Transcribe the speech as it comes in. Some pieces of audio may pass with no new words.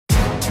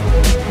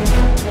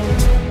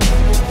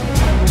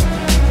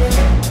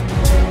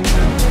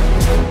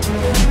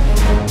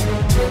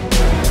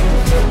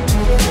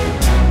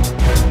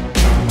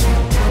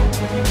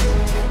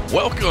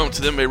Welcome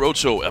to the MMA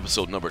Roadshow,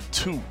 episode number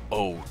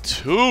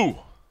 202.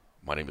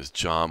 My name is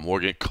John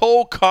Morgan.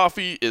 Cold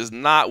Coffee is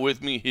not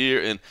with me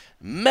here in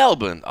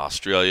Melbourne,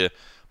 Australia,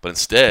 but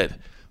instead,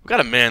 we've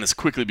got a man that's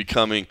quickly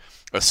becoming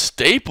a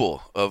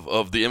staple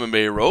of the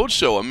MMA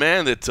Roadshow, a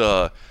man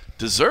that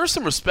deserves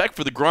some respect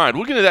for the grind.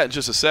 We'll get into that in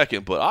just a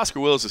second, but Oscar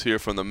Willis is here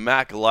from the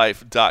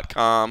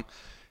MacLife.com,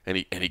 and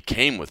he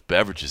came with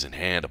beverages in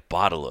hand, a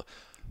bottle of.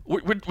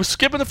 We're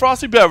skipping the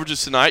frosty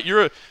beverages tonight.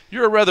 You're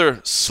a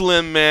rather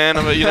slim man.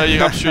 I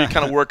mean, I'm sure you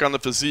kind of work on the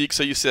physique.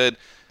 So you said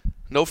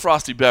no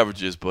frosty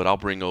beverages, but I'll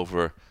bring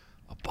over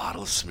a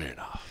bottle of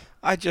Smirnoff.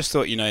 I just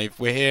thought, if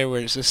we're here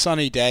where it's a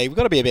sunny day, we've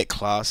got to be a bit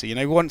classy.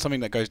 We want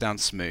something that goes down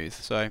smooth.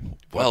 So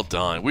well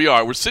done.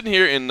 We're sitting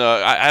here in.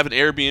 I have an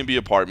Airbnb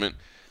apartment.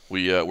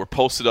 We're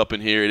posted up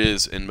in here. It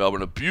is in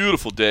Melbourne, a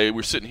beautiful day.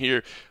 We're sitting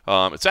here.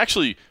 It's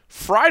actually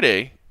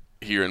Friday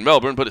here in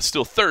Melbourne, but it's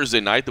still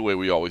Thursday night, the way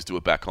we always do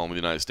it back home in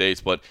the United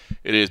States. But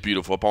it is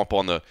beautiful. Up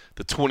on the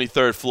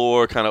 23rd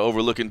floor, kind of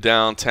overlooking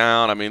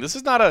downtown. I mean, this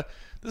is not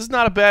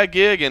a bad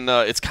gig, and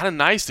it's kind of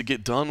nice to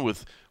get done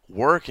with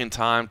work in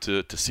time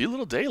to see a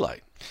little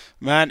daylight.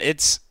 Man,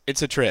 it's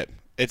a trip.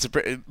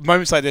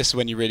 Moments like this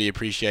when you really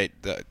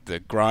appreciate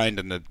the grind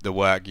and the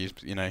work.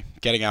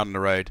 Getting out on the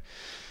road.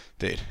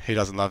 Dude, who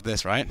doesn't love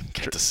this, right?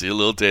 Get to see a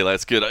little daylight.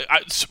 It's good.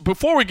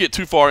 Before we get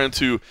too far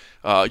into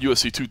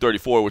UFC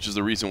 234, which is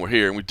the reason we're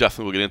here, and we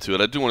definitely will get into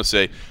it, I do want to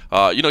say,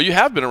 you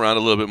have been around a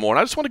little bit more, and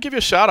I just want to give you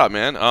a shout-out,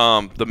 man.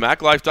 The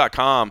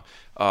MacLife.com,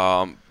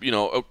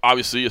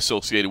 obviously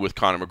associated with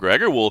Conor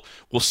McGregor.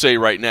 We'll say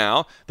right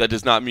now that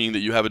does not mean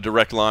that you have a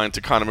direct line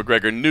to Conor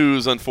McGregor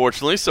news,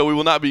 unfortunately, so we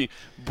will not be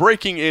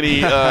breaking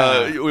any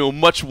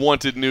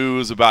much-wanted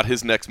news about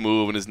his next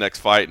move and his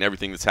next fight and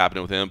everything that's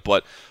happening with him.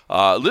 But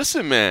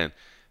listen, man,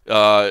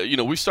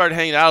 we started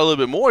hanging out a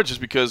little bit more just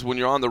because when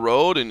you're on the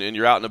road and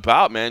you're out and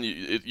about, man,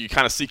 you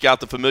kind of seek out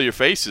the familiar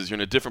faces. You're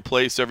in a different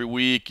place every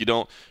week. You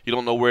don't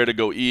know where to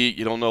go eat.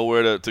 You don't know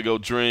where to go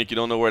drink. You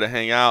don't know where to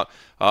hang out.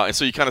 And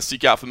so you kind of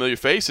seek out familiar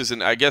faces.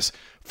 And I guess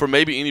for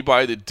maybe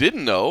anybody that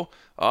didn't know,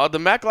 the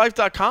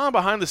MacLife.com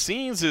behind the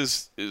scenes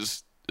is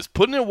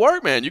putting in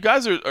work, man. You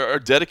guys are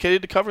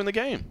dedicated to covering the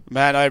game.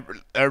 Man,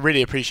 I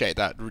really appreciate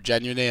that,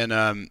 genuinely,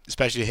 and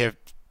especially to hear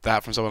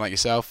that from someone like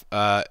yourself.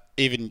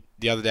 Even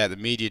the other day at the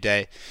media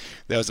day,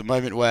 there was a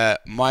moment where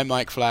my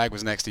mic flag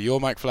was next to your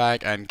mic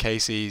flag and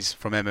Casey's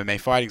from MMA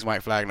Fighting's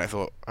mic flag, and I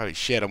thought, holy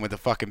shit, I'm with the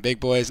fucking big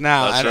boys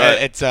now. That's and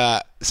right. It's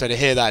so to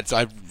hear that,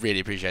 I really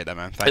appreciate that,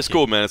 man. It's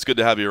cool, man. It's good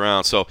to have you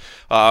around. So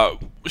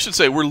we should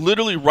say we're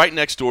literally right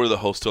next door to the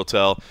Host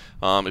Hotel.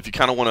 If you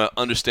kind of want to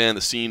understand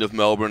the scene of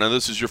Melbourne, and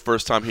this is your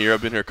first time here,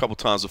 I've been here a couple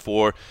times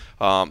before.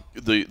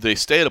 They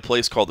stay at a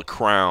place called the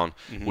Crown,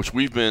 which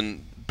we've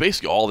been.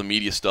 Basically, all the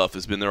media stuff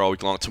has been there all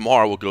week long.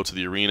 Tomorrow, we'll go to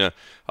the arena.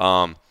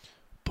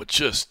 But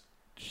just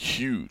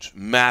huge,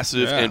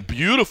 massive, and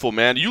beautiful,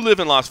 man. You live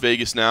in Las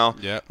Vegas now.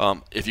 Yeah.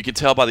 If you can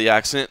tell by the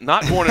accent,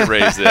 not born and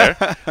raised there.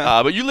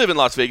 But you live in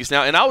Las Vegas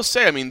now. And I would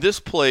say,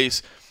 this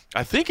place,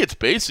 I think it's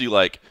basically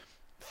like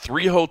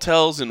 3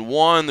 hotels in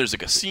one. There's a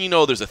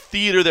casino. There's a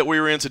theater that we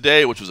were in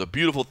today, which was a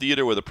beautiful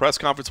theater where the press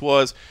conference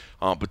was.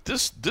 But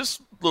this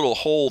little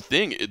whole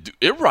thing,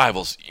 it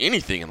rivals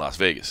anything in Las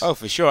Vegas. Oh,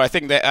 for sure. I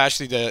think that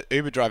actually the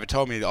Uber driver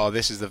told me,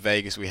 this is the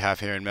Vegas we have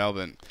here in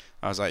Melbourne.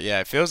 I was like,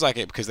 yeah, it feels like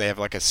it because they have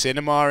like a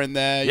cinema in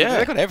there. Yeah.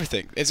 They got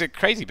everything. It's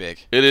crazy big.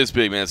 It is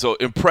big, man. So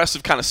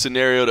impressive kind of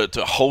scenario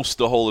to host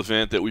the whole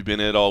event that we've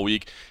been in all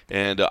week.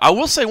 And I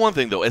will say one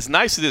thing, though. As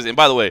nice as it is, and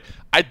by the way,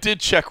 I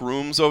did check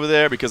rooms over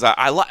there because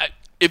I like.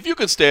 If you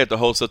can stay at the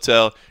Host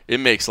Hotel, it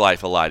makes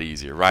life a lot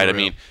easier, right?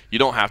 You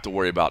don't have to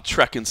worry about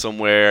trekking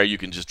somewhere. You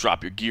can just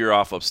drop your gear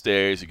off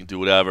upstairs. You can do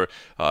whatever.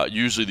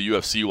 Usually the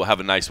UFC will have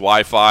a nice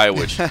Wi-Fi,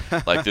 which,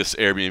 like this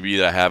Airbnb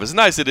that I have, as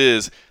nice as it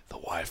is, the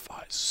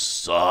Wi-Fi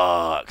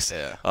sucks.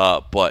 Yeah.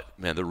 But,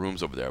 man, the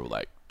rooms over there were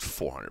like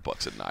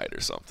 $400 a night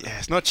or something. Yeah,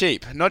 it's not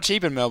cheap. Not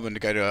cheap in Melbourne to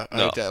go to a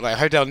hotel, like a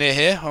hotel near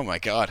here. Oh my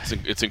god,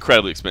 it's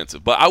incredibly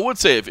expensive. But I would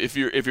say if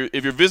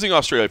you're visiting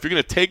Australia, if you're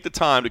going to take the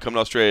time to come to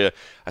Australia,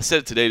 I said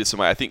it today to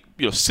somebody. I think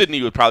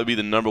Sydney would probably be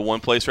the number one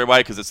place for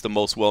everybody because it's the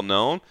most well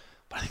known.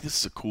 But I think this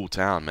is a cool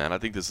town, man. I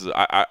think this is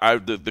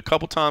the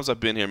couple times I've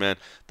been here, man.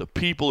 The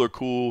people are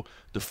cool.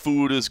 The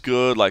food is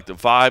good. Like the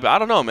vibe. I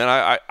don't know, man.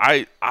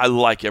 I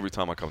like every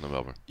time I come to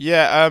Melbourne.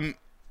 Yeah.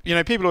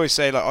 People always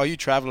say, like, oh, you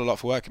travel a lot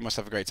for work, you must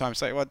have a great time.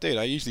 It's like, well, dude,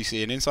 I usually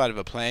see an inside of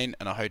a plane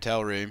and a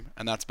hotel room,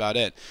 and that's about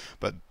it.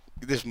 But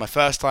this is my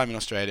first time in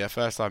Australia,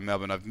 first time in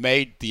Melbourne. I've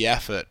made the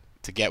effort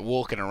to get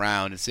walking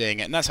around and seeing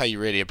it, and that's how you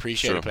really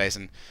appreciate a place.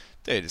 And,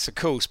 dude, it's a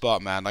cool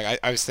spot, man. Like,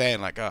 I was saying,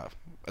 like,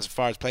 as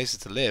far as places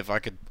to live, I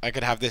could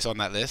have this on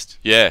that list.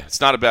 Yeah, it's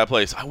not a bad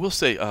place. I will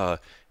say,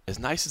 as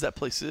nice as that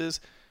place is,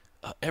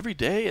 every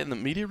day in the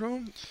media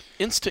room,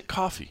 instant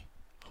coffee.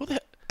 Who the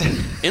heck?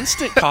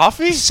 Instant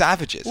coffee?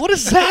 Savages. What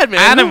is that, man?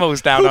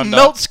 Animals down who under.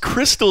 melts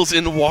crystals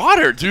in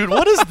water, dude?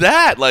 What is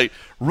that? Like,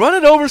 run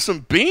it over some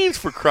beans,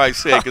 for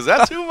Christ's sake. Is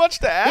that too much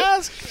to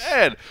ask?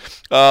 Man.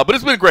 But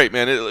it's been great,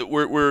 man.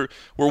 We're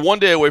one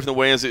day away from the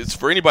weigh-ins. It's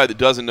for anybody that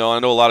doesn't know. I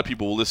know a lot of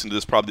people will listen to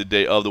this probably the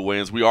day of the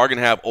weigh-ins. We are going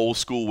to have old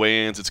school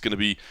weigh-ins. It's going to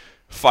be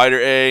Fighter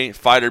A,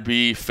 Fighter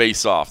B,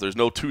 face off. There's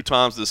no 2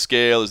 times the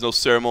scale. There's no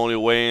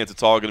ceremonial weigh-ins.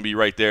 It's all going to be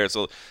right there.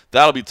 So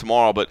that'll be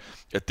tomorrow. But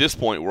at this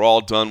point, we're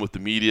all done with the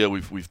media.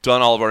 We've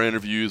done all of our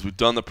interviews. We've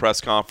done the press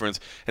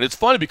conference. And it's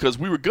funny because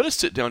we were going to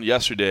sit down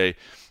yesterday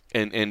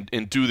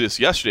and do this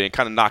yesterday and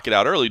kind of knock it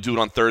out early, do it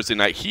on Thursday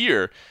night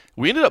here.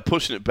 We ended up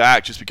pushing it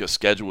back just because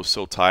schedule was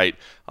so tight.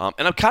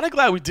 And I'm kind of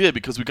glad we did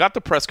because we got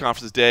the press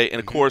conference today. And,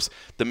 of course,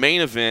 the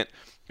main event –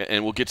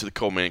 and we'll get to the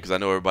co-main because I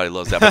know everybody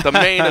loves that. But the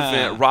main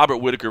event, Robert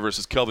Whittaker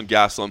versus Kelvin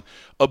Gastelum,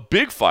 a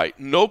big fight,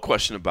 no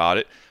question about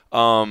it.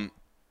 I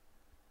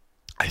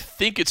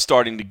think it's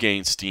starting to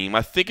gain steam.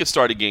 I think it's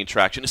starting to gain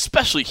traction,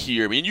 especially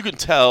here. I mean, you can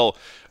tell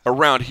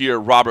around here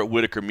Robert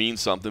Whittaker means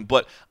something.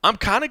 But I'm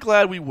kind of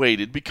glad we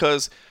waited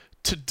because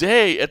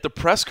today at the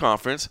press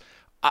conference,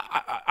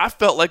 I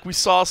felt like we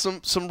saw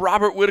some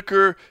Robert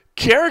Whittaker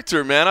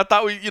character, man. I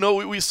thought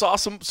we saw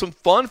some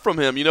fun from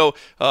him. He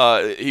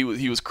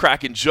was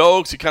cracking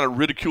jokes. He kind of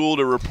ridiculed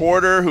a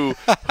reporter who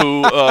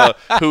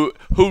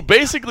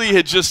basically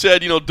had just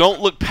said,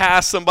 don't look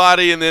past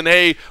somebody, and then,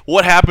 hey,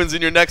 what happens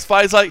in your next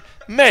fight? It's like,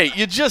 mate,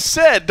 you just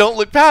said don't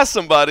look past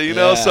somebody,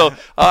 Yeah. So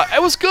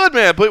it was good,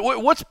 man. But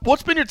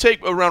what's been your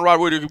take around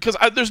Robert Whittaker? Because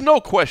there's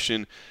no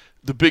question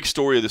the big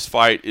story of this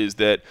fight is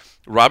that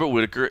Robert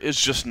Whittaker is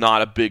just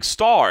not a big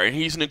star, and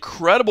he's an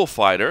incredible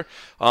fighter.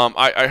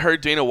 I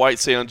heard Dana White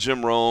say on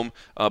Jim Rome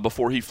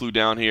before he flew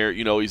down here,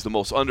 he's the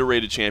most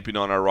underrated champion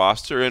on our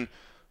roster. And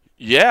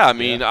yeah, I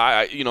mean,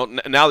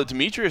 now that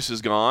Demetrius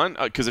is gone,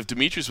 because if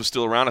Demetrius was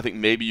still around, I think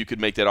maybe you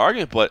could make that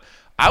argument. But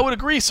I would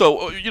agree.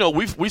 So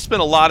we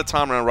spent a lot of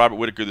time around Robert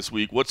Whittaker this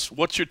week.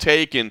 What's your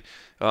take? And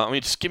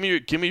just give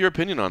me your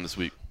opinion on this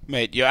week,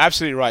 mate. You're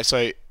absolutely right.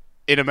 So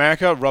in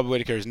America, Robert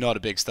Whittaker is not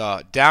a big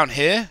star. Down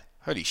here,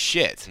 holy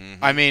shit.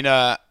 Mm-hmm. I mean,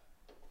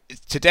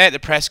 today at the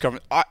press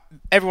conference,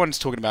 everyone's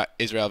talking about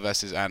Israel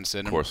versus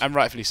Anderson, and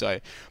rightfully so.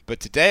 But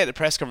today at the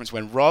press conference,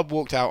 when Rob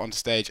walked out on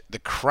stage, the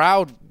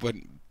crowd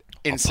went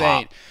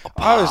insane.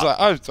 I was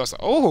like,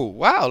 oh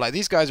wow, like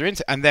these guys are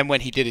into. And then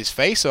when he did his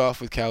face off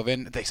with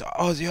Kelvin, they said,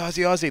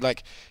 Aussie,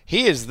 like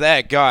he is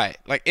their guy.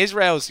 Like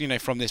Israel's,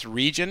 from this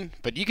region,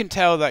 but you can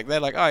tell like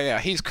they're like, oh yeah,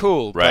 he's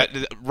cool, right?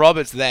 But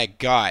Robert's their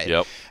guy.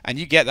 Yep. And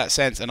you get that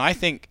sense. And I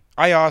think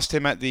I asked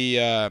him at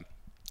the.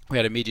 We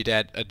had a media day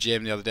at a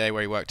gym the other day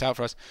where he worked out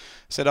for us.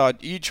 I said, are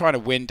you trying to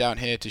win down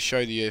here to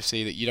show the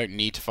UFC that you don't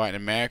need to fight in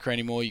America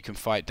anymore? You can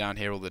fight down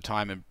here all the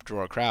time and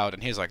draw a crowd.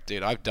 And he's like,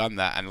 dude, I've done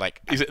that. And like,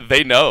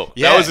 they know.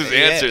 Yeah, that was his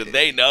answer. Yeah,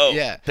 they know.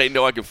 Yeah. They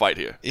know I can fight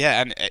here. Yeah,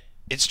 and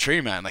it's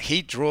true, man. Like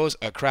he draws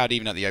a crowd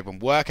even at the open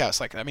workouts.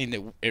 Like, I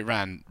mean, it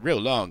ran real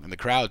long and the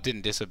crowd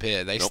didn't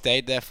disappear. They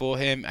stayed there for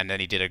him, and then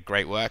he did a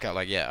great workout.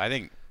 Like, yeah, I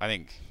think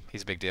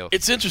he's a big deal.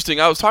 It's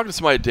interesting. I was talking to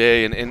somebody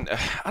today, and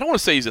I don't want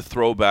to say he's a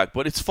throwback,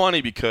 but it's funny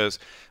because,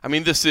 I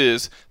mean, this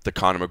is the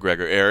Conor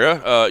McGregor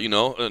era,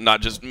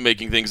 not just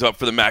making things up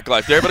for the Mac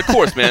Life there, but of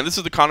course, man, this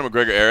is the Conor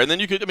McGregor era. And then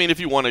you could, I mean, if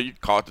you want to, you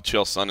call it the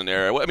Chael Sonnen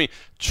era. I mean,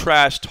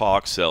 trash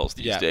talk sells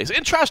these days.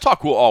 And trash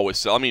talk will always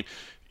sell. I mean,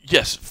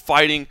 yes,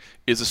 fighting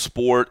is a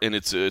sport, and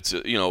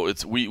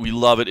we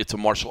love it. It's a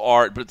martial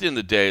art. But at the end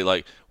of the day,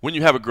 like, when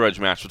you have a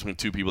grudge match between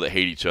two people that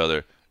hate each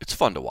other, it's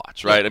fun to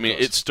watch, right? Yeah, I mean,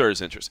 it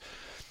stirs interest.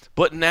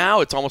 But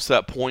now it's almost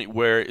that point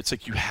where it's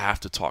like you have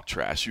to talk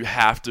trash. You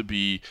have to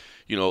be,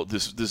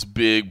 this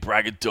big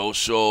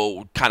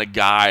braggadocio kind of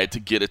guy to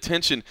get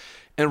attention.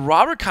 And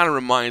Robert kind of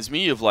reminds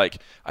me of, like,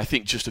 I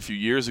think just a few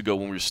years ago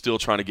when we were still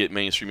trying to get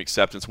mainstream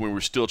acceptance, when we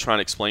were still trying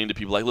to explain to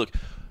people, like, look,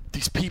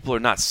 these people are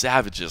not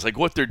savages. Like,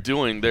 what they're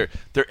doing, they're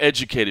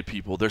educated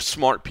people. They're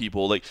smart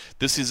people. Like,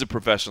 this is a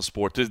professional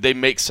sport. They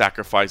make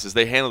sacrifices.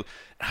 They handle.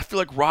 I feel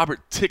like Robert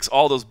ticks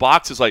all those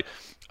boxes. Like,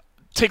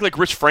 take like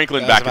Rich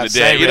Franklin back in the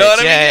day. You know what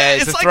I mean? Yeah,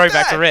 it's a like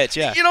throwback that. to Rich.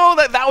 Yeah,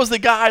 that was the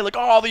guy. Like,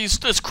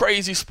 this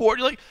crazy sport.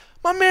 You're like,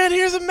 my man,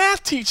 here's a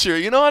math teacher.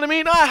 You know what I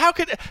mean? How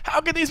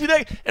could these be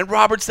that? And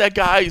Robert's that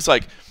guy. He's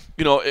like,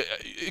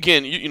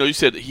 again, you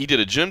said he did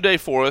a gym day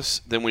for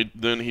us. Then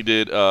he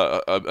did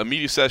a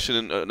media session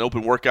and an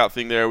open workout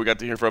thing there. We got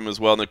to hear from him as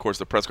well. And then, of course,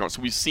 the press conference.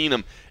 So we've seen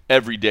him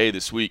every day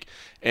this week.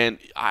 And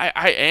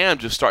I am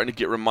just starting to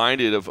get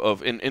reminded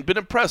of and been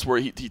impressed where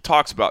he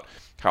talks about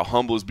how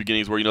humble his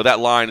beginnings were. That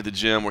line at the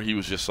gym where he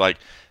was just like,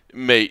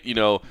 mate,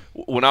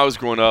 when I was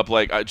growing up,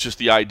 like, just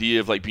the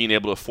idea of like being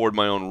able to afford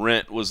my own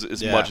rent was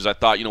as much as I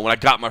thought. When I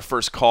got my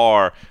first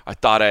car, I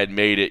thought I had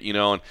made it.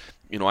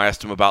 And I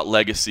asked him about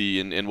legacy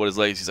and what his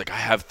legacy. He's like, I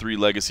have 3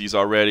 legacies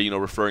already.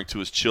 Referring to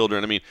his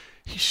children. I mean,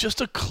 he's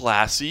just a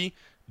classy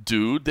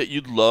dude that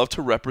you'd love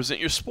to represent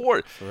your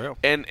sport. For real.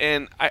 And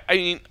I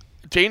mean,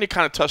 Dana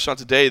kind of touched on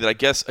today that I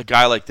guess a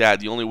guy like that,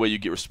 the only way you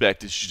get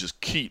respect is you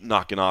just keep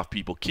knocking off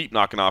people.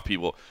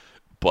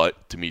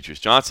 But Demetrius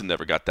Johnson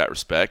never got that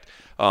respect.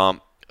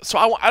 So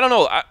I don't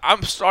know.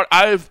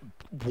 I've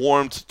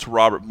warmed to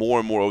Robert more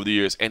and more over the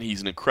years, and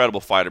he's an incredible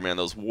fighter, man.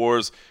 Those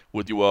wars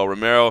with Yoel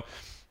Romero,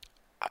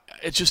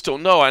 I just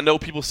don't know. I know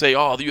people say,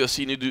 oh, the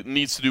UFC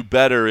needs to do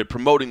better at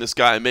promoting this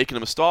guy and making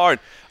him a star, and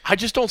I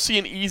just don't see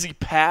an easy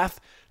path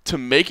to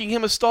making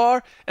him a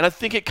star, and I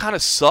think it kind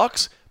of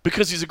sucks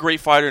because he's a great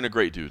fighter and a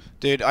great dude.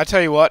 Dude, I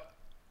tell you what,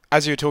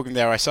 as you were talking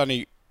there, I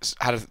suddenly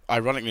had,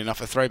 ironically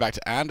enough, a throwback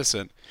to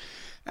Anderson.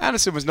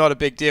 Anderson was not a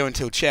big deal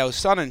until Chael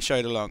Sonnen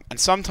showed along. And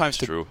sometimes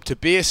to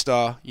be a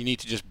star, you need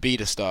to just beat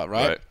a star,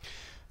 right?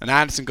 And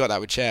Anderson got that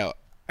with Chael.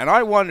 And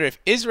I wonder if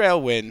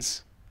Israel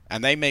wins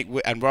and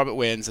Robert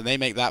wins and they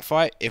make that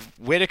fight, if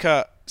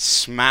Whittaker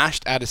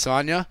smashed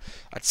Adesanya,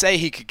 I'd say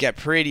he could get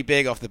pretty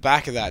big off the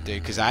back of that,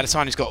 dude, because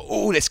Adesanya's got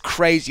all this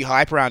crazy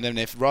hype around him. And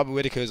if Robert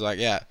Whittaker's like,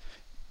 yeah,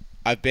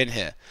 I've been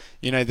here,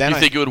 then you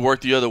think it would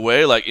work the other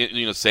way? Like,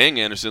 saying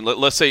Anderson,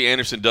 let's say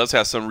Anderson does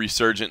have some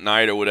resurgent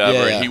night or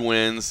whatever, and he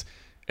wins,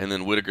 and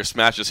then Whittaker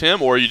smashes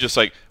him, or are you just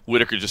like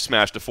Whittaker just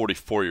smashed a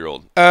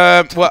 44-year-old?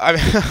 Well,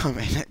 I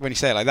mean, when you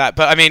say it like that,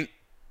 but I mean,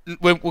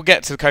 we'll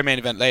get to the co-main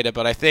event later.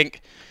 But I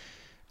think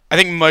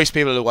most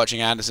people are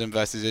watching Anderson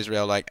versus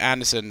Israel. Like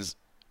Anderson's,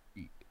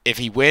 if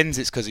he wins,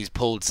 it's because he's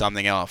pulled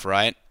something off,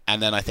 right?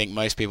 And then I think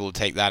most people will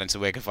take that into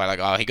Whittaker fight, like,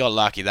 oh, he got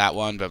lucky that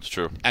one, but it's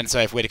true. And so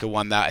if Whittaker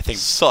won that, I think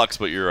sucks,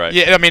 but you're right.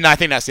 Yeah, I mean, I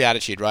think that's the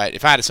attitude, right?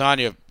 If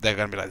Adesanya, they're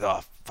going to be like,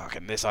 oh,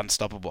 fucking this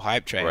unstoppable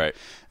hype train, right?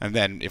 And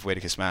then if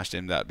Whittaker smashed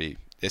him, that'd be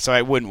so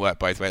it wouldn't work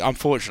both ways,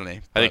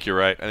 unfortunately. I think you're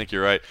right.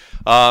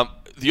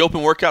 The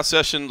open workout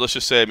session, let's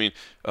just say, I mean,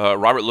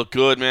 Robert looked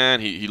good,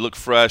 man. He looked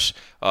fresh.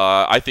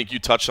 I think you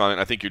touched on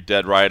it. I think you're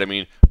dead right. I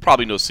mean,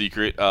 probably no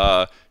secret.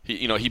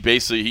 He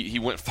basically he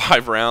went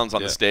 5 rounds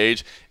on the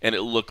stage, and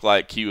it looked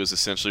like he was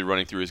essentially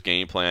running through his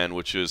game plan,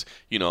 which is,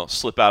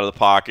 slip out of the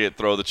pocket,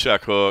 throw the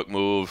check hook,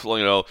 move,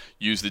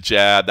 use the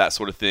jab, that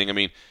sort of thing. I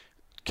mean,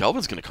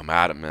 Kelvin's going to come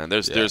at him, man.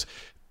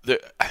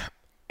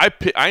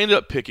 I ended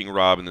up picking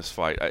Rob in this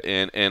fight,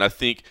 and I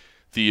think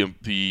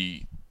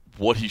the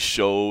what he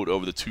showed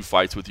over the 2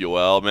 fights with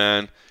Yoel,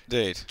 man.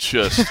 Dude.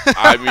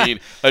 I mean,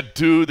 a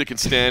dude that can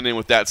stand in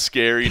with that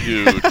scary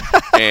dude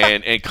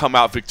and come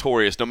out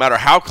victorious, no matter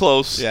how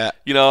close. Yeah.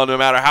 No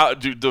matter how.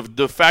 Dude,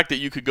 the fact that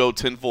you could go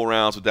 10 full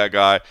rounds with that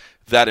guy,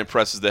 that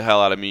impresses the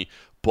hell out of me.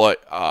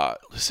 But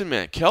listen,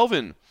 man,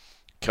 Kelvin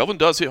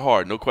does hit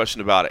hard, no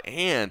question about it.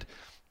 And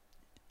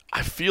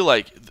I feel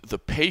like the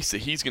pace that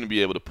he's going to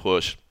be able to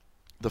push,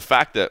 the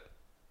fact that,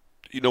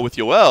 with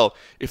Yoel,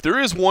 if there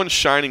is one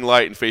shining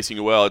light in facing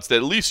Yoel, it's that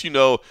at least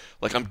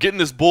like I'm getting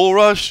this bull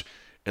rush,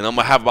 and I'm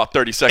going to have about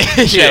 30 seconds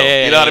to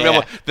chill. You know what I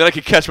mean? Then I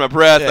can catch my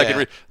breath.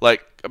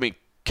 I mean,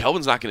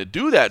 Kelvin's not going to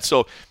do that.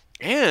 So,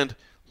 and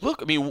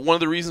look, I mean, one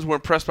of the reasons we're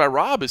impressed by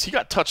Rob is he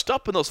got touched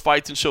up in those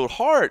fights and showed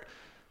heart.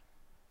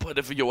 But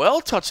if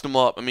Yoel touched him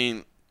up, I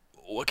mean,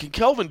 what can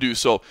Kelvin do?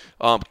 So,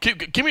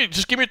 give me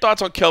your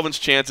thoughts on Kelvin's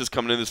chances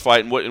coming in this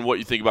fight and what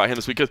you think about him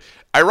this week. Because,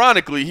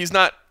 ironically, he's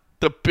not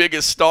the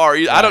biggest star.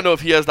 I don't know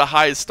if he has the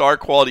highest star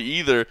quality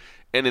either.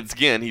 And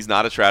he's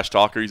not a trash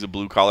talker. He's a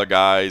blue-collar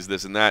guy. He's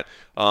this and that.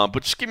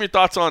 But just give me your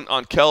thoughts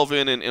on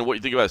Kelvin and what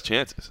you think about his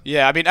chances.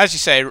 Yeah, I mean, as you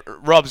say,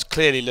 Rob's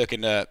clearly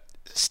looking to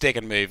stick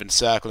and move and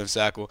circle.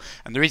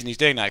 And the reason he's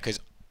doing that is because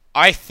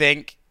I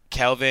think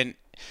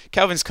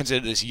Kelvin's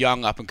considered this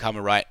young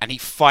up-and-comer, right? And he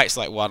fights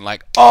like one,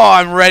 like, oh,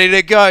 I'm ready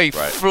to go. He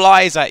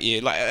flies at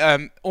you,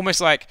 like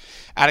almost like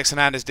Alex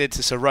Hernandez did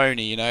to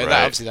Cerrone, That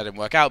obviously that didn't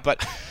work out,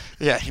 but...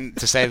 Yeah,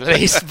 to say the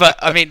least. But,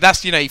 I mean,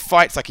 that's, he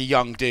fights like a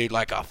young dude,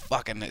 like, oh,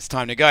 fucking, it's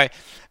time to go. And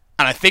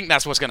I think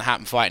that's what's going to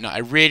happen fight night.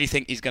 I really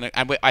think he's going to...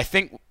 And I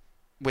think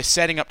we're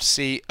setting up to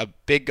see a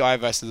big guy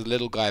versus a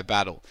little guy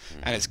battle.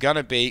 And it's going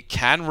to be,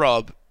 can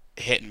Rob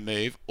hit and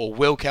move, or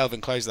will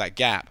Kelvin close that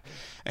gap?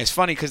 And it's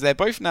funny, because they're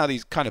both now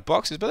these kind of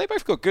boxers, but they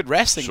both got good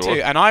wrestling,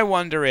 too. And I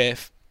wonder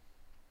if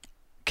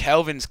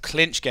Kelvin's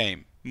clinch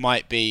game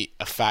might be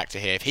a factor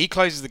here. If he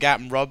closes the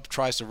gap and Rob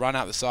tries to run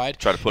out the side,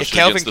 try to push if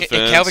Kelvin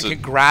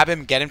can grab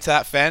him, get him to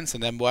that fence,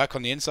 and then work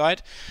on the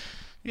inside,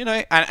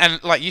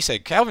 and like you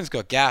said, Kelvin's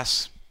got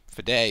gas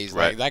for days.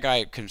 Right. Like, that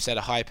guy can set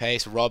a high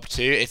pace. Rob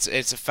too. It's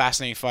a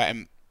fascinating fight.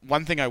 And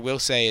one thing I will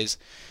say is,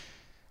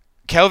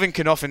 Kelvin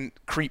can often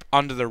creep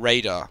under the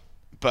radar,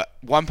 but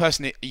one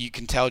person that you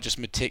can tell just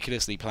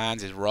meticulously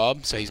plans is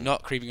Rob. So he's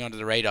not creeping under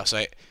the radar.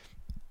 So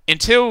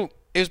until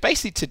it was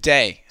basically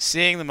today,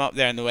 seeing them up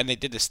there, and when they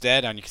did the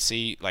stare down, you could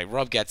see, like,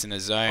 Rob gets in a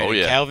zone,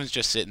 and Kelvin's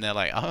just sitting there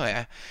like, oh,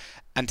 yeah.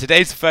 And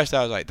today's the first day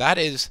I was like,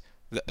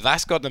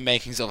 that's got the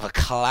makings of a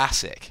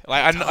classic.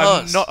 Like,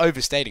 I'm not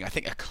overstating. I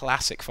think a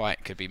classic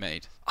fight could be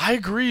made. I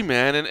agree,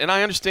 man, and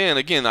I understand.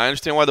 Again, I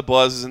understand why the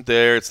buzz isn't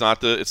there. It's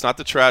not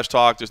the trash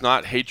talk. There's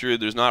not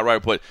hatred. There's not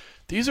right. But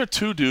these are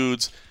two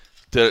dudes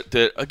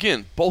that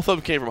again, both of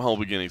them came from humble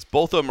beginnings.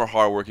 Both of them are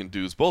hardworking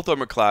dudes. Both of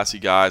them are classy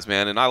guys,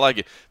 man, and I like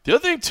it. The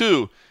other thing,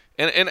 too,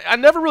 and I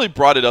never really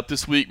brought it up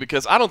this week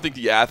because I don't think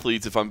the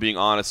athletes, if I'm being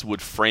honest,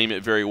 would frame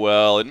it very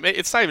well. And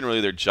it's not even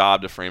really their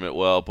job to frame it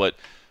well. But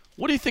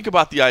what do you think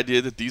about the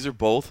idea that these are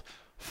both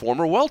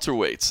former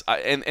welterweights,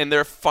 and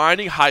they're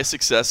finding high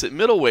success at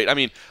middleweight. I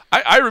mean,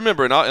 I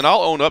remember, and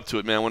I'll own up to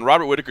it, man. When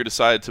Robert Whittaker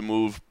decided to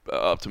move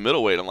up to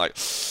middleweight, I'm like,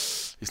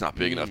 he's not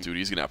big enough, dude.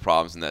 He's gonna have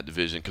problems in that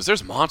division because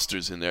there's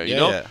monsters in there, you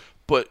know. Yeah.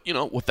 But, you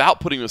know, without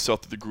putting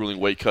himself through the grueling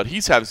weight cut,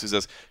 he's having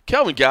success.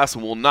 Kelvin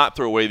Gastelum will not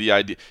throw away the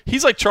idea.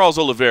 He's like Charles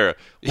Oliveira.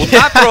 Will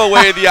not throw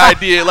away the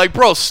idea. Like,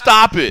 bro,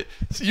 stop it.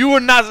 You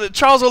are not –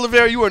 Charles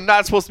Oliveira, you are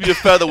not supposed to be a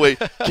featherweight.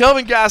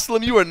 Kelvin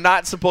Gastelum, you are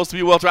not supposed to be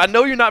a welterweight. I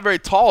know you're not very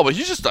tall, but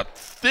he's just a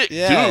thick dude.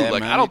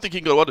 Like, man. I don't think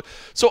he can go welter.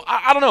 So,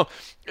 I don't know.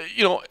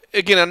 You know,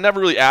 again, I never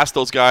really asked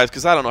those guys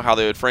because I don't know how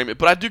they would frame it.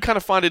 But I do kind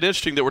of find it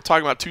interesting that we're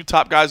talking about two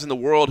top guys in the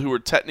world who are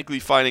technically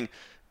fighting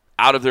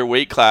out of their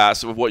weight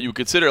class of what you would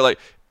consider, like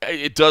 –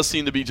 it does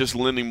seem to be just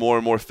lending more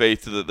and more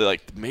faith to the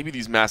like maybe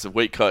these massive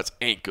weight cuts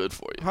ain't good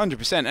for you.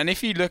 100%. And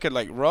if you look at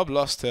like Rob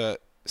lost to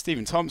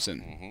Stephen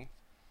Thompson,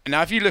 and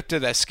now if you looked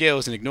at their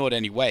skills and ignored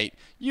any weight,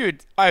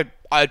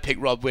 I'd pick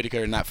Rob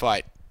Whittaker in that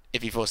fight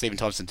if he fought Stephen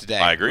Thompson today.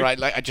 I agree. Right?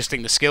 Like I just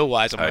think the skill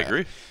wise, I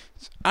agree.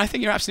 I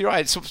think you're absolutely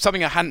right. It's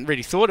something I hadn't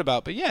really thought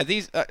about. But yeah,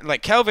 these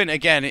like Kelvin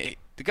again,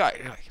 the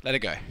guy, let it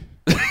go.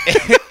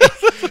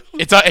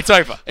 It's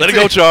over. Let it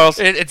go, Charles.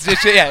 He's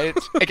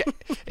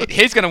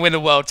going to win the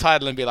world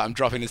title and be like, I'm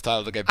dropping this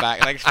title to go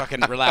back. Like, fucking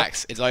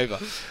relax. It's over.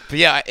 But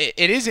yeah,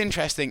 it is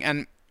interesting.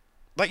 And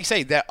like you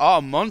say, there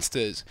are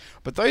monsters.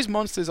 But those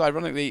monsters,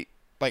 ironically,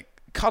 like,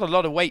 cut a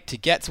lot of weight to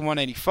get to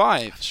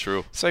 185. That's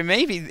true. So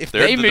maybe if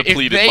They're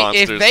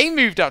if they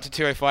moved up to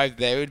 205,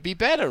 they would be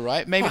better,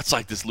 right? Maybe it's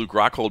like this Luke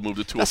Rockhold moved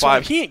to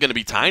 205. He ain't going to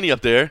be tiny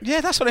up there.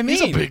 Yeah, that's what I mean.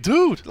 He's a big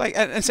dude. Like,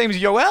 and same as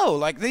Yoel.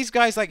 Like, these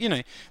guys, like, you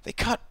know, they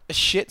cut a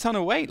shit ton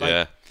of weight. Like,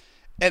 yeah.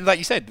 And like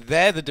you said,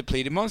 they're the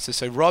depleted monsters.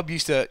 So Rob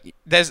used to.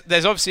 There's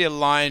obviously a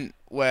line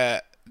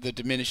where the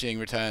diminishing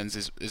returns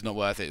is not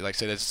worth it. Like,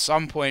 so there's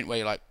some point where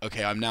you're like,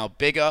 okay, I'm now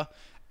bigger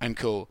and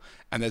cool,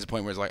 and there's a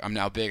point where it's like I'm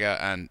now bigger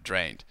and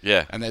drained.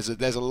 Yeah. And there's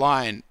a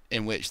line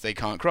in which they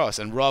can't cross,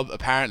 and Rob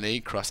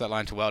apparently crossed that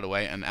line to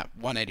welterweight, and at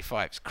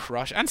 185 is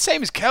crushed. And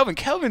same as Kelvin.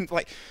 Kelvin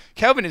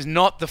is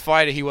not the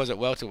fighter he was at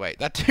welterweight.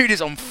 That dude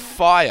is on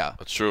fire.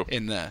 That's true.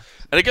 In there.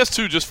 And I guess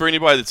too, just for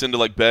anybody that's into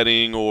like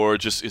betting or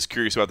just is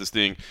curious about this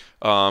thing,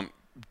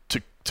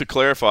 to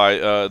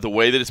clarify, the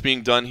way that it's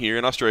being done here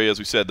in Australia, as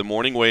we said, the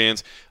morning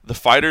weigh-ins, the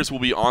fighters will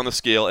be on the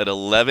scale at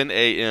 11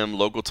 a.m.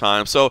 local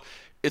time. So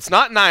it's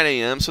not 9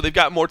 a.m., so they've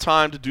got more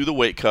time to do the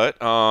weight cut,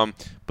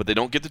 but they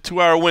don't get the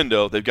 2-hour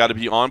window. They've got to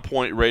be on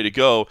point, ready to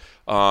go.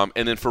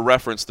 And then for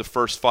reference, the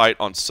first fight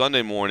on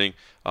Sunday morning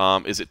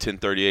is at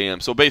 10:30 a.m.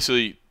 So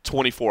basically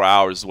 24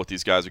 hours is what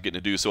these guys are getting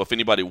to do. So if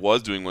anybody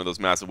was doing one of those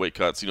massive weight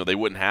cuts, you know, they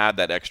wouldn't have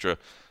that extra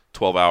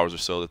 12 hours or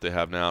so that they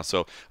have now.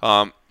 So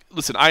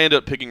listen, I ended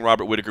up picking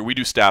Robert Whittaker. We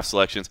do staff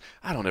selections.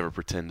 I don't ever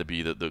pretend to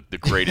be the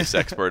greatest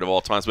expert of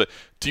all times, but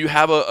do you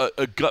have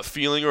a gut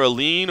feeling or a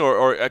lean,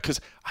 or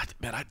because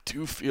I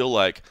do feel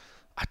like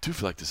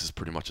this is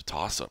pretty much a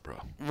toss-up,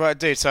 bro. Right,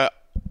 dude. So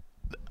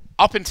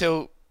up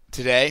until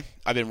today,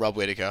 I've been Rob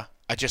Whittaker.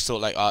 I just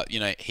thought like, you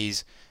know,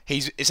 he's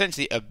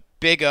essentially a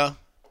bigger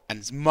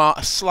and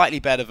a slightly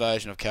better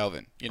version of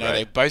Kelvin. You know,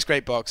 they're both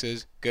great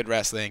boxers, good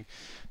wrestling,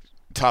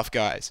 tough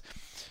guys,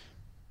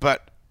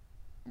 but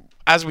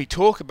as we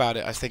talk about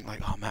it, I think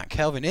like, oh man,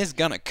 Kelvin is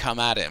gonna come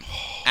at him,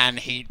 and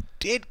he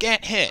did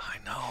get hit. I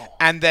know.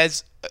 And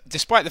there's,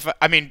 despite the fact,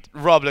 I mean,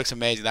 Rob looks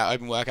amazing. That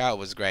open workout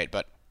was great,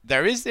 but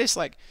there is this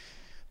like,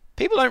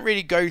 people don't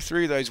really go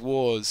through those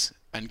wars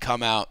and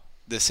come out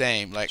the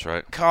same. Like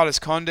Carlos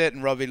Condit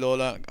and Robbie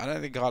Lawler, I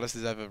don't think Carlos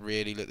has ever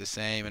really looked the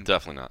same. And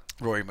definitely not.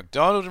 Rory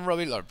McDonald and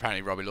Robbie Lawler.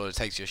 Apparently, Robbie Lawler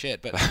takes your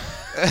shit, but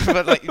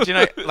but like, do you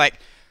know, like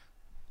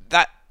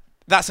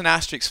that's an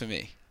asterisk for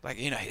me. Like,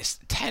 you know, it's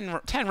 10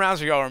 rounds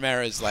for Yoel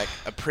Romero is like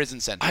a prison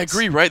sentence. I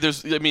agree, right?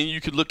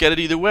 You could look at it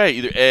either way.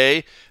 Either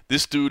A,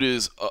 this dude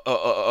is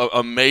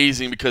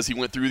amazing because he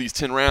went through these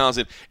 10 rounds,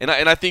 and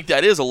I think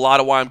that is a lot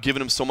of why I'm giving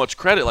him so much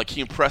credit. Like,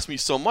 he impressed me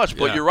so much.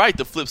 But you're right.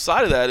 The flip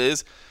side of that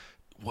is,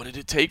 what did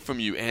it take from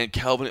you? And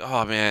Kelvin,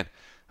 oh man,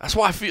 that's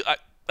why I feel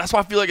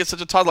like it's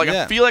such a toss. Like,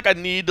 I feel like I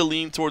need to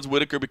lean towards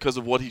Whittaker because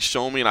of what he's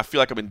shown me, and I feel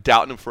like I've been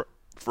doubting him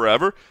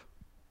forever.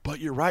 But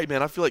you're right,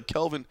 man. I feel like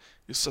Kelvin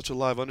is such a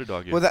live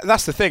underdog here. Well,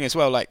 that's the thing as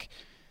well. Like,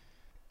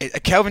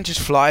 Kelvin just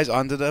flies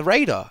under the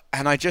radar,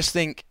 and I just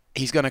think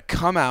he's going to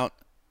come out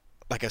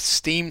like a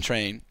steam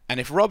train. And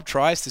if Rob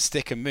tries to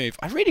stick and move,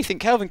 I really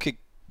think Kelvin could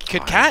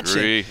catch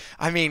him.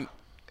 I mean,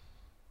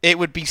 it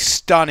would be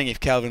stunning if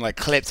Kelvin like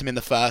clipped him in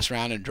the first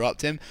round and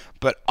dropped him.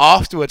 But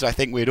afterwards, I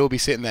think we'd all be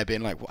sitting there being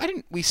like, why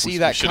didn't we see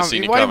that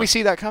coming? Why didn't we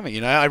see that coming?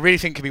 You know, I really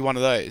think it could be one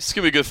of those. It's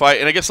going to be a good fight.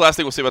 And I guess the last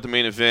thing we'll say about the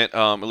main event,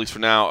 at least for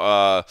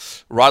now,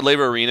 Rod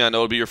Laver Arena, I know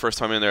it'll be your first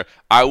time in there.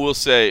 I will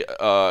say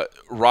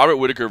Robert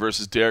Whittaker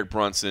versus Derek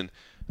Brunson,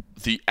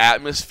 the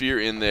atmosphere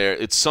in there,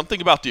 it's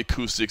something about the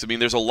acoustics. I mean,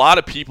 there's a lot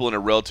of people in a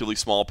relatively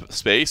small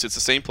space. It's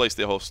the same place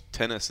they host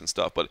tennis and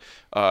stuff, but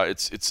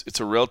it's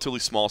a relatively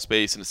small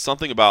space, and it's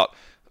something about,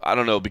 I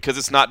don't know, because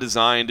it's not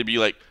designed to be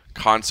like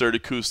concert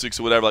acoustics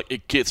or whatever, like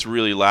it gets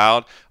really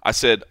loud. I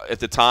said at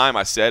the time,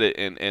 I said it,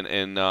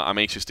 and I'm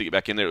anxious to get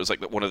back in there. It was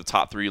like one of the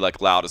top 3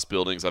 like loudest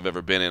buildings I've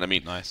ever been in. I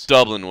mean, nice.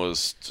 Dublin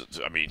was,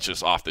 I mean,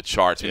 just off the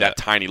charts. I mean, Yeah. that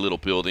tiny little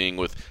building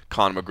with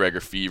Conor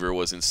McGregor fever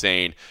was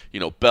insane. You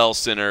know, Bell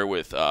Center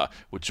with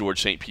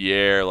George St.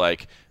 Pierre,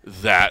 like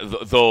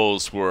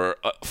those were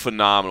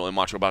phenomenal in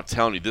Montreal. But I'm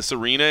telling you, this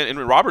arena, and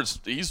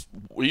Roberts, he's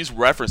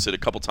referenced it a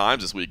couple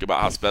times this week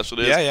about how special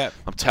it is. Yeah.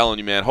 I'm telling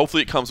you, man.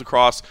 Hopefully, it comes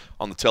across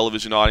on the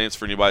television audience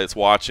for anybody that's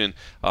watching.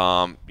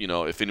 You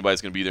know, if anybody's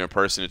going to be there in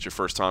person, it's your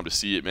first time to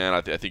see it, man.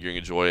 I think you're going to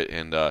enjoy it,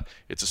 and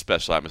it's a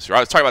special atmosphere.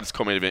 I was talking about this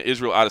co-main event: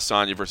 Israel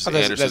Adesanya versus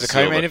Anderson There's a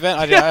Silva. co-main event.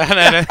 All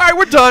right,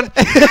 we're done.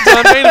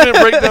 Main event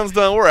breakdown's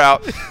done. We're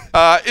out.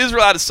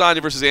 Israel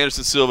Adesanya versus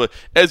Anderson Silva.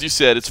 As you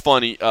said, it's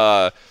funny.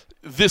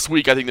 This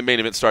week, I think the main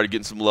event started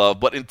getting some love,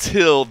 but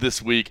until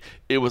this week,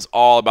 it was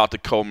all about the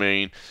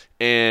co-main.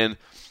 And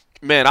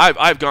man,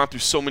 I've gone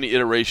through so many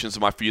iterations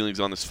of my feelings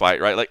on this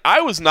fight, right? Like,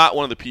 I was not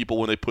one of the people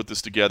when they put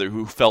this together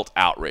who felt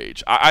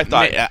outrage. I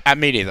thought,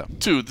 me neither.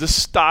 dude, the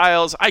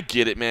styles, I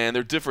get it, man.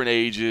 They're different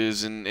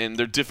ages and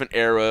they're different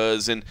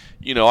eras. And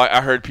you know,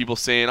 I heard people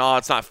saying, "Oh,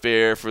 it's not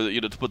fair for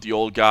to put the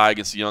old guy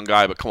against the young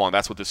guy." But come on,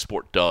 that's what this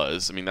sport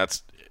does. I mean,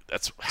 that's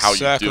how you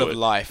do it. Circle of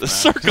life. The man.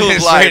 circle of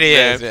It life, really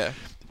man. is, yeah.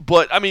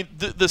 But I mean,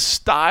 the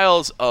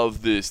styles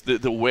of this,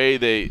 the way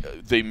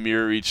they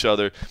mirror each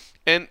other,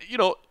 and you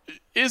know,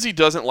 Izzy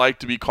doesn't like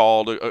to be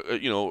called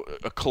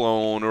a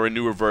clone or a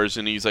newer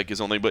version. He's like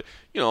his own thing, but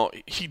you know,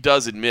 he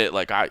does admit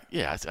like I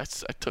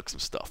took some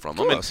stuff from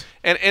him,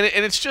 and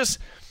it's just.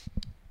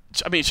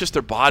 I mean, it's just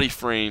their body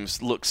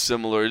frames look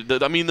similar.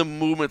 I mean, the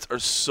movements are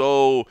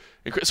so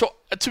incredible.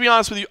 So, to be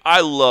honest with you, I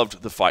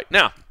loved the fight.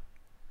 Now,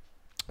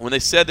 when they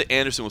said that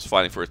Anderson was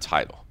fighting for a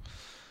title,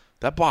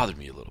 that bothered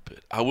me a little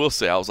bit. I will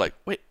say, I was like,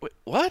 wait,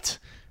 what?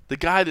 The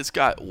guy that's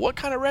got what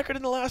kind of record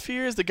in the last few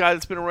years? The guy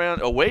that's been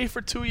around away for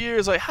 2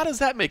 years? Like, how does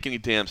that make any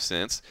damn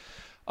sense?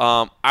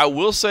 I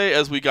will say,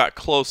 as we got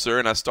closer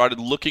and I started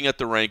looking at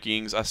the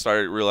rankings, I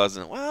started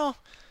realizing, well,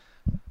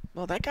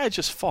 that guy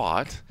just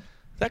fought.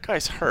 That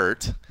guy's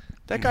hurt.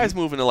 That guy's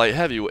moving to light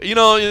heavyweight. You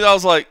know, I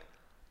was like,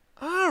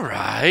 all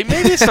right,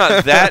 maybe it's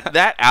not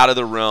that out of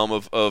the realm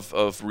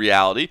of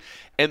reality.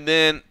 And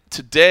then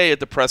today at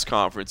the press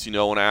conference, you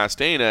know, when I asked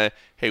Dana,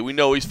 hey, we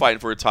know he's fighting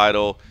for a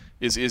title.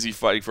 Is he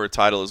fighting for a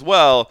title as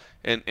well?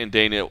 And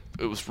Dana,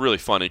 it was really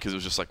funny because it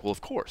was just like, well,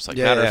 of course. Like,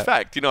 matter of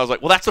fact, you know, I was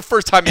like, well, that's the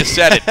first time you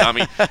said it. I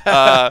mean,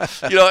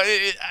 you know,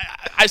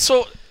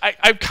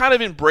 I'm kind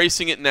of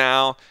embracing it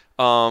now.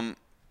 I'm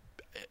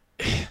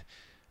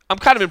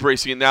kind of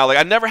embracing it now. Like,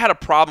 I never had a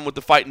problem with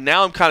the fight.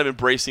 Now I'm kind of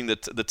embracing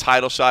the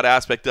title shot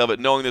aspect of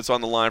it, knowing that it's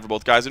on the line for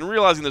both guys, and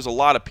realizing there's a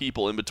lot of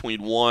people in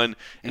between one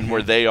and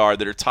where they are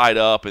that are tied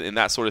up and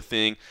that sort of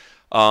thing.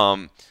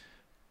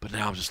 But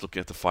now I'm just looking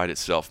at the fight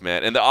itself,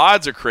 man. And the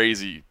odds are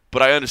crazy,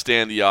 but I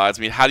understand the odds.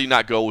 I mean, how do you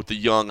not go with the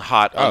young,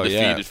 hot,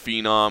 undefeated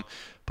phenom?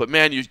 But,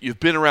 man,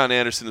 you've been around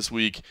Anderson this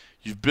week.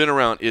 You've been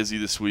around Izzy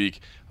this week.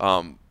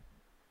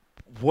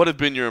 What have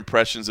been your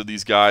impressions of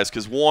these guys?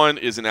 Because one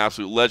is an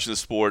absolute legend of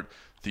the sport.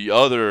 The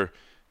other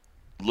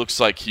looks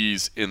like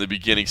he's in the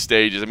beginning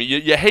stages. I mean,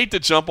 you hate to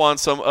jump on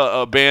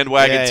a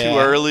bandwagon too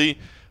early,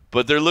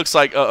 but there looks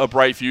like a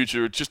bright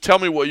future. Just tell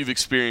me what you've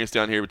experienced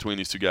down here between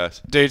these two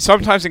guys. Dude,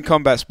 sometimes in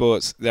combat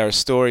sports, there are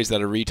stories that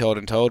are retold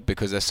and told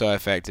because they're so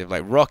effective.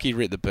 Like Rocky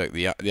wrote the book,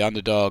 the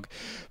underdog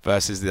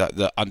versus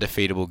the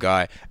undefeatable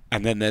guy.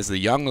 And then there's the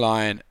young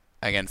lion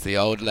against the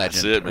old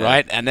legend, That's it, man.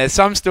 right? And there's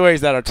some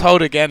stories that are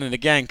told again and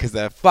again because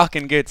they're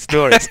fucking good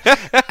stories.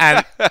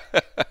 And,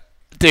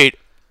 dude,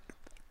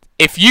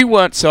 if you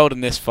weren't sold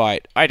in this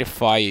fight, I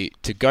defy you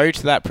to go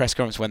to that press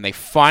conference when they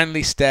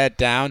finally stared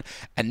down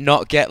and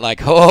not get like,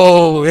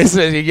 oh, this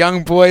is a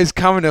young boy's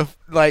coming to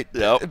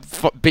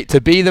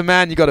to be the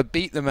man. You got to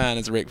beat the man,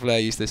 as Ric Flair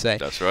used to say.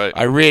 That's right.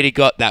 I really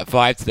got that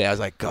vibe today. I was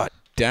like, God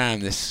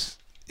damn,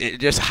 it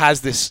just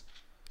has this.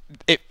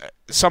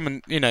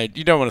 Someone, you know,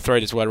 you don't want to throw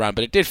this word around,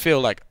 but it did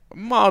feel like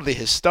mildly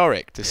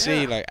historic to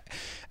see, like.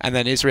 And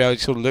then Israel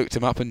sort of looked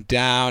him up and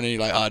down, and you're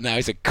like, oh, now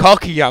he's a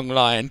cocky young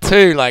lion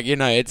too. Like, you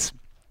know, it's.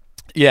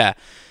 Yeah,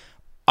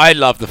 I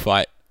love the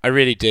fight. I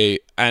really do.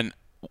 And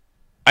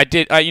I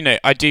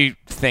do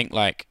think,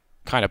 like,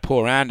 kind of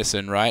poor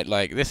Anderson, right?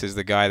 Like, this is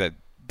the guy that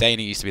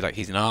Dana used to be like,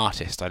 he's an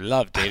artist. I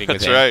love dealing with him.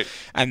 That's right.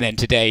 And then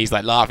today he's,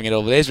 like, laughing at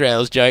all of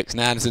Israel's jokes,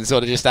 and Anderson's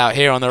sort of just out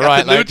here on the Got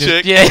right. the like, new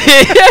chick. Yeah.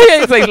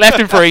 It's like left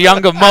him for a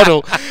younger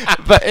model.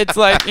 But it's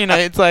like, you know,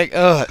 it's like,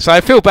 ugh. So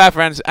I feel bad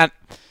for Anderson. And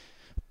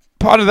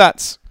part of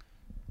that's,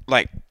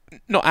 like,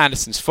 not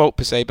Anderson's fault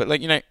per se, but, like,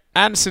 you know,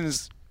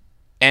 Anderson's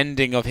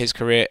ending of his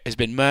career has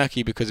been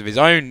murky because of his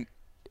own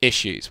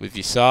issues with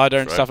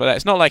USADA and stuff like that.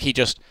 It's not like he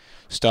just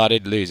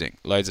started losing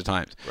loads of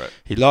times. Right.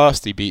 He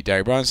lost, he beat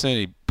Derek Brunson,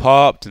 he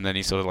popped, and then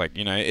he sort of like,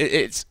 you know,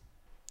 it's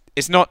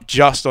not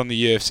just on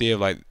the UFC of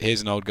like,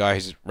 here's an old guy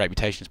whose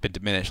reputation's been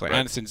diminished. Like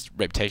Anderson's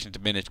reputation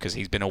diminished because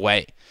he's been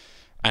away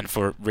and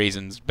for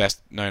reasons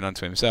best known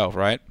unto himself,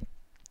 right?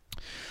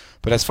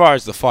 But as far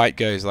as the fight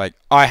goes, like,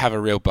 I have a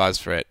real buzz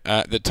for it.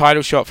 The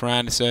title shot for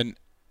Anderson,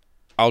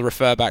 I'll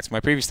refer back to my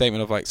previous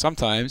statement of like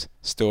sometimes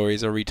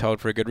stories are retold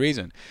for a good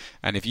reason.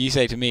 And if you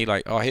say to me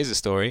like, oh, here's a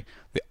story,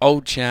 the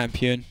old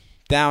champion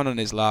down on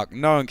his luck,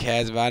 no one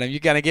cares about him. You're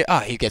gonna get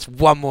he gets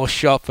one more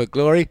shot for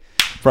glory,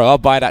 bro. I'll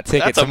buy that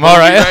ticket tomorrow.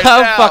 Right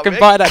I'll fucking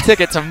buy that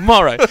ticket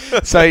tomorrow.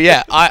 So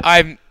yeah,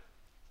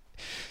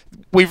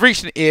 we've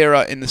reached an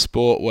era in the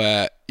sport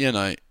where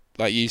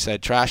like you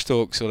said, trash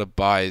talk sort of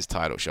buys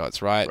title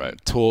shots,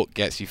 right? Talk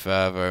gets you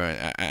further,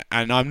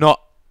 and I'm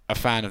not a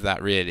fan of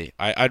that really.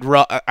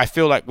 I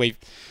feel like we've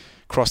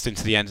crossed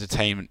into the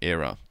entertainment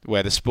era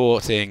where the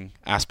sporting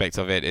aspect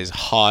of it is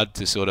hard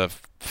to sort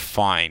of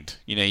find.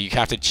 You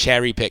have to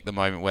cherry pick the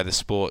moment where the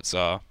sports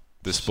are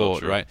the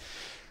sport, right?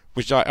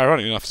 Which,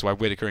 ironically enough, is why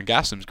Whitaker and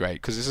Gaslam's great,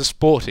 because it's a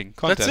sporting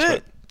contest. That's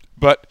it.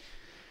 But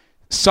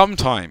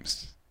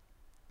sometimes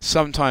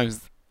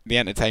the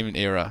entertainment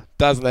era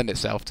does lend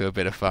itself to a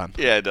bit of fun.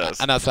 Yeah, it does.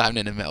 And that's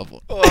happening in Melbourne.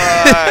 All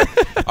right.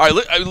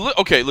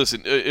 Okay,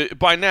 listen.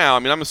 By now, I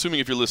mean, I'm assuming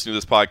if you're listening to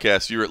this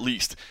podcast, you're at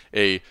least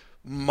a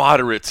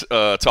moderate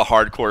to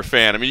hardcore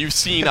fan. I mean, you've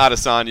seen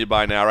Adesanya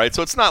by now, right?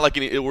 So it's not like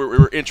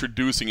we're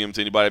introducing him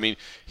to anybody. I mean,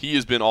 he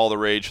has been all the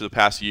rage for the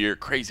past year.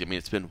 Crazy. I mean,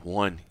 it's been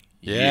 1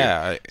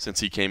 year since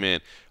he came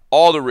in.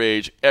 All the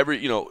rage. A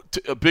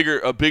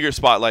bigger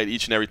spotlight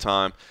each and every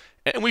time.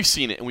 And we've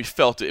seen it, and we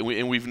felt it,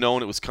 and we've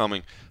known it was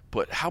coming.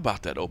 But how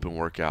about that open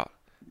workout?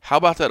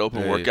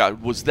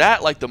 Workout? Was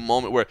that like the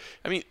moment where,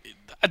 I mean,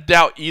 I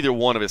doubt either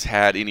one of us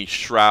had any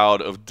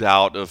shroud of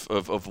doubt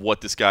of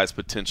what this guy's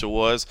potential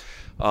was.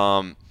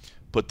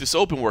 But this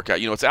open workout,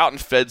 it's out in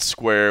Fed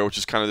Square, which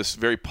is kind of this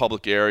very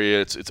public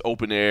area. It's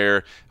open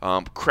air.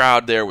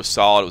 Crowd there was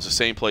solid. It was the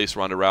same place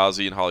Ronda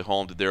Rousey and Holly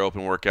Holm did their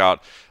open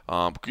workout.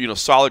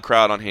 Solid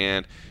crowd on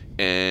hand.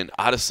 And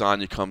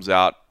Adesanya comes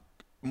out,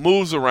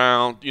 moves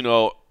around,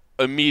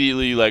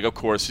 immediately, like, of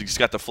course, he's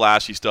got the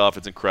flashy stuff.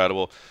 It's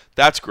incredible.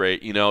 That's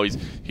great.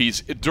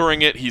 He's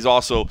during it, he's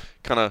also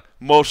kind of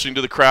motioning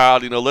to the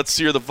crowd, let's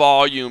hear the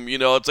volume.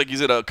 It's like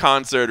he's at a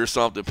concert or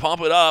something.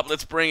 Pump it up.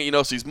 Let's bring it.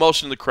 So he's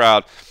motioning the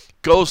crowd,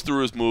 goes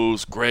through his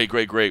moves. Great.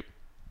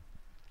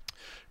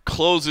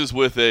 Closes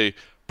with a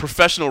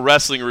professional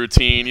wrestling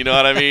routine, you know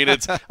what I mean? And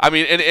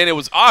it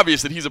was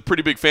obvious that he's a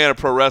pretty big fan of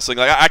pro wrestling.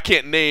 Like I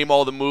can't name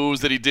all the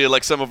moves that he did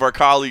like some of our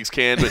colleagues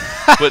can, but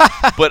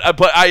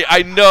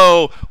I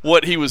know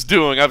what he was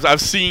doing. I've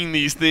seen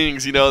these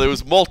things, there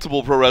was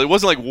multiple pro wrestling. It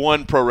wasn't like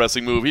one pro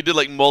wrestling move. He did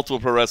like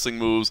multiple pro wrestling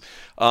moves.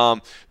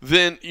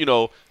 Then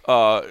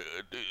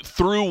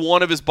threw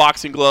one of his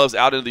boxing gloves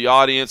out into the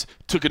audience,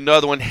 took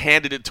another one,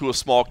 handed it to a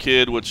small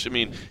kid, which, I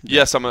mean,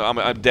 yes, I'm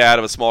a dad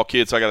of a small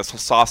kid, so I got a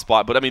soft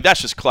spot, but I mean,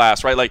 that's just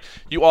class, right? Like,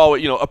 you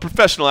always, a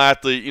professional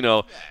athlete,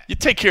 you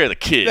take care of the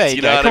kids,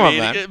 you know what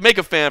I mean? Make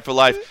a fan for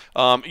life.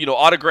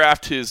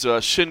 Autographed his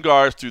shin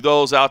guards, threw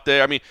those out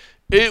there. I mean,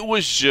 it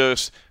was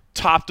just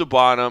top to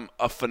bottom,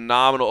 a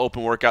phenomenal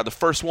open workout. The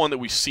first one that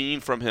we've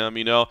seen from him,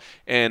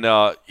 and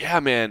yeah,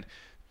 man,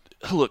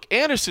 look,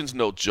 Anderson's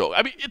no joke.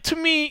 I mean, to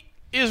me,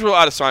 Israel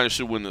Adesanya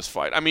should win this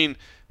fight. I mean,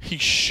 he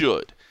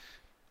should.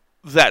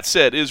 That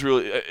said, Israel,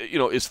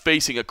 is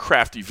facing a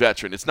crafty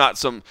veteran. It's not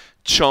some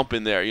chump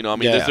in there.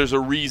 There's a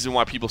reason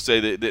why people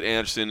say that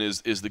Anderson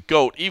is the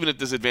GOAT, even at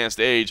this advanced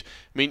age.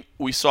 I mean,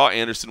 we saw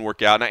Anderson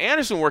work out. Now,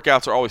 Anderson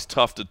workouts are always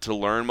tough to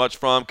learn much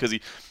from because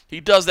he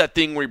does that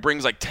thing where he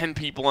brings like 10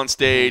 people on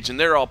stage and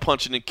they're all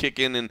punching and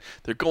kicking and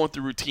they're going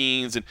through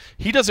routines and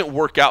he doesn't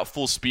work out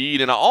full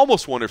speed. And I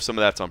almost wonder if some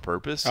of that's on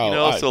purpose.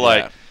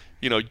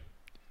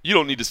 You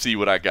don't need to see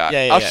what I got.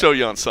 I'll show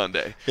you on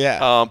Sunday.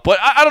 Yeah. But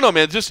I don't know,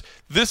 man. Just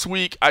this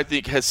week, I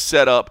think, has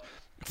set up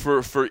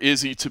for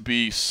Izzy to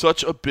be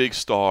such a big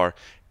star.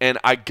 And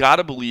I got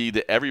to believe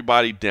that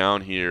everybody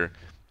down here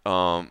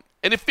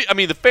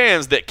the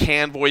fans that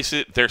can voice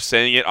it, they're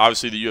saying it.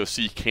 Obviously, the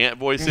UFC can't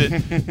voice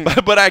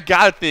it. but I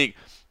got to think,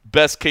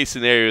 best case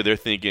scenario, they're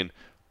thinking,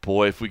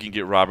 boy, if we can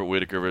get Robert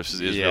Whitaker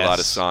versus Israel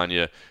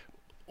Adesanya,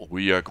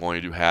 we are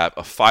going to have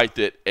a fight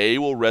that, A,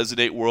 will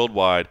resonate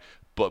worldwide,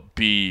 but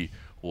B,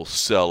 will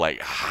sell like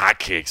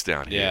hotcakes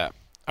down here. Yeah.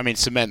 I mean,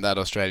 cement that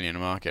Australian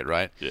market,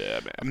 right? Yeah,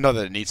 man. Not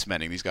that it needs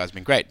cementing. These guys have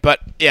been great. But,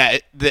 yeah,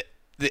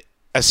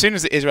 as soon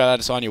as the Israel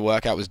Adesanya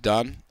workout was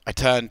done, I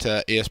turned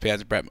to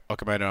ESPN's Brett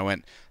Okamoto and I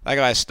went, that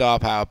guy's star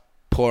power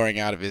pouring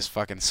out of his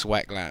fucking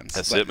sweat glands.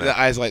 That's it, man.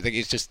 I was like,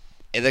 it's just,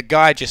 the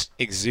guy just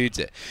exudes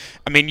it.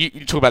 I mean, you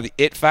talk about the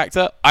it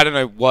factor. I don't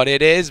know what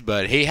it is,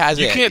 but he has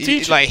it. You can't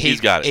teach it.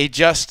 He's got it. He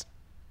just,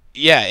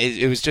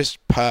 it was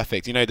just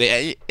perfect.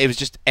 It was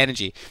just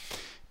energy.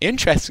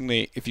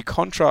 Interestingly, if you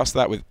contrast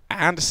that with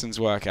Anderson's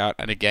workout,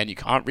 and again, you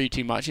can't read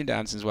too much into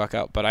Anderson's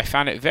workout, but I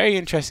found it very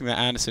interesting that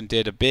Anderson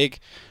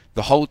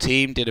the whole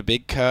team did a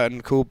big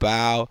curtain call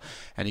bow,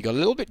 and he got a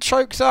little bit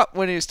choked up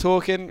when he was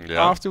talking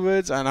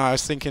afterwards, and I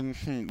was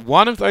thinking,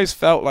 one of those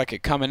felt like a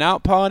coming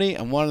out party,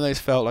 and one of those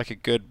felt like a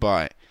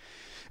goodbye.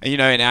 And,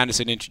 and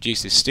Anderson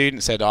introduced his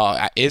student, said,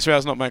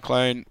 Israel's not my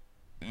clone,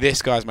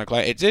 this guy's my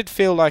clone. It did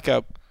feel like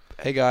a,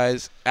 hey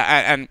guys,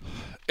 and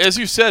as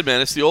you said,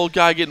 man, it's the old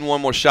guy getting one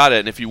more shot at it.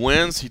 And if he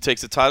wins, he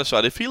takes the title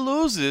shot. If he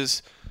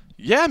loses,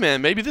 yeah,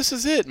 man, maybe this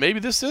is it.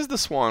 Maybe this is the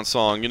swan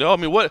song. I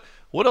mean,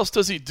 what else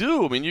does he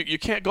do? I mean, you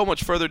can't go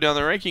much further down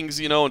the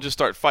rankings, and just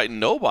start fighting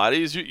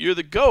nobodies. You're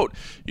the GOAT.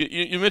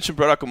 You mentioned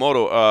Brett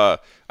Okamoto.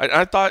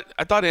 I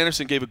thought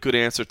Anderson gave a good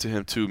answer to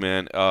him too,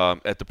 man,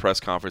 at the press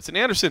conference. And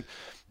Anderson,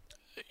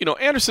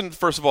 Anderson,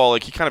 first of all,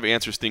 like, he kind of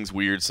answers things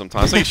weird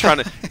sometimes. It's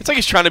like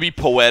he's trying to be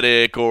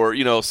poetic or,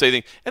 say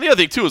things. And the other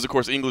thing, too, is, of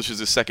course, English is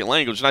his second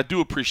language. And I do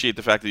appreciate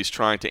the fact that he's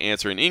trying to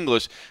answer in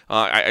English.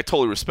 I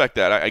totally respect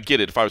that. I get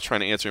it. If I was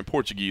trying to answer in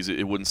Portuguese,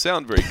 it wouldn't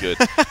sound very good.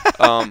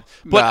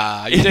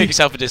 But you're doing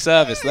yourself a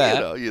disservice there.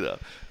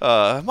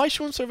 Mais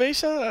uma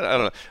cerveja? I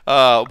don't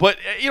know. But,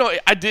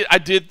 I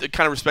did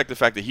kind of respect the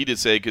fact that he did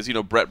say, because,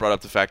 Brett brought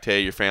up the fact,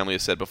 hey, your family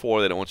has said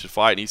before they don't want you to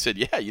fight. And he said,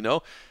 yeah,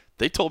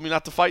 they told me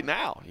not to fight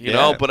now,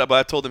 but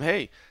I told them,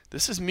 hey,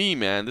 this is me,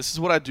 man. This is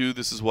what I do.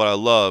 This is what I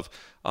love,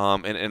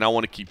 and I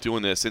want to keep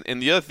doing this.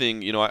 And the other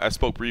thing, I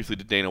spoke briefly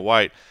to Dana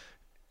White,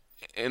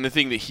 and the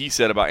thing that he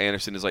said about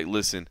Anderson is, like,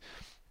 listen,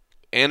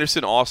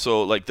 Anderson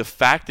also, like, the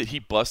fact that he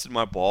busted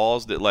my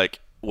balls, that, like,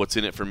 what's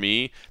in it for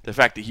me, the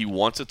fact that he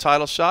wants a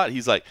title shot,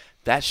 he's like,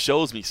 that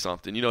shows me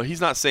something.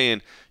 He's not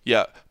saying,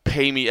 yeah,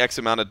 pay me X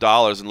amount of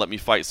dollars and let me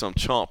fight some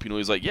chump.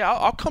 He's like, yeah,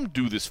 I'll come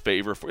do this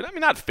favor for you. I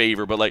mean, not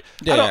favor, but, like,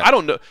 I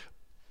don't know.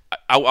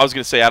 I was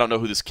going to say I don't know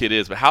who this kid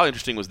is, but how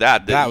interesting was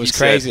that? That was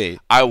crazy.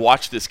 I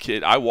watched this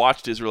kid. I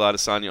watched Israel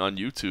Adesanya on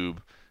YouTube,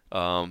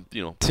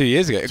 2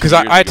 years ago. Because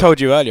I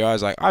told you earlier, I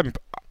was like, I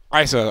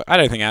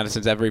don't think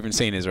Anderson's ever even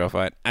seen Israel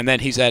fight. And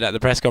then he said at the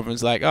press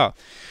conference, like, oh,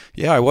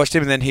 yeah, I watched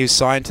him, and then he was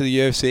signed to the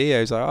UFC.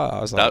 I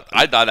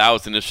thought that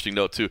was an interesting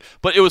note too.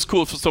 But it was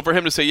cool. So for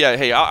him to say, yeah,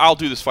 hey, I'll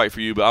do this fight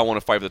for you, but I want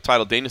to fight for the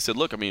title. Dana said,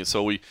 look, I mean,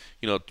 so we,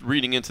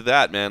 reading into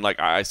that, man, like,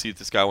 I see that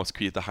this guy wants to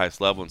be at the highest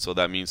level, and so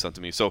that means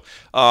something to me. So,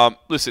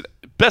 listen,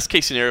 best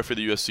case scenario for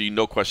the UFC,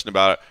 no question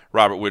about it.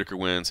 Robert Whittaker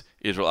wins.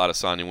 Israel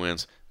Adesanya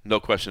wins. No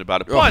question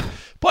about it.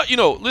 But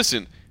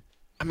listen,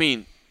 I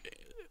mean,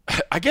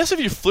 I guess if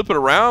you flip it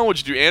around, would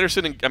you do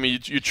Anderson?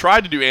 You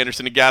tried to do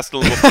Anderson and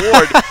Gastelum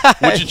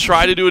before. Would you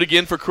try to do it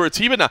again for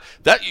Curitiba? Now,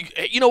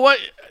 what?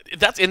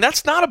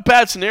 That's not a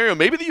bad scenario.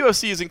 Maybe the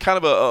UFC is in kind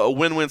of a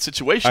win-win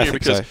situation here,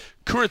 because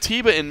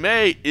Curitiba in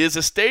May is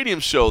a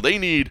stadium show. They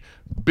need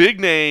big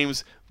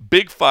names,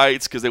 big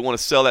fights, because they want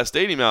to sell that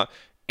stadium out.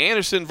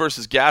 Anderson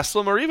versus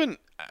Gastelum, or even,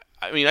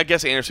 I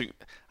guess Anderson,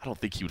 I don't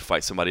think he would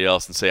fight somebody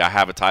else and say, I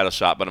have a title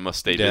shot, but I must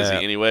stay busy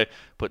anyway.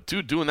 But,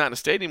 dude, doing that in a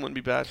stadium wouldn't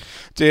be bad.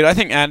 Dude, I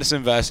think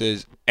Anderson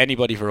versus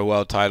anybody for a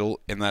world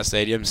title in that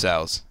stadium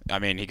sells. I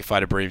mean, he could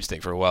fight a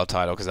broomstick for a world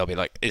title, because they'll be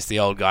like, it's the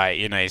old guy.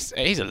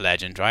 He's a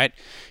legend, right?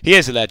 He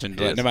is a legend,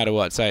 no matter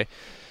what. So,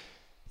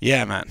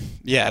 yeah, man.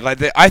 Yeah,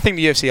 I think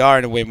the UFC are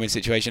in a win-win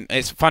situation.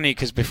 It's funny,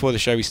 because before the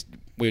show we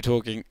were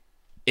talking,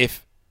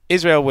 if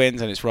Israel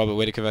wins and it's Robert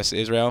Whittaker versus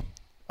Israel,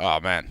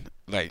 oh, man.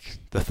 Like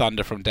the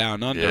thunder from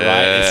down under,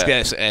 right?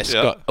 It's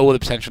got all the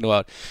potential in the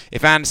world.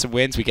 If Anderson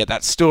wins, we get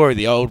that story.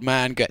 The old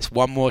man gets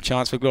one more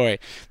chance for glory.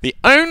 The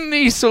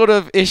only sort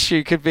of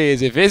issue could be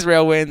is if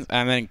Israel wins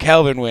and then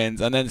Kelvin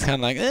wins, and then it's kind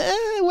of like,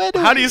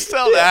 how do you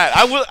sell that?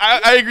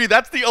 I agree.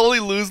 That's the only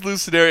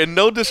lose-lose scenario. And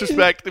no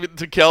disrespect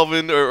to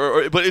Kelvin,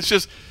 but it's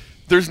just,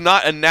 there's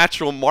not a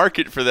natural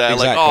market for that.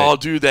 Exactly. Like, oh,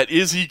 dude, that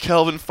Izzy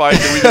Kelvin fight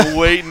that we've been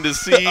waiting to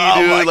see, dude.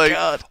 Oh, my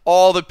God.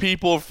 All the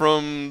people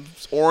from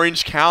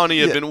Orange County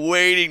have been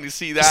waiting to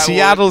see that.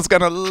 Seattle's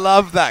going to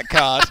love that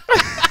card.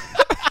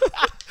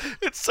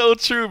 It's so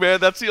true, man.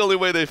 That's the only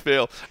way they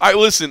fail. All right,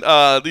 listen,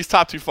 these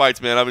top two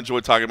fights, man, I've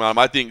enjoyed talking about them.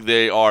 I think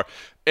they are,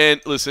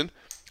 and listen,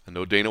 I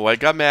know Dana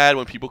White got mad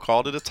when people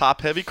called it a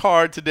top-heavy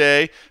card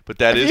today, but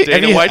that is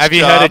Dana White's job. Have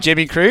you heard of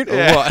Jimmy Crute?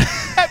 Or what?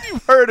 Have you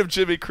heard of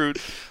Jimmy Crute?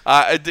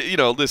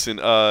 Listen,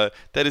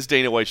 that is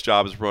Dana White's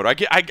job as a promoter.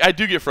 I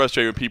do get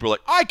frustrated when people are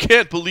like, I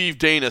can't believe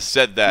Dana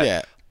said that.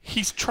 Yeah.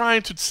 He's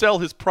trying to sell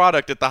his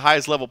product at the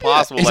highest level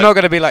possible. He's not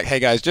going to be like, hey,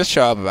 guys, just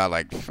show up about,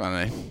 I don't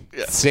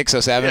know, 6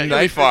 or 7. Yeah,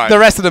 you'll be fine. The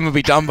rest of them will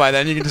be done by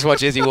then. You can just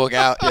watch Izzy walk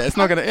out. Yeah, it's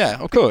not going to,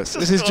 of course.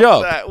 It's his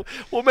job. That.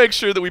 We'll make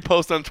sure that we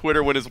post on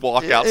Twitter when his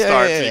walkout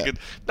starts. So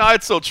no,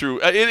 it's so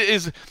true. It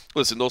is.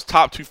 Listen, those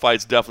top two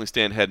fights definitely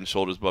stand head and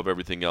shoulders above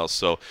everything else.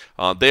 So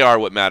they are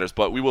what matters.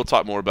 But we will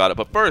talk more about it.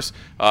 But first,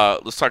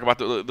 let's talk about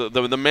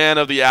the man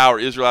of the hour,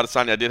 Israel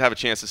Adesanya. I did have a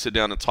chance to sit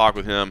down and talk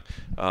with him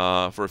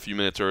for a few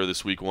minutes earlier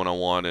this week,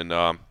 one-on-one, and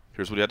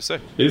here's what he had to say.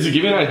 To give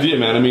you an idea,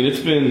 man, I mean, it's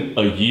been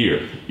a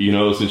year,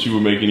 since you were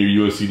making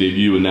your UFC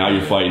debut, and now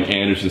you're fighting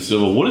Anderson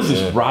Silva. What has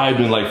this ride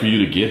been like for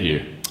you to get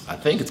here? I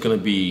think it's going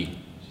to be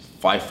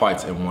 5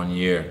 fights in 1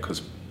 year, because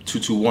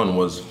 221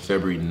 was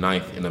February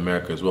 9th in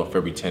America as well,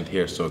 February 10th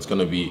here. So it's going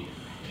to be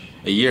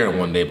a year in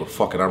 1 day, but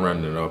fuck it, I'm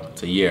rounding it up.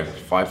 It's a year.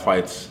 5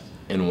 fights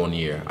in 1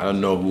 year. I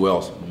don't know who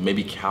else.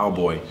 Maybe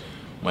Cowboy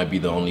might be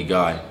the only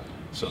guy.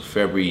 So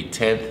February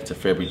 10th to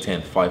February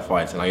 10th, 5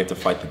 fights, and I get to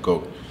fight the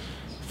GOAT.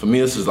 For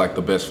me, this is like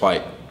the best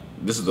fight.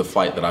 This is the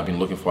fight that I've been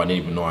looking for. I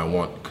didn't even know I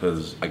want,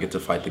 because I get to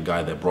fight the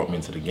guy that brought me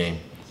into the game,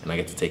 and I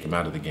get to take him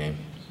out of the game.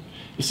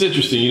 It's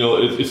interesting,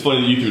 it's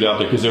funny that you threw it out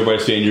there, because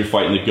everybody's saying you're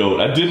fighting the GOAT.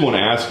 I did want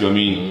to ask you, I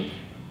mean,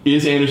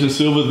 is Anderson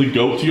Silva the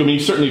GOAT to you? I mean,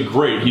 he's certainly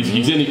great.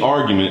 He's in the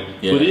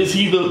argument, but is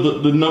he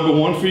the number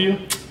one for you?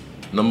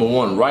 Number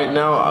one, right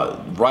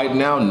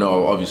now,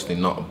 no, obviously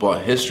not.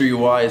 But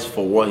history-wise,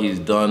 for what he's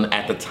done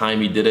at the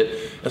time he did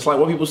it, it's like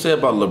what people say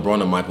about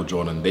LeBron and Michael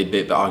Jordan. They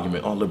the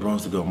argument, oh,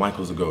 LeBron's the GOAT,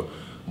 Michael's the GOAT.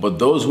 But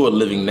those who are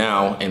living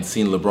now and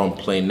seeing LeBron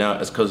play now,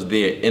 it's because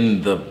they're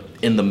in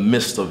the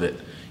midst of it.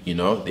 You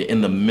know, they're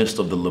in the midst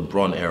of the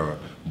LeBron era,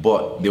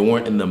 but they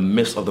weren't in the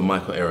midst of the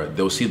Michael era.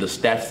 They'll see the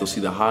stats, they'll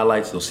see the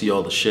highlights, they'll see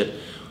all the shit,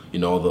 you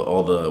know,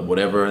 all the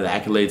whatever, the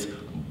accolades,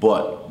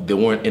 but they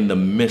weren't in the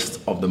midst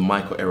of the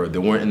Michael era. They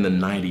weren't in the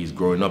 90s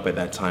growing up at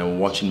that time,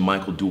 watching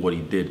Michael do what he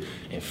did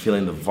and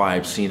feeling the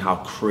vibe, seeing how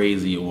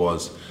crazy it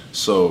was.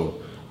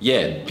 So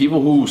yeah,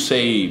 people who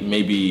say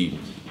maybe,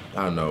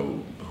 I don't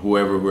know,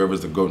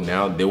 whoever's the GOAT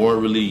now, they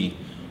weren't really,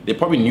 they're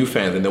probably new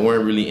fans and they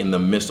weren't really in the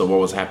midst of what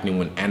was happening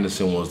when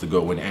Anderson was the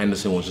GOAT, when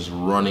Anderson was just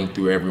running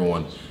through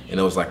everyone. And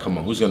it was like, come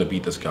on, who's gonna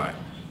beat this guy?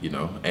 You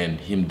know, and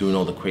him doing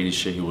all the crazy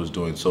shit he was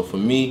doing. So for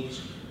me,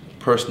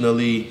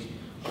 personally,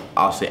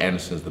 I'll say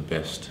Anderson's the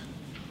best.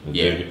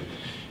 Yeah.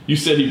 You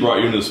said he brought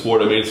you into the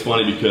sport. I mean, it's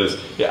funny because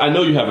I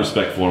know you have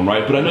respect for him,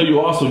 right? But I know you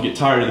also get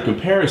tired of the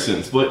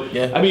comparisons. But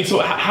yeah. I mean, so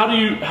how do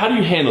you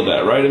handle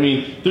that, right? I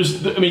mean,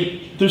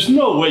 there's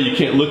no way you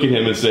can't look at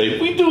him and say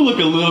we do look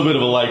a little bit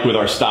of alike with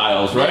our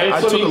styles, right? Yeah,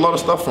 I took a lot of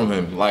stuff from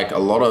him, like a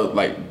lot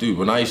of dude.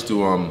 When I used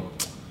to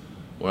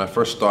when I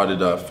first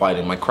started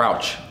fighting, my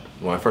crouch.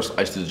 When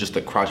I used to just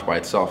the crouch by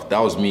itself. That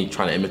was me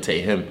trying to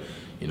imitate him,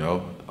 you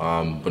know.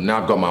 But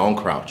now I've got my own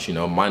crouch, you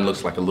know. Mine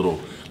looks like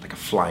a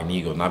flying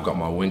eagle, and I've got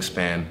my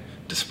wingspan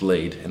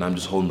displayed, and I'm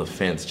just holding the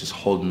fence, just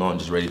holding on,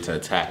 just ready to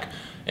attack.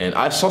 And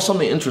I saw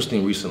something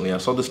interesting recently. I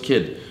saw this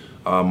kid,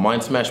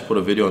 Mind Smash put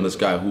a video on this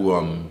guy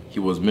who he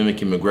was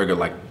mimicking McGregor,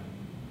 like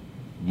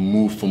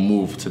move for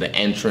move to the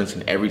entrance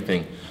and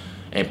everything.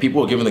 And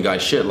people were giving the guy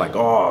shit, like,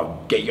 oh,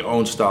 get your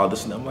own style,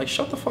 this and that. I'm like,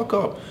 shut the fuck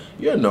up.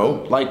 You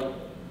know, like,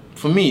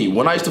 for me,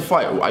 when I used to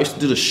fight, I used to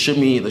do the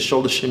shimmy, the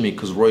shoulder shimmy,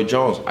 because Roy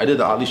Jones. I did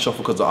the Ali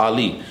shuffle because of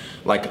Ali.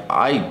 Like,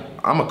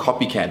 I'm a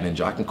copycat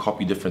ninja. I can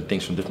copy different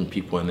things from different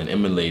people and then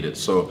emulate it.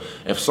 So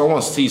if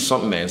someone sees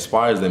something that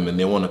inspires them and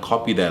they want to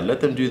copy that,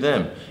 let them do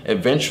them.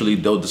 Eventually,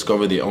 they'll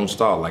discover their own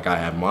style, like I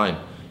have mine.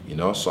 You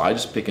know, so I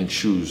just pick and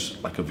choose,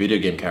 like a video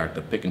game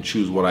character, pick and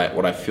choose what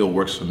I feel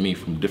works for me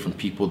from different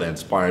people that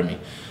inspire me.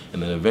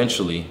 And then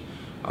eventually,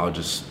 I'll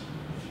just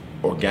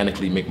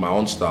organically make my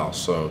own style.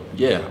 So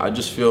yeah, I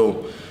just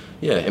feel,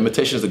 yeah,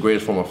 imitation is the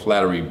greatest form of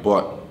flattery,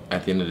 but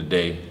at the end of the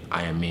day,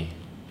 I am me.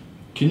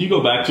 Can you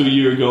go back to a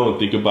year ago and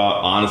think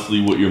about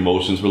honestly what your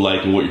emotions were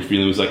like and what your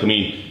feeling was like? I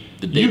mean,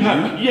 you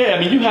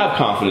have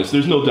confidence.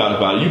 There's no doubt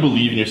about it. You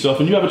believe in yourself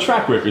and you have a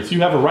track record, so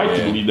you have a right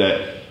to believe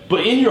that.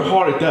 But in your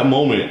heart at that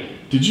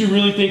moment, did you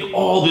really think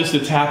all this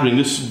that's happening,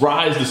 this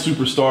rise to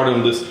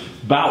superstardom, this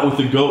bout with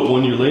the GOAT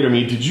 1 year later, I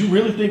mean, did you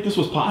really think this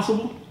was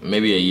possible?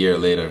 Maybe a year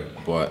later,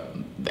 but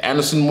the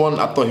Anderson one,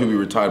 I thought he'd be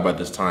retired by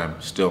this time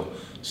still.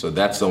 So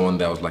that's the one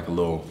that was like a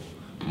little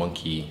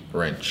monkey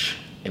wrench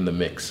in the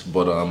mix.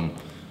 But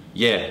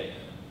yeah,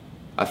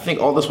 I think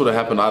all this would have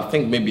happened. I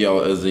think maybe it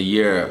was a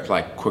year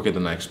like quicker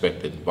than I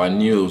expected, but I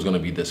knew it was gonna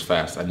be this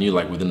fast. I knew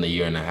like within a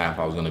year and a half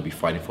I was gonna be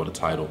fighting for the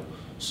title.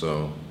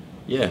 So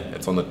yeah,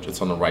 it's on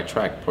the right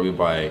track. Probably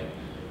by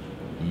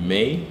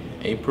May,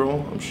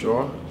 April, I'm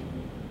sure.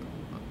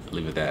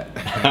 Leave it at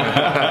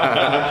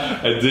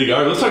that. I dig.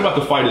 All right, let's talk about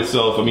the fight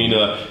itself. I mean,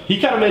 he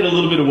kind of made a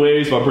little bit of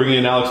waves by bringing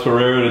in Alex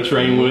Pereira to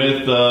train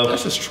with.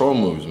 That's just troll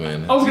moves,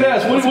 man. I was gonna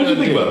ask, what do you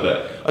think about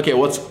that? Okay,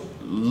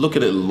 look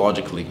at it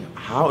logically.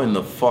 How in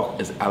the fuck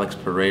is Alex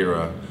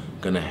Pereira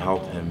gonna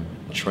help him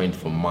train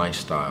for my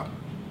style?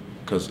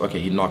 Because, okay,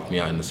 he knocked me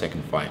out in the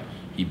second fight.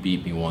 He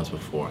beat me once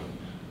before.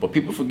 But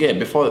people forget,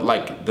 before,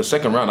 like, the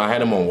second round, I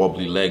had him on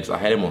wobbly legs. I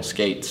had him on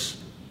skates.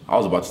 I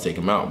was about to take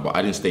him out, but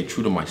I didn't stay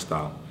true to my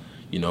style.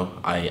 You know,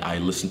 I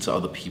listened to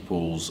other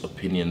people's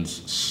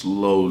opinions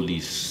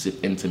slowly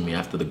sip into me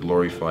after the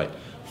Glory fight.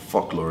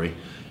 Fuck Glory.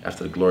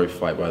 After the Glory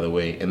fight, by the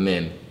way. And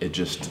then it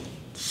just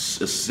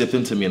sipped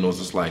into me and it was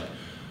just like,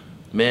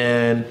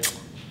 man,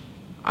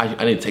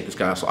 I need to take this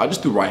guy out. So I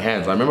just threw right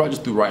hands. I remember I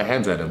just threw right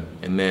hands at him.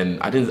 And then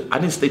I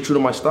didn't stay true to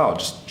my style.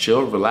 Just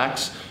chill,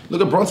 relax. Look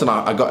at Brunson.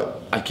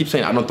 I keep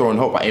saying I don't throw and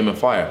hope, I aim and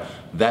fire.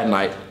 That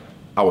night,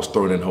 I was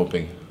throwing and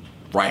hoping.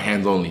 Right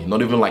hands only.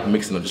 Not even like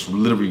mixing them, just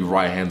literally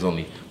right hands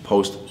only.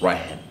 Post, right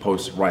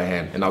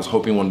hand. And I was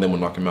hoping one of them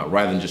would knock him out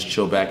rather than just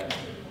chill back,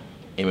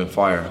 aim and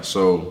fire.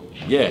 So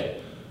yeah,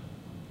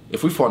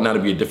 if we fought now, to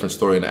be a different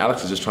story. And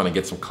Alex is just trying to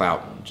get some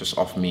clout just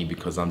off me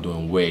because I'm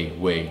doing way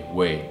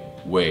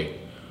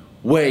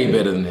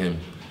better than him.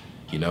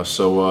 You know,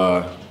 so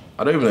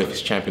I don't even know if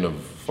he's champion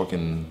of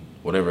fucking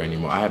whatever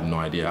anymore. I have no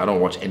idea. I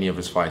don't watch any of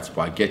his fights,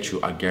 but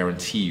I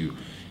guarantee you,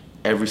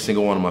 every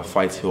single one of my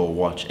fights he'll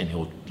watch and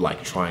he'll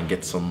like try and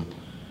get some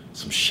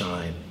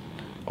shine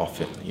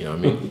off it, you know what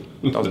I mean?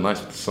 That was nice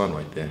with the sun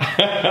right there.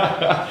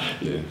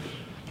 Yeah.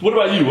 What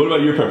about you? What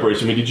about your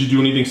preparation? I mean, did you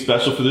do anything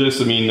special for this?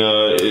 I mean,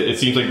 it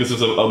seems like this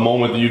is a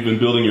moment that you've been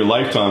building your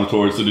lifetime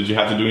towards, so did you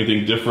have to do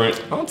anything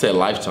different? I don't say a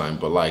lifetime,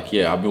 but like,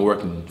 yeah, I've been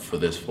working for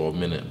this for a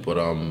minute. But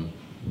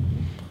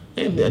yeah,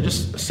 And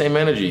just same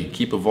energy,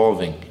 keep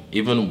evolving.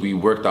 Even we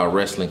worked our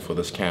wrestling for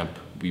this camp.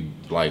 We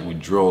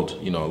drilled,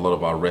 a lot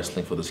of our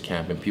wrestling for this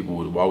camp, and people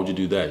would, why would you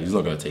do that? He's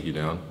not gonna take you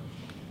down.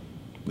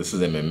 This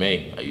is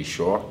MMA. Are you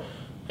sure?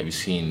 Have you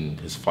seen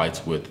his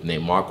fights with Nate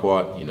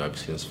Marquardt? Have you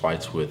seen his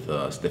fights with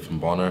Stephen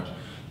Bonner?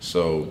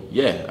 So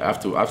yeah, I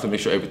have to make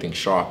sure everything's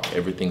sharp,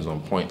 everything's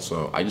on point.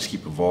 So I just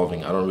keep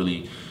evolving.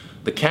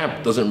 The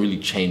camp doesn't really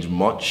change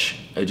much.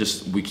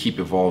 We keep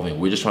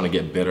evolving. We're just trying to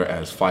get better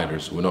as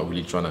fighters. We're not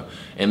really trying to.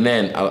 And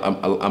then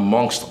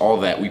amongst all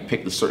that, we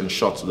pick the certain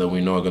shots that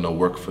we know are gonna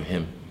work for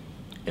him,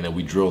 and then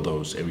we drill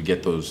those and we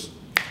get those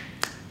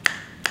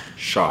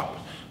sharp.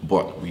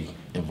 But we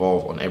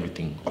evolve on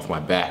everything off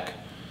my back.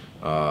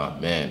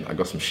 Man, I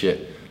got some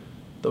shit.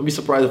 Don't be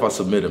surprised if I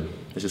submit him.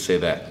 Let's just say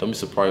that. Don't be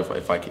surprised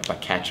if I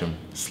catch him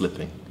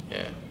slipping.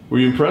 Yeah. Were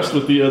you impressed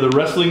with the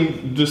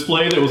wrestling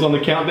display that was on the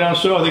countdown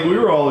show? I think we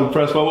were all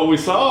impressed by what we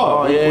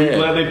saw. Oh yeah. Were you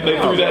glad they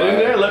threw that in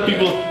there?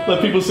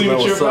 Let people see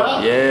what you're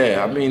about.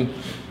 Yeah, I mean,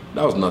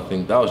 that was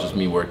nothing. That was just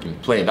me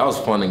playing. That was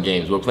fun and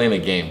games. We were playing a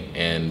game,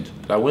 and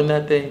did I win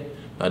that day?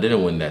 I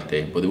didn't win that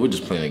day, but we were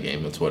just playing a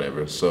game. That's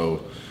whatever.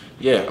 So,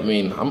 yeah, I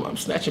mean, I'm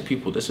snatching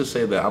people. Let's just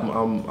say that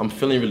I'm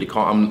feeling really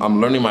calm. I'm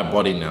learning my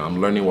body now.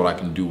 I'm learning what I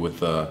can do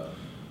with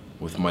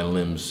my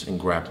limbs in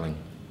grappling.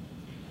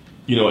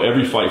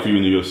 Every fight for you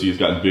in the UFC has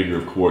gotten bigger,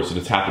 of course, and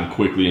it's happened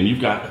quickly, and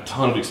you've got a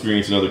ton of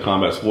experience in other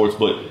combat sports,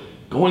 but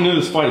going into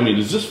this fight, I mean,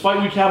 does this fight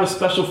week have a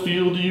special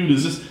feel to you?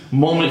 Does this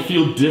moment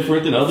feel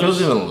different than others? It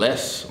feels even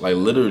less. Like,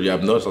 literally,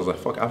 I've noticed, I was like,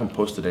 fuck, I haven't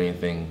posted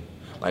anything.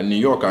 Like, New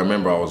York, I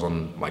remember I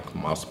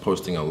was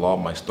posting a lot,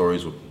 my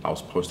stories, I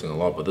was posting a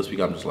lot, but this week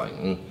I'm just like,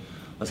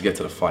 let's get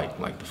to the fight,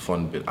 like the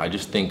fun bit. I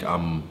just think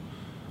I'm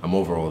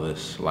over all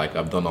this. Like,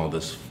 I've done all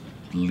this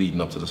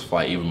leading up to this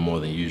fight even more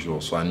than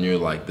usual. So I knew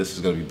like this is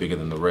gonna be bigger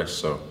than the rest.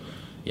 So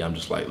yeah, I'm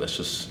just like,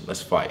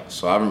 let's fight.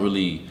 So I haven't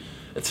really,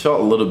 it's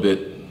felt a little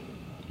bit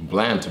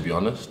bland, to be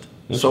honest.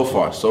 So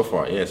far,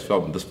 yeah,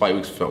 this fight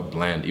week's felt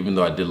bland, even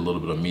though I did a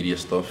little bit of media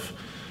stuff,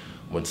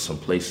 went to some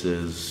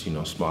places,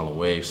 Smile and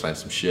Wave, signed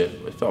some shit.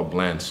 It felt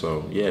bland,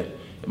 so yeah,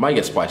 it might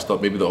get spiced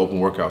up. Maybe the open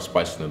workout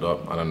spicing it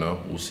up. I don't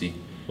know, we'll see.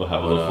 We'll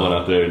have a little fun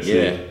out there and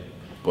see.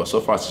 But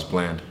so far it's just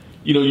bland.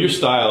 Your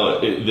style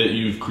that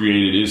you've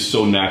created is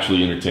so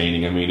naturally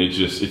entertaining. I mean,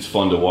 it's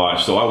fun to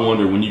watch. So I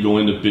wonder, when you go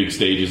into big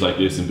stages like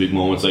this and big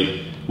moments, like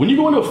when you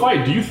go into a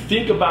fight, do you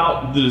think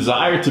about the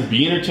desire to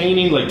be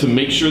entertaining, like to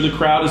make sure the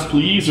crowd is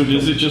pleased, or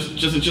does it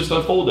just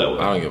unfold that way?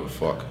 I don't give a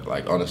fuck.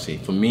 Like, honestly,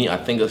 for me, I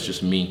think that's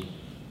just me,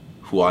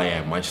 who I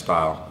am. My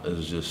style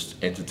is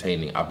just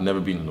entertaining. I've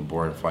never been in a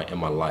boring fight in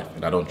my life,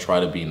 and I don't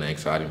try to be in an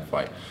exciting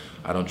fight.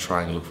 I don't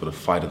try and look for the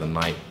fight of the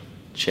night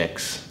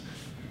checks.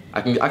 I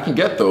can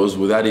get those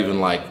without even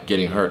like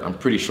getting hurt. I'm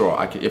pretty sure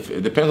if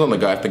it depends on the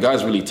guy. If the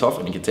guy's really tough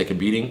and he can take a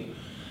beating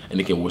and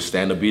he can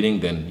withstand a beating,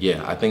 then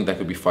yeah, I think that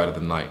could be fight of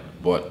the night.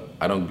 But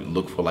I don't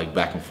look for like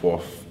back and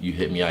forth, you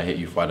hit me, I hit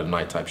you, fight of the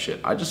night type shit.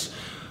 I just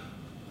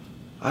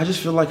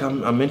feel like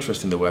I'm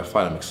interested in the way I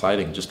fight. I'm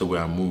exciting, just the way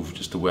I move,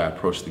 just the way I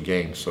approach the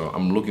game. So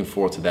I'm looking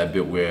forward to that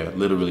bit where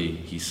literally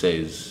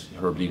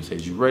Herb Dean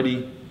says, you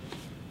ready?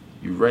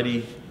 You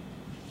ready?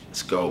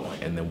 Let's go.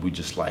 And then we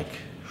just like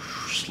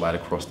slide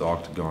across the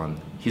octagon.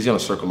 He's gonna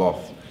circle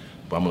off,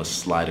 but I'm gonna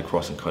slide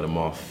across and cut him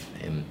off.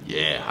 And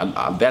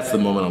yeah, that's the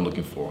moment I'm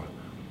looking for.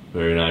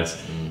 Very nice.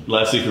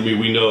 Lastly for me,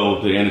 we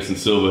know that Anderson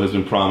Silva has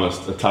been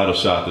promised a title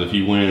shot, that if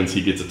he wins,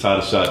 he gets a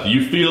title shot. Do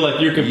you feel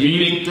like you're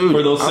competing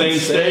for those same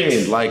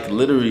stakes? Like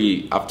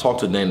literally, I've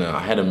talked to Dana. I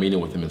had a meeting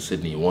with him in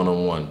Sydney,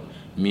 one-on-one.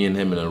 Me and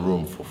him in a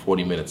room for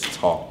 40 minutes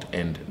talked,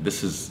 and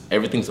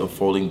everything's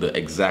unfolding the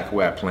exact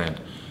way I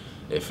planned.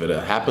 If it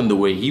had happened the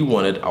way he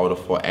wanted, I would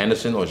have fought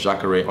Anderson or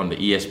Jacare on the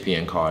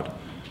ESPN card.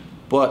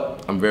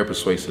 But I'm very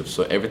persuasive,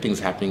 so everything's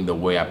happening the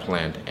way I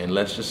planned. And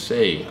let's just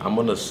say, I'm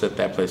gonna set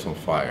that place on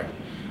fire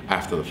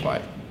after the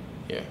fight.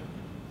 Yeah.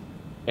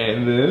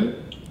 And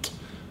then?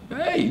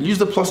 Hey, use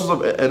the pluses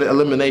of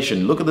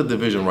elimination. Look at the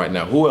division right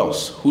now. Who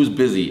else? Who's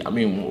busy? I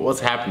mean, what's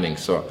happening?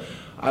 So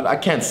I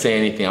can't say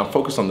anything. I'm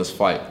focused on this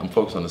fight.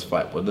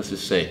 But let's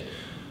just say,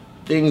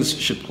 things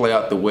should play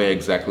out the way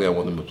exactly I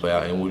want them to play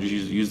out, and we'll just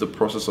use the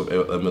process of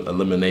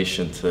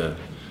elimination to,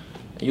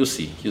 you'll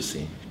see.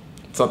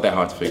 It's not that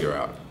hard to figure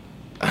out.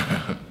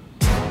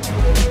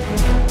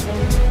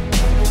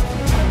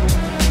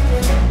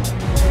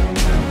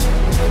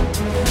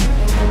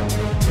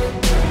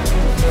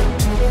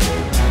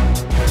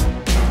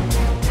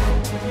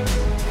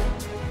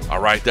 All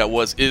right, that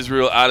was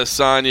Israel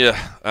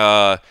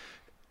Adesanya.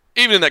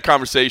 Even in that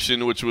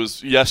conversation, which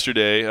was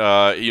yesterday,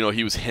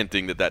 he was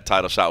hinting that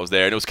title shot was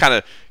there, and it was kind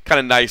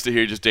of nice to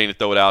hear just Dana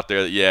throw it out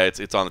there that yeah,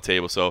 it's on the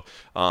table. So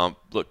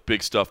look,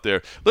 big stuff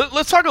there.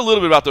 Let's talk a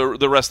little bit about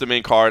the rest of the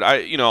main card.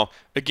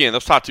 Again,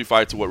 those top two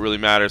fights are what really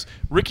matters.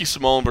 Ricky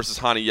Simón versus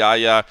Hani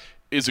Yahya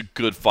is a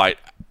good fight.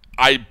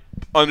 I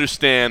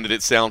understand that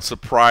it sounds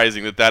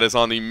surprising that is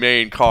on the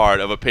main card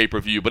of a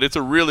pay-per-view, but it's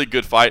a really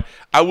good fight.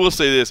 I will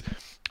say this: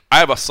 I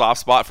have a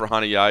soft spot for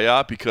Hani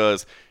Yahya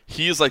because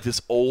he is like this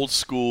old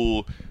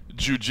school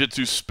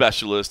jiu-jitsu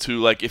specialist who,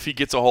 like, if he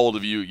gets a hold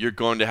of you, you're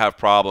going to have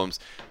problems.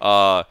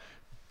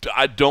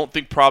 I don't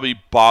think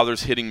probably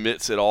bothers hitting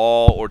mitts at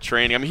all or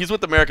training. I mean, he's with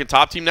the American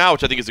Top Team now,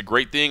 which I think is a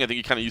great thing. I think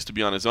he kind of used to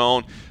be on his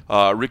own.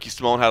 Ricky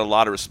Simone had a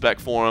lot of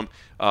respect for him.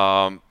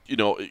 You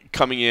know,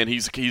 coming in,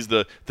 he's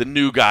the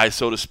new guy,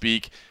 so to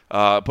speak.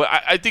 But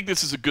I think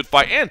this is a good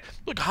fight. And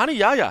look, Hani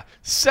Yahya,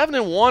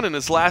 7-1 in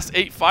his last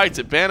 8 fights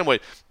at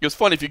bantamweight. It was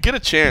fun. If you get a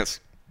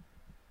chance,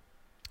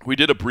 we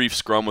did a brief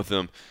scrum with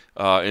him.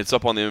 It's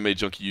up on the MMA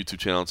Junkie YouTube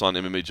channel. It's on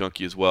MMA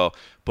Junkie as well.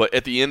 But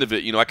at the end of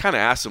it, you know, I kind of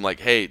asked him, like,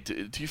 hey,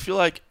 do you feel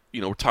like, you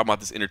know, we're talking about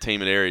this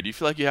entertainment area. Do you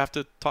feel like you have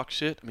to talk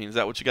shit? I mean, is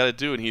that what you got to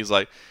do? And he's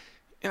like,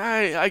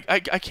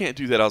 I can't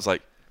do that. I was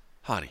like,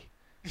 honey,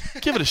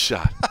 give it a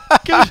shot.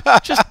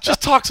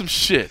 Just talk some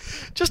shit.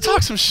 Just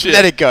talk some shit.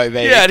 Let it go,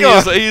 baby. Yeah,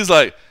 and he's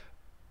like,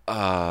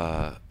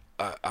 I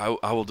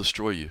will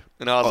destroy you.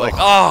 And I was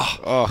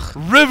like,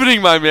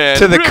 riveting, my man.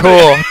 To the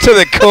core. To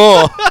the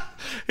core.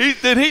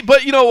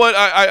 But you know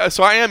what?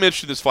 So I am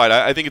interested in this fight.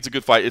 I think it's a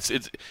good fight.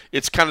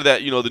 It's kind of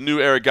that, you know, the new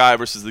era guy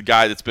versus the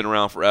guy that's been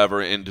around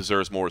forever and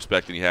deserves more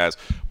respect than he has.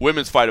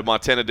 Women's fight of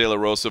Montana De La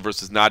Rosa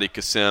versus Nadia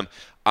Kassem.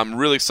 I'm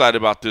really excited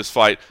about this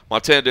fight.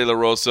 Montana De La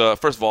Rosa,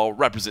 first of all,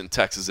 representing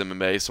Texas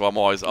MMA, so I'm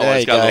always got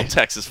a little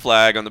Texas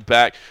flag on the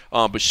back.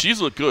 But she's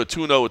looked good,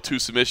 2-0 with 2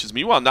 submissions.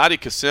 Meanwhile, Nadia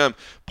Kassem,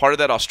 part of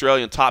that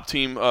Australian top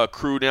team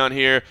crew down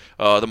here,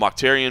 the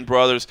Mokhtarian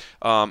brothers.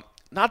 Not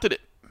that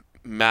it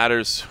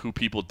matters who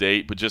people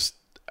date, but just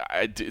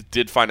I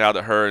did find out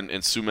that her and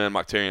Suman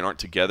Mokhtarian aren't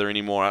together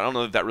anymore. I don't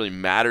know if that really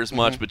matters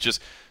much, but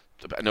just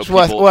I know it's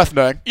worth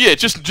knowing. Yeah,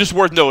 just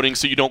worth noting,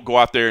 so you don't go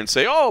out there and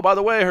say, oh, by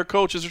the way, her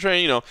coaches are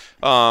training, you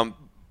know.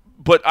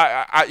 But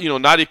I you know,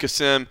 Nadia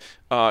Kassem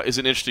is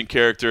an interesting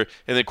character,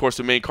 and then of course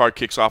the main card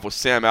kicks off with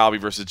Sam Alvey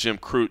versus Jim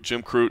Crute.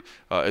 Jim Crute,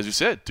 as you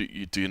said, do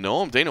you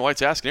know him? Dana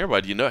White's asking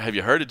everybody, have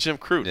you heard of Jim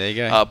Crute? There you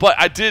go. But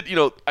I did, you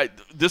know,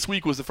 this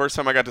week was the first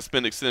time I got to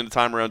spend extended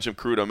time around Jim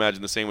Crute. I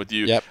imagine the same with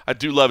you. Yep. I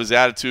do love his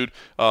attitude.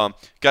 Got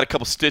a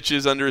couple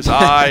stitches under his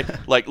eye,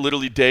 like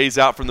literally days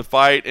out from the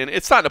fight, and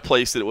it's not in a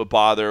place that it would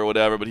bother or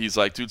whatever. But he's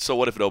like, dude, so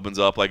what if it opens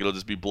up? Like it'll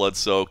just be blood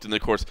soaked. And then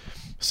of course,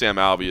 Sam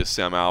Alvey is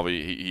Sam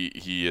Alvey.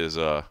 He is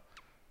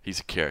he's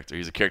a character.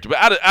 He's a character. But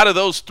out of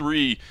those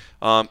 3,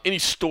 any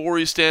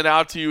stories stand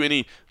out to you?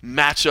 Any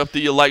matchup that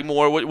you like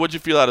more? What'd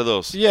you feel out of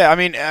those? Yeah, I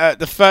mean,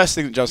 the first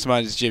thing that jumps to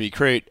mind is Jimmy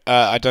Crute.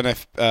 I don't know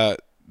if the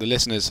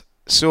listeners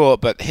saw,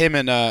 but him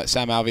and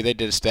Sam Alvey, they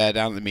did a stare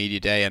down at the media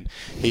day, and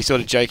he sort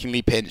of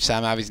jokingly pinched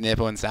Sam Alvey's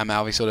nipple, and Sam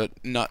Alvey sort of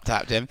nut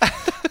tapped him.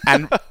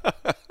 And,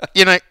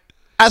 you know,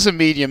 as a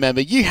media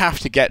member, you have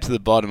to get to the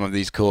bottom of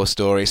these core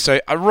stories. So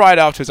right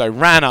afterwards, I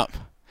ran up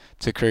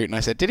to Crute and I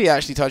said, did he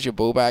actually touch your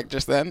ball bag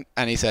just then?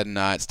 And he said,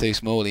 no, it's too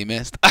small, he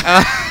missed. And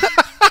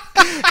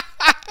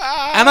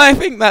I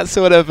think that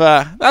sort of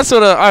I was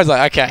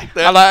like, okay,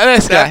 I like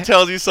this guy. That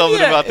tells you something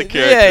about the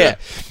character. Yeah.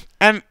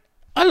 And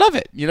I love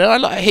it. You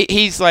know,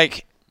 he seems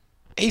like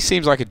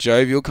a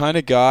jovial kind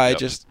of guy. Yep.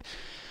 Just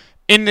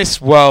in this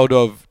world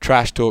of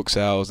trash talk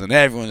sales, and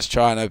everyone's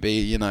trying to be,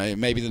 you know,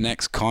 maybe the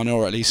next Conor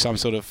or at least some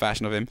sort of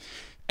fashion of him.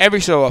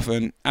 Every so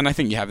often, and I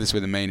think you have this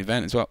with the main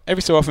event as well.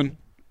 Every so often,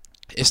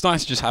 it's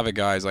nice to just have a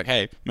guy who's like,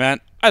 hey, man,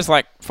 I just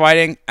like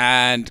fighting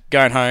and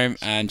going home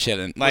and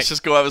chilling. Like, let's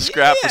just go have a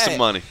scrap for some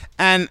money.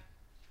 And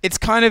it's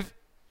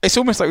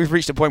almost like we've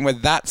reached a point where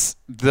that's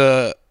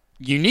the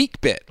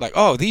unique bit. Like,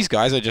 oh, these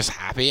guys are just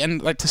happy.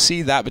 And like to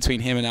see that between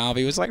him and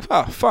Alvey was like,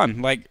 oh,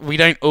 fun. Like, we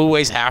don't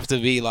always have to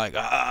be like,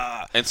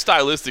 ah. And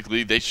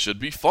stylistically, they should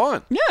be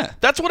fun. Yeah.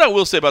 That's what I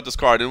will say about this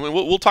card. And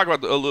we'll talk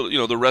about a little, you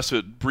know, the rest of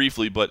it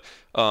briefly. But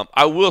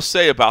I will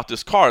say about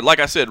this card, like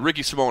I said,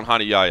 Ricky Simone,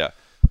 Hani Yahya.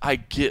 I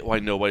get why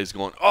nobody's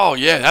going, oh,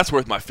 yeah, that's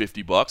worth my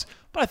 $50.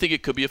 But I think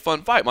it could be a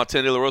fun fight.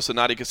 Montana De La Rosa,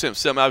 Nadia Kassem,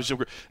 Sam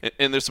Alvey,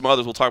 and there's some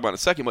others we'll talk about in a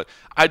second. But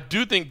I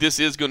do think this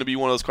is going to be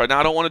one of those cards. Now,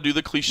 I don't want to do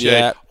the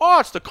cliche,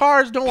 it's the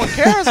cards no one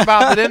cares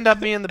about that end up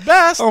being the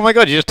best. Oh, my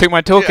God, you just took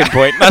my talking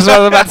point. That's what I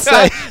was about to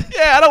say.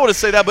 Yeah, I don't want to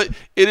say that, but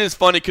it is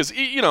funny because,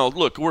 you know,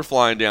 look, we're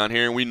flying down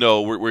here, and we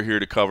know we're here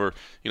to cover,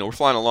 you know, we're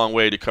flying a long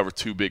way to cover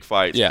 2 big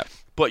fights. Yeah.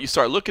 But you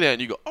start looking at it,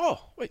 and you go,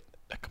 oh, wait,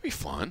 that could be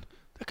fun.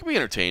 That could be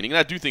entertaining, and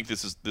I do think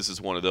this is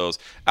one of those.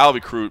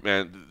 Alvey, Crute,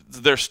 man,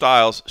 their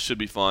styles should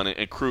be fun,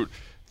 and Crute,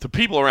 the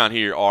people around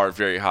here are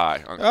very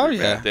high on Crute. Oh,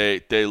 yeah.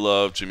 Man. They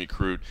love Jimmy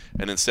Crute,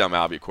 and then Sam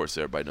Alvey, of course,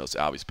 everybody knows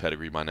Alvey's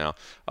pedigree by now.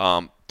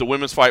 The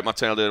women's fight,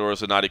 Montana De La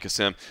Rosa, Nadia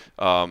Kassem.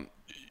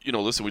 You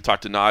know, listen, we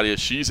talked to Nadia.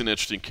 She's an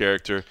interesting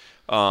character.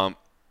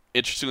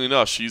 Interestingly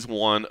enough, she's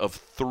one of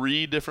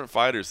 3 different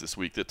fighters this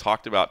week that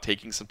talked about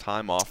taking some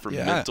time off for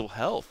mental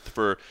health,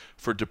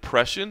 for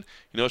depression.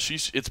 You know,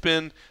 it's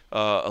been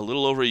a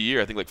little over a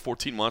year, I think like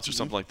 14 months or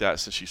something like that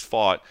since she's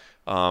fought.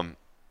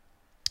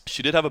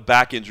 She did have a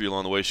back injury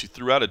along the way. She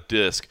threw out a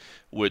disc,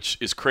 which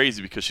is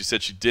crazy because she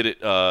said she did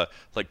it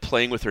like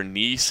playing with her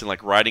niece and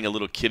like riding a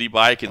little kiddie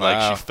bike, and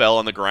like she fell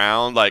on the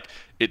ground, like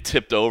it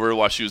tipped over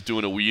while she was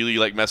doing a wheelie,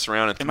 like messing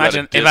around. And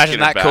imagine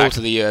that call to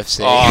the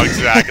UFC. Oh,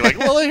 exactly. Like,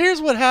 well, here's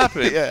what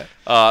happened.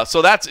 Yeah.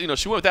 So that's, she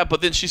went with that.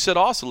 But then she said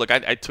also, look,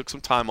 I took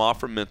some time off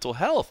for mental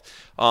health.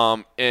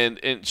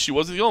 And she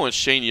wasn't the only one.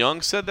 Shane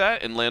Young said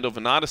that, and Lando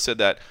Venata said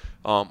that.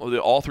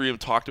 All three of them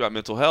talked about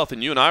mental health,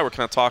 and you and I were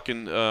kind of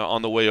talking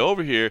on the way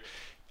over here.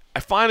 I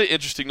find it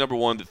interesting, number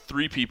one, that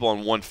 3 people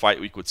on one fight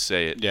week would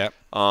say it. Yeah.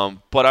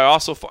 But I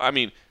also,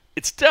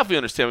 it's definitely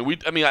understandable.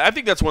 I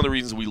think that's one of the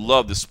reasons we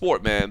love the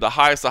sport, man. The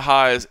highest of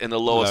highs and the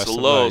lowest of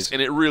lows,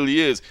 and it really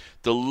is.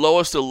 The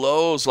lowest of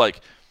lows, like,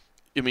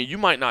 you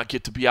might not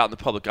get to be out in the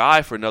public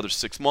eye for another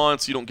 6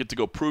 months. You don't get to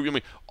go prove.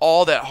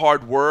 All that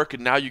hard work,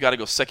 and now you got to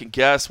go second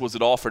guess. Was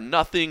it all for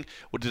nothing?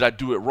 Or did I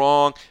do it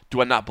wrong?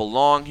 Do I not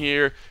belong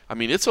here?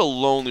 It's a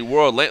lonely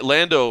world.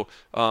 Lando,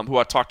 who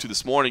I talked to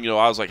this morning,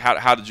 I was like,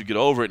 how did you get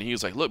over it? And he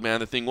was like, look, man,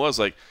 the thing was,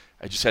 like,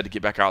 I just had to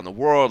get back out in the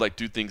world, like,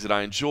 do things that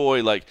I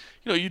enjoy. Like,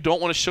 you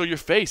don't want to show your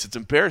face. It's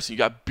embarrassing. You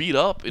got beat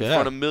up in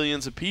front of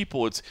millions of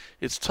people.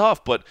 It's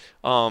tough. But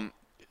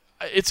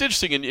it's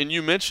interesting. And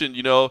you mentioned,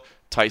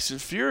 Tyson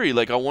Fury.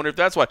 Like, I wonder if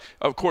that's why.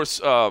 Of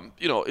course,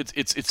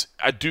 it's.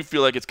 I do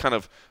feel like it's kind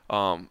of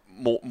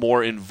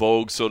more in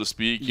vogue, so to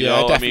speak. You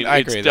know, I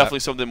it's definitely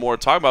something more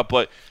to talk about.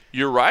 But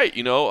you're right.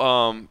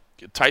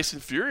 Tyson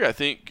Fury, I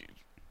think,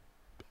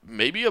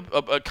 maybe a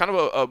kind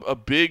of a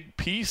big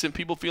piece, and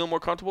people feeling more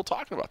comfortable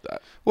talking about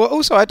that. Well,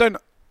 also,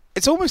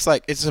 it's almost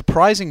like it's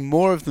surprising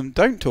more of them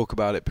don't talk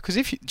about it, because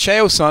if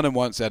Chael Sonnen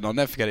once said, and I'll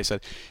never forget, he said,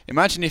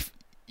 imagine if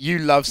you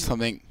love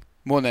something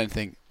more than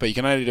anything, but you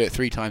can only do it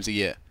 3 times a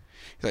year.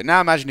 He's like,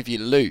 now imagine if you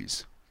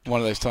lose one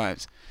of those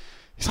times.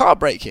 It's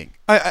heartbreaking.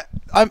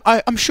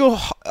 I'm sure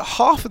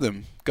half of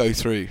them go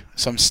through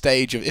some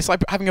stage of, it's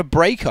like having a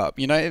breakup,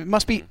 it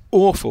must be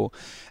awful.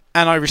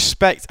 And I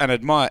respect and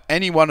admire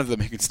any one of them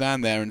who can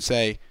stand there and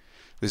say,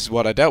 this is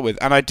what I dealt with.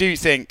 And I do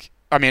think,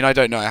 I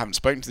don't know, I haven't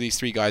spoken to these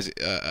 3 guys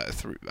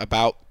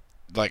about,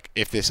 like,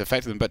 if this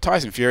affected them, but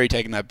Tyson Fury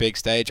taking that big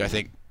stage, I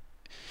think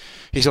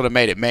he sort of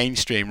made it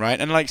mainstream, right?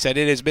 And like I said,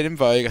 it is a bit in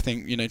vogue. I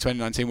think,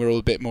 2019, we're all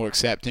a bit more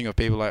accepting of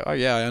people like, oh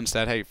yeah, I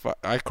understand. Hey,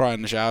 I cry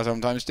in the shower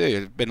sometimes too.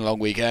 It's been a long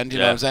weekend, you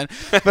know what I'm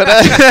saying?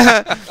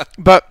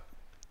 But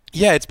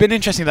yeah, it's been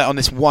interesting that on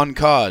this one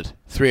card,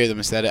 3 of them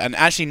have said it. And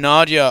actually,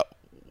 Nadia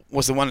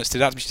was the one that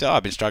stood out to me. She said,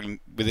 I've been struggling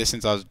with this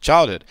since I was a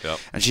childhood. Yep.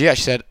 And she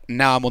actually said,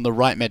 now I'm on the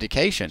right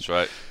medication. That's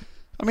right.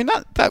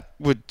 That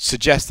would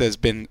suggest there's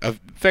been a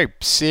very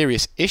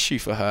serious issue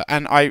for her.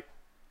 And I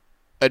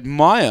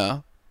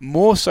admire,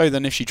 more so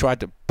than if she tried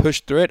to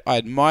push through it, I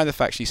admire the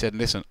fact she said,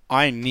 listen,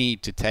 I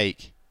need to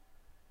take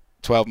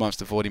 12 months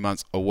to 40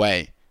 months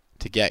away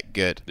to get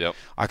good. Yep.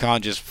 I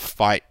can't just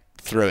fight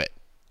through it.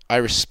 I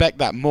respect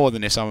that more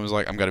than if someone was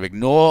like, I'm going to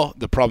ignore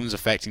the problems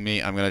affecting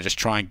me. I'm going to just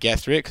try and get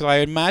through it, because I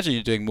imagine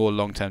you're doing more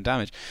long-term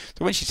damage.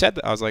 So when she said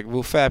that, I was like,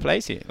 well, fair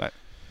play to you. Like,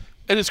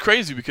 and it's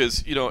crazy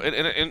because,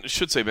 and I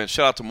should say, man,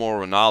 shout out to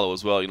Mauro Ranallo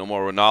as well.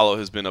 Mauro Ranallo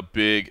has been a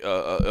big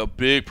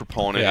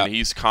proponent, and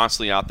he's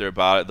constantly out there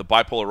about it. The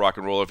Bipolar Rock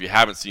and Roller, if you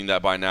haven't seen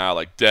that by now,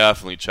 like,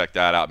 definitely check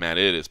that out, man.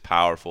 It is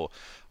powerful.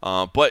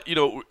 But,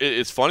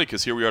 it's funny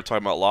because here we are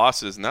talking about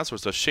losses and that sort of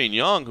stuff. Shane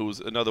Young, who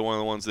was another one of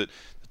the ones that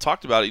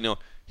talked about it,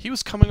 he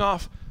was coming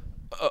off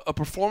a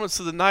performance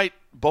of the night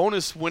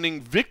bonus winning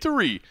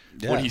victory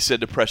when he said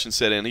depression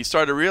set in. He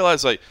started to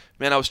realize, like,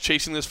 man, I was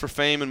chasing this for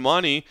fame and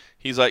money.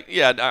 He's like,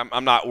 yeah,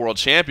 I'm not world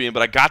champion,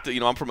 but I got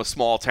the, I'm from a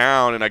small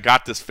town and I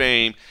got this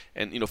fame,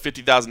 and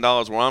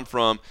 $50,000 where I'm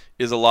from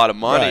is a lot of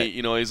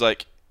money. Right. He's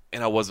like,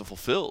 and I wasn't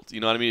fulfilled. You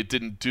know what I mean? It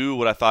didn't do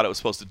what I thought it was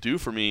supposed to do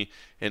for me,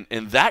 and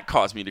that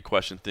caused me to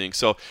question things.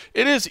 So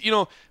it is,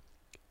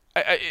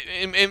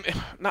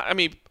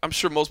 I'm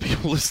sure most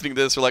people listening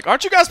to this are like,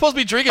 aren't you guys supposed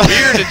to be drinking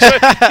beer and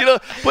enjoy,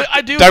 but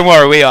I do. Don't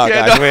worry, we are,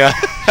 guys. We are.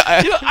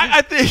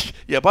 I think,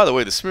 by the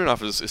way, the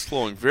Smirnoff is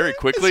flowing very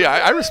quickly.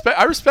 I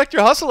respect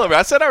your hustle over here.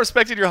 I said I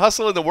respected your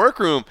hustle in the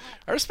workroom.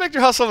 I respect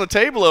your hustle on the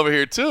table over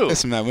here, too.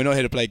 Listen, man, we're not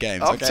here to play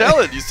games. I'm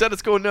telling you. You said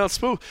it's going down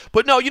smooth.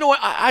 But no, you know what?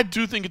 I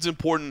do think it's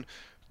important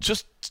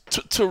just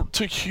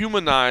to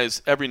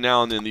humanize every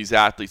now and then these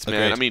athletes,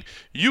 man. Agreed.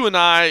 You and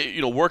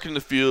I, working in the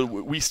field,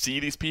 we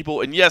see these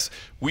people, and yes,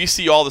 we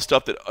see all the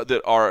stuff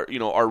that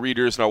our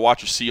readers and our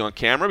watchers see on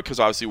camera, because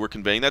obviously we're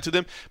conveying that to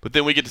them. But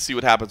then we get to see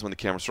what happens when the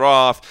cameras are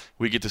off.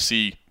 We get to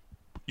see,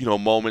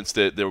 moments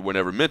that were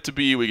never meant to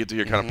be. We get to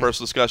hear kind of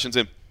personal discussions,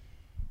 and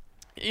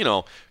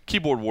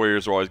keyboard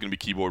warriors are always going to be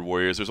keyboard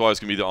warriors. There's always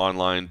going to be the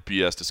online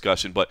BS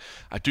discussion. But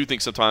I do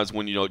think sometimes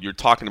when you're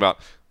talking about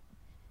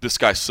this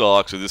guy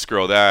sucks or this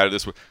girl that or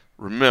this,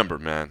 remember,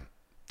 man,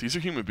 these are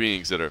human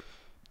beings that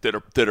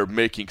are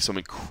making some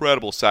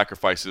incredible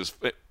sacrifices.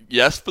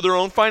 Yes, for their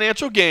own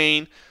financial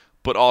gain,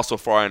 but also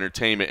for our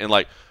entertainment. And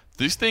like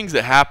these things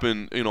that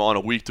happen, on a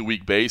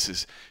week-to-week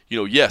basis.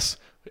 Yes,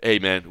 hey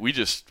man, we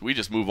just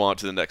move on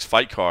to the next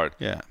fight card.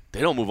 Yeah. They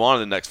don't move on to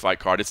the next fight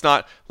card. It's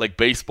not like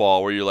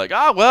baseball where you're like,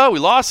 well, we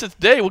lost it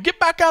today. We'll get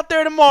back out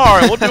there tomorrow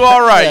and we'll do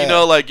all right. Yeah. You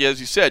know, like as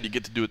you said, you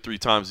get to do it 3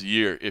 times a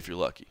year if you're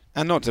lucky.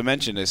 And not to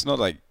mention, it's not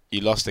like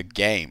you lost a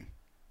game.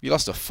 You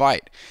lost a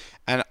fight.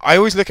 And I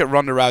always look at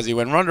Ronda Rousey.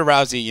 When Ronda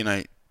Rousey, you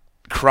know,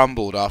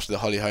 crumbled after the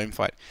Holly Holm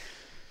fight.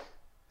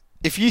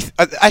 If you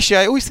actually,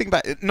 I always think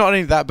about not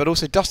only that, but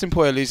also Dustin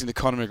Poirier losing to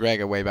Conor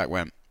McGregor way back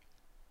when.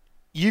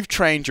 You've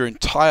trained your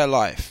entire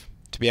life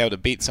to be able to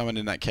beat someone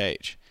in that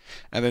cage,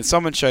 and then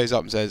someone shows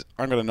up and says,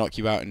 "I'm going to knock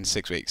you out in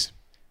 6 weeks,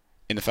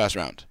 in the first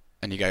round,"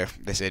 and you go,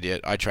 "This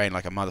idiot! I train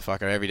like a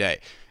motherfucker every day,"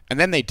 and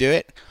then they do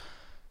it.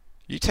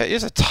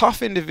 It's a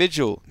tough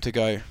individual to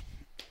go,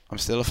 I'm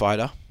still a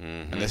fighter,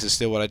 and this is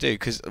still what I do.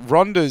 Because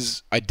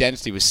Ronda's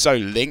identity was so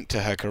linked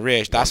to her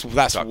career. That's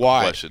why.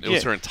 It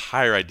was her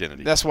entire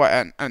identity. That's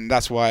why, and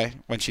that's why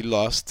when she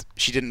lost,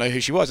 she didn't know who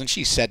she was, and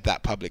she said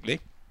that publicly.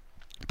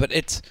 But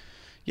it's,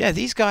 yeah,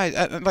 these guys,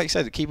 like you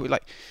said, keep it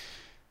like.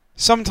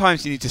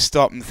 Sometimes you need to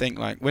stop and think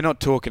like we're not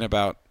talking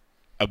about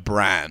a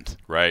brand,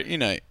 right? You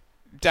know,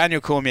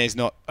 Daniel Cormier is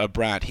not a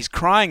brand. He's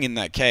crying in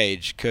that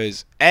cage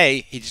because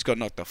A, he just got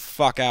knocked the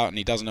fuck out and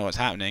he doesn't know what's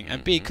happening,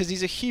 and B, because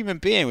he's a human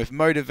being with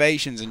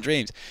motivations and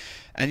dreams.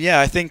 And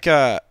yeah, I think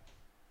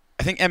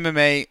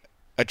MMA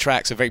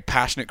attracts a very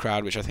passionate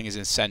crowd, which I think is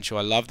essential.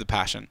 I love the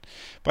passion,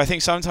 but I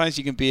think sometimes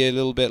you can be a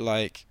little bit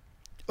like,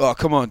 oh,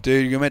 come on,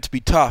 dude, you're meant to be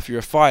tough. You're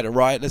a fighter,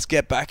 right? Let's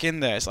get back in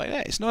there. It's like,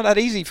 yeah, it's not that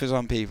easy for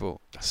some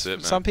people. That's it,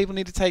 man. Some people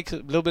need to take a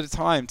little bit of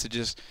time to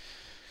just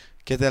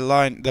get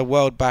their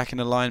world back in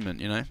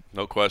alignment, you know?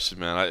 No question,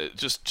 man. I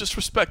just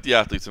respect the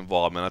athletes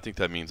involved, man. I think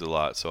that means a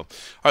lot. So, all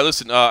right,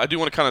 listen, I do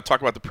want to kind of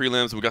talk about the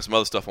prelims. We've got some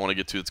other stuff I want to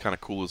get to that's kind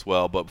of cool as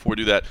well. But before we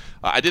do that,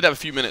 I did have a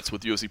few minutes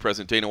with UFC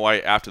President Dana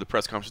White after the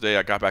press conference today.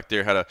 I got back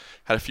there, had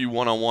a few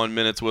one-on-one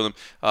minutes with him.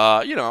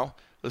 You know,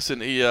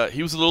 listen, he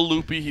was a little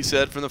loopy, he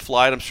said, from the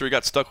flight. I'm sure he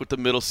got stuck with the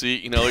middle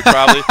seat. You know, he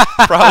probably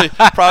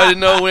didn't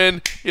know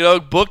when, you know,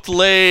 booked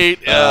late,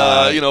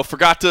 you know,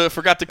 forgot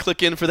to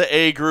click in for the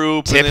A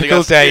group.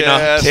 Typical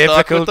Dana.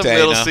 Stuck with the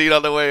middle seat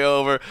on the way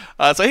over.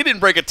 So he didn't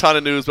break a ton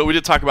of news, but we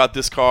did talk about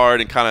this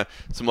card and kind of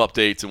some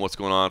updates and what's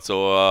going on.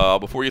 So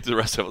before we get to the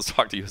rest of it, let's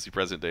talk to UFC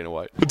President Dana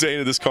White.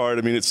 Dana, this card,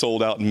 I mean, it's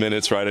sold out in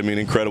minutes, right? I mean,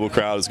 incredible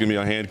crowd is going to be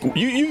on hand.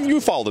 You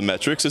follow the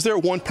metrics. Is there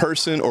one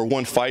person or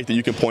one fight that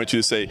you can point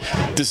to say,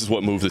 this is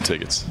what moved the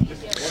tickets?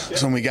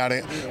 So we got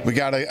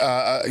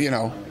you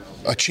know,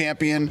 a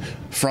champion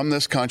from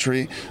this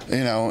country,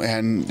 you know,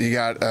 and you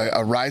got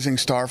a rising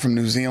star from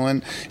New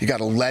Zealand. You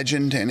got a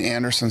legend in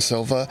Anderson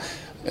Silva.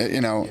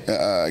 You know,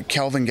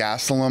 Kelvin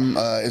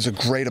Gastelum is a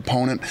great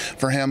opponent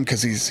for him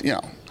because he's, you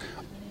know,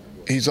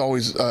 he's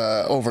always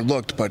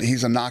overlooked, but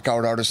he's a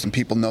knockout artist, and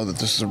people know that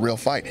this is a real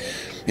fight.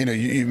 You know,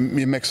 you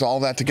mix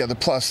all that together,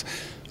 plus,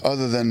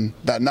 other than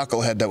that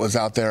knucklehead that was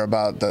out there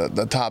about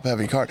the top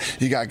heavy card,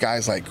 you got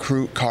guys like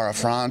Krut, Cara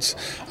France,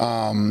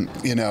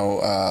 you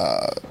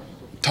know,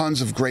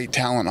 tons of great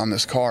talent on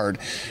this card,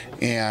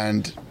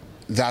 and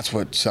that's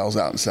what sells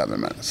out in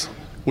 7 minutes.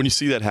 When you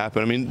see that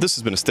happen, I mean, this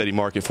has been a steady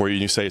market for you,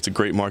 and you say it's a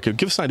great market.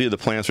 Give us an idea of the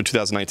plans for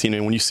 2019,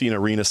 and when you see an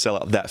arena sell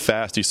out that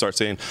fast, you start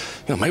saying,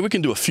 you know, maybe we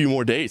can do a few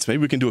more dates,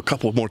 maybe we can do a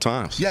couple more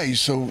times. Yeah,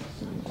 so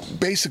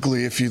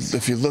basically, if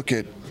you look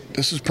at,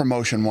 this is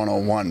promotion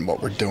 101,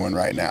 what we're doing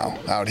right now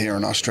out here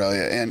in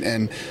Australia,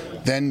 and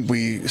then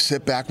we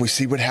sit back, we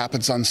see what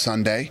happens on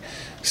Sunday,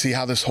 see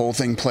how this whole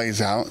thing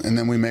plays out, and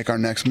then we make our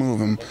next move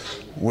and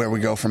where we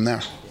go from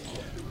there.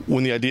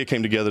 When the idea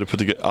came together to put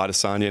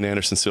Adesanya and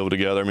Anderson Silva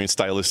together, I mean,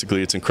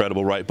 stylistically, it's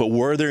incredible, right? But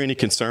were there any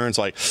concerns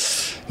like,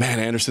 man,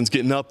 Anderson's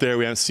getting up there,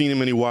 we haven't seen him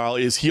in a while,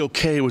 is he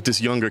okay with this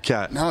younger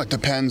cat? No, it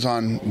depends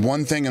on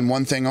one thing and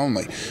one thing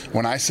only.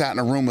 When I sat in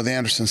a room with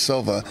Anderson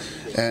Silva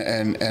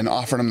and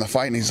offered him the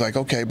fight, and he's like,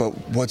 okay, but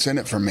what's in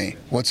it for me?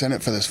 What's in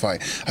it for this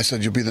fight? I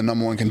said, you'll be the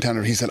 #1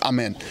 contender. He said, I'm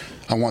in.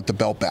 I want the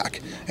belt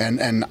back.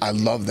 And I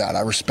love that.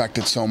 I respect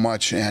it so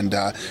much. And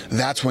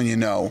that's when you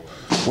know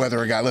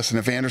whether a guy, listen,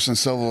 if Anderson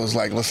Silva was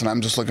like, listen,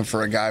 I'm just looking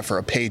for a guy for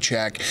a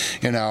paycheck,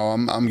 you know,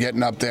 I'm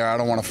getting up there, I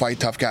don't want to fight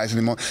tough guys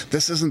anymore,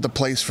 this isn't the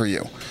place for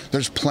you.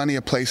 There's plenty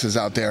of places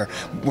out there.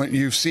 When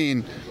you've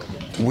seen,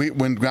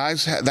 when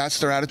guys, that's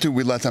their attitude,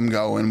 we let them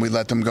go, and we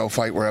let them go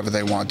fight wherever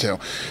they want to.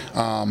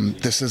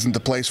 This isn't the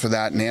place for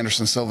that, and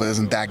Anderson Silva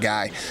isn't that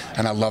guy,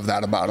 and I love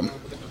that about him.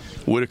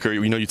 Whitaker,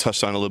 you know, you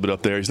touched on a little bit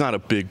up there. He's not a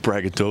big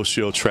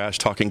braggadocio,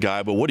 trash-talking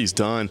guy, but what he's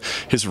done,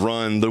 his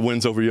run, the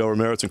wins over Yoel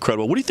Romero, it's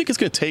incredible. What do you think it's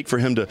going to take for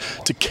him to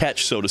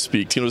catch, so to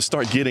speak, you know, to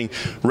start getting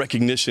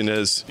recognition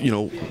as, you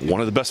know, one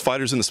of the best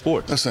fighters in the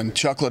sport? Listen,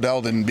 Chuck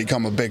Liddell didn't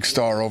become a big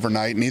star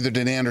overnight, neither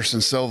did Anderson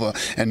Silva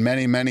and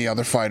many, many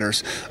other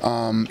fighters.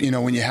 You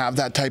know, when you have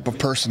that type of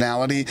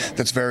personality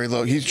that's very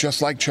low, he's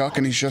just like Chuck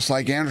and he's just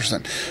like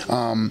Anderson.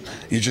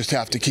 You just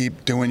have to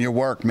keep doing your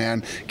work,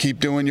 man. Keep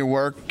doing your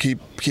work, keep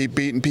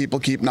beating people,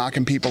 keep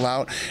knocking people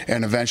out,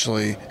 and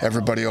eventually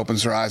everybody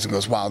opens their eyes and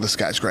goes, wow, this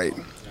guy's great.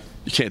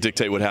 you can't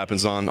dictate what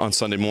happens on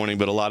Sunday morning,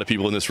 but a lot of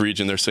people in this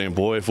region, they're saying,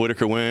 boy, if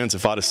Whitaker wins,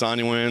 if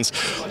Adesanya wins,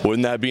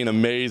 wouldn't that be an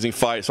amazing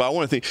fight? So I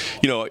want to think,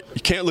 you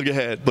can't look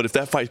ahead, but if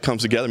that fight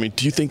comes together, I mean,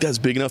 do you think that's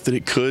big enough that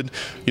it could,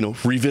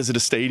 revisit a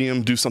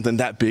stadium, do something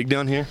that big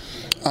down here?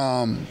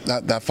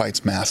 That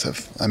fight's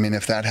massive. I mean,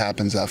 if that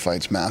happens, that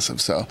fight's massive.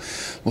 So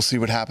we'll see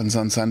what happens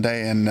on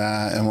Sunday, and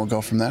we'll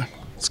go from there.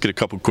 Let's get a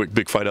couple quick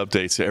big fight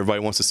updates. Everybody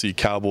wants to see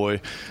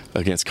Cowboy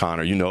against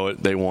Conor. You know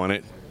it. They want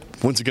it.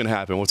 When's it going to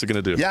happen? What's it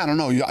going to do? Yeah, I don't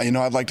know.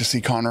 I'd like to see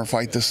Conor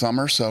fight this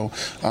summer. So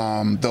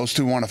those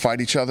two want to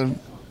fight each other.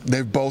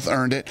 They've both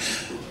earned it.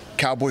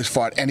 Cowboys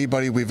fought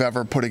anybody we've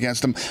ever put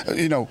against them.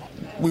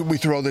 We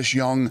throw this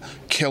young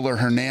killer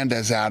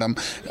Hernandez at him.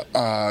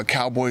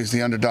 Cowboys,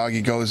 the underdog,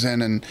 he goes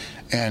in and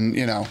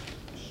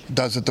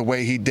does it the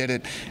way he did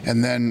it.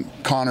 And then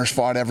Conor's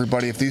fought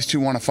everybody. If these two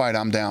want to fight,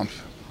 I'm down.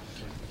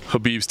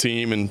 Habib's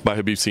team, and by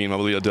Habib's team, I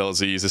believe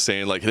Abdelaziz is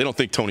saying, they don't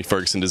think Tony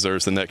Ferguson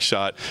deserves the next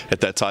shot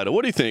at that title.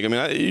 What do you think? I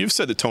mean, you've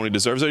said that Tony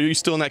deserves it. Are you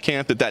still in that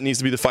camp that needs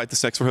to be the fight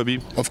that's next for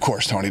Habib? Of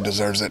course Tony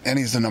deserves it, and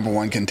he's the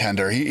 #1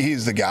 contender.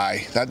 He's the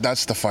guy.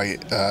 That's the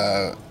fight.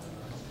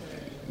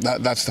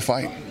 That's the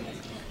fight.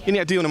 Any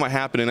idea when it might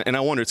happen? And I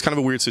wonder, it's kind of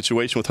a weird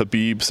situation with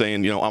Habib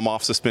saying, I'm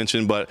off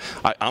suspension, but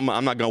I'm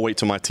not going to wait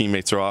till my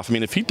teammates are off. I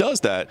mean, if he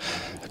does that,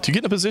 do you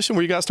get in a position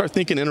where you got to start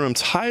thinking interim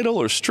title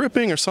or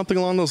stripping or something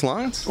along those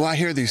lines? Well, I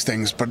hear these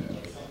things, but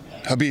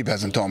Habib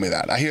hasn't told me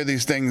that. I hear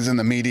these things in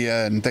the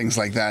media and things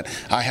like that.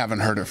 I haven't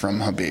heard it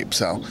from Habib.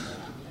 So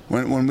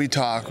when we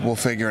talk, we'll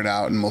figure it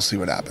out and we'll see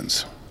what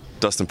happens.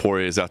 Dustin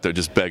Poirier is out there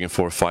just begging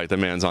for a fight. That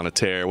man's on a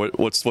tear.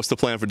 What's the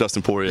plan for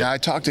Dustin Poirier? Yeah, I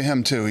talked to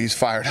him too. He's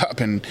fired up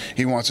and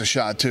he wants a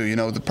shot too.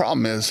 The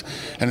problem is,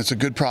 and it's a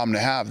good problem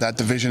to have, that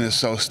division is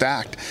so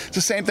stacked. It's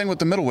the same thing with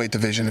the middleweight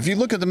division. If you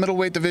look at the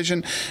middleweight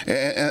division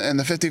and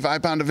the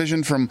 55-pound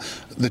division from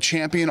the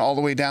champion all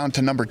the way down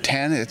to number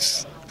 10,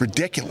 it's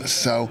ridiculous.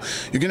 So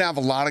you're going to have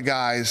a lot of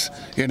guys,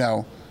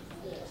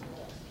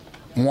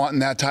 wanting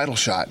that title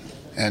shot,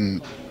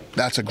 and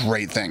that's a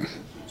great thing.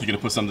 You going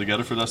to put something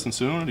together for Dustin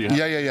soon?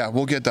 Yeah.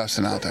 We'll get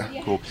Dustin out there.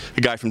 Cool. A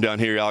guy from down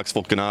here, Alex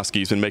Volkanovski,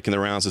 has been making the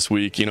rounds this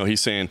week.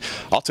 He's saying,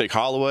 I'll take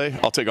Holloway,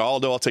 I'll take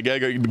Aldo, I'll take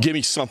Edgar. Give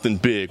me something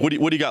big. What do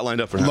you got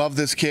lined up for him? Love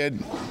this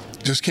kid.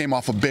 Just came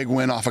off a big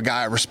win off a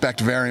guy I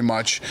respect very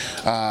much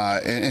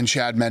in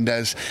Chad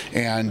Mendez,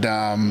 and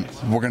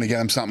we're going to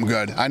get him something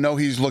good. I know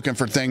he's looking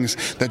for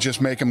things that just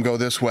make him go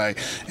this way,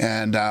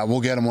 and we'll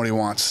get him what he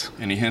wants.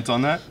 Any hint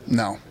on that?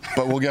 No,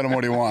 but we'll get him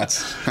what he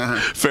wants.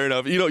 Fair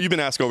enough. You've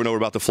been asked over and over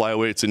about the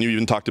flyweights, and you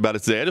even talked about it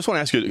today. I just want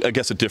to ask you, I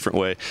guess, a different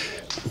way.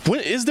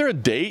 Is there a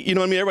date?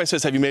 Everybody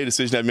says, have you made a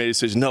decision? Have you made a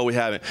decision? No, we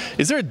haven't.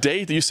 Is there a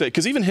date that you say,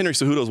 because even Henry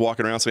Cejudo's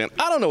walking around saying,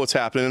 I don't know what's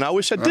happening, and I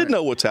wish I did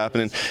know what's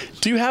happening.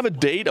 Do you have a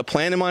date, a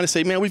plan in mind to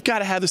say, man, we've got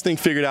to have this thing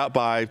figured out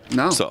by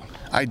so?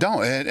 I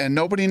don't, and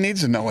nobody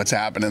needs to know what's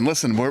happening.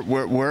 Listen, when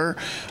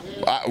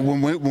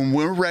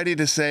we're ready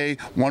to say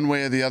one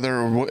way or the other,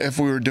 or if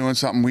we were doing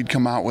something, we'd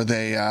come out with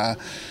a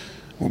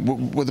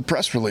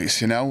press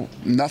release.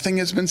 Nothing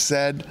has been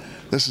said.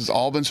 This has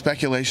all been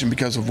speculation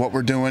because of what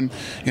we're doing.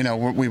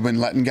 We've been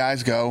letting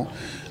guys go.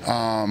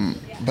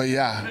 But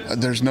yeah,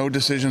 there's no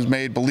decisions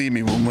made. Believe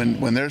me,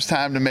 when there's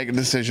time to make a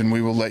decision,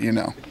 we will let you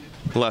know.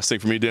 The last thing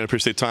for me, Dan, I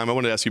appreciate the time. I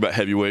wanted to ask you about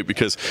heavyweight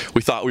because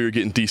we thought we were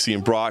getting DC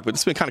and Brock, but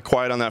it's been kind of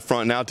quiet on that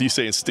front. Now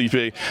DC and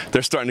Stipe,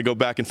 they're starting to go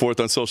back and forth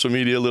on social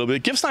media a little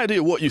bit. Give us an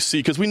idea of what you see,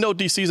 because we know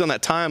DC's on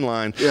that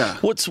timeline. Yeah.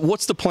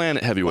 What's the plan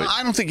at heavyweight? Well,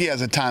 I don't think he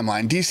has a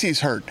timeline. DC's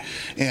hurt,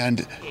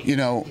 and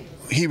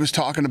he was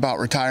talking about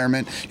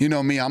retirement. You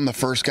know me, I'm the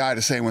first guy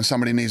to say when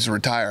somebody needs to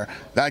retire.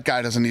 That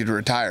guy doesn't need to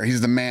retire. He's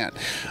the man.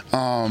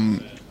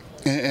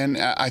 And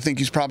I think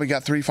he's probably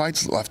got 3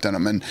 fights left in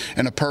him. And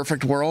in a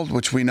perfect world,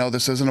 which we know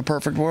this isn't a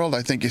perfect world,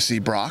 I think you see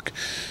Brock,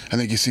 I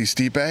think you see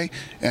Stipe,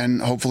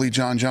 and hopefully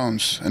John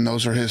Jones. And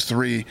those are his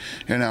 3.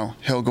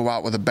 He'll go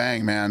out with a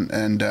bang, man,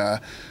 and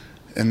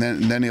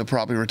then he'll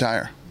probably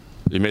retire.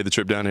 You made the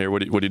trip down here.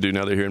 What do you do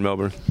now that you're here in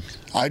Melbourne?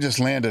 I just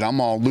landed.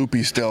 I'm all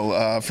loopy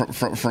still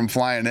from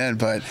flying in,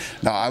 but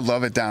no, I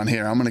love it down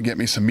here. I'm going to get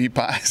me some meat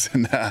pies,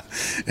 and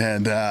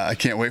I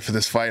can't wait for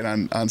this fight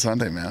on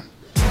Sunday, man.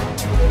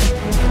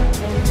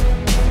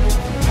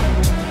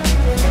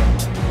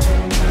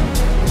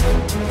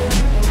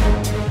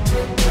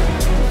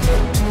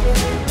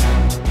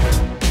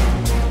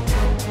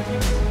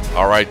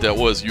 All right, that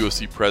was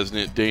UFC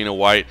President Dana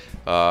White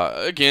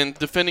again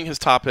defending his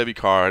top heavy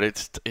card.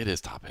 It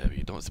is top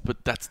heavy,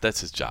 but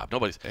that's his job.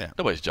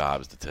 Nobody's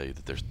job is to tell you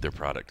that their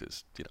product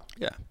is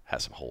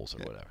has some holes or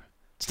whatever.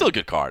 It's still a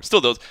good card.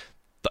 Still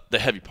the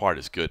heavy part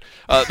is good.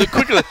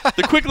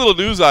 The quick little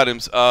news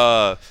items.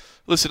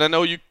 Listen, I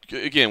know you.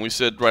 Again, we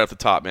said right off the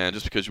top, man.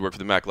 Just because you work for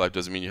the Mac Life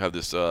doesn't mean you have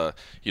this,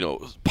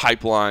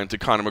 pipeline to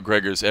Conor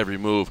McGregor's every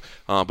move.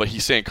 But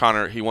he's saying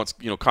Conor wants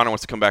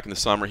to come back in the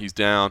summer. He's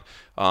down,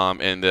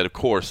 and that of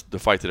course the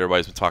fight that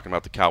everybody's been talking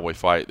about, the Cowboy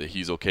fight, that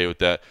he's okay with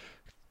that.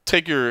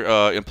 Take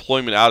your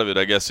employment out of it,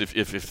 I guess,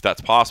 if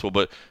that's possible.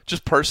 But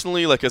just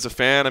personally, like as a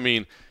fan, I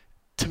mean,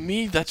 to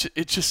me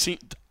it just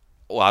seemed.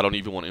 well, I don't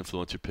even want to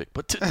influence your pick,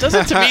 but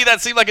doesn't to me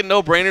that seem like a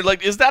no-brainer?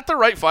 Like, is that the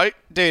right fight?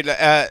 Dude,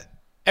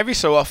 every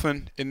so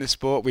often in this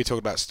sport, we talk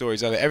about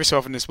stories earlier, every so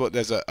often in this sport,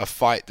 there's a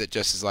fight that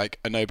just is like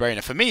a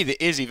no-brainer. For me, the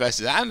Izzy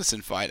versus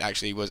Anderson fight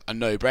actually was a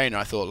no-brainer.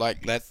 I thought,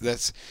 like,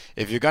 let's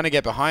if you're going to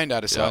get behind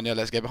Adesanya,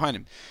 let's get behind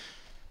him.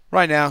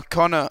 Right now,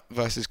 Conor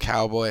versus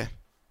Cowboy.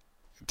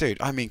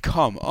 Dude, I mean,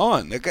 come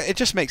on. It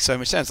just makes so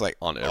much sense. Like,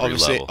 on every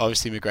level.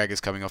 Obviously,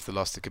 McGregor's coming off the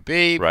loss to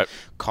Khabib.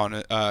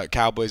 Right.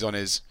 Cowboy's on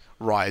his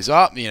rise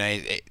up. You know,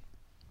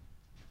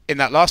 in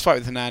that last fight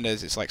with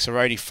Hernandez, it's like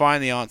Cerrone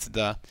finally answered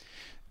the,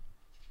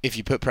 if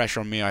you put pressure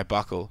on me, I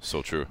buckle.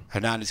 So true.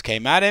 Hernandez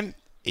came at him.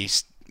 He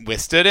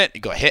withstood it. He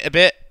got hit a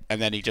bit. And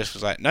then he just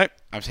was like, nope,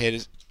 I'm here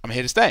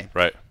to stay.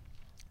 Right.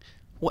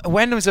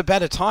 When was a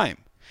better time?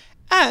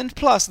 And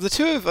plus, the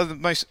two of the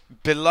most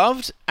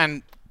beloved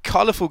and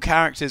colourful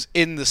characters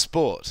in the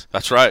sport.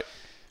 That's right.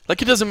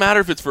 Like, it doesn't matter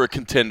if it's for a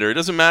contender. It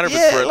doesn't matter if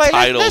it's for a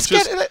title. It's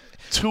just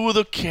two of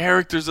the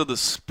characters of the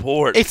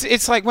sport.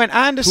 It's like when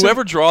Anderson...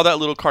 Whoever draw that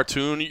little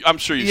cartoon, I'm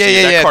sure you've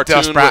seen that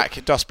cartoon.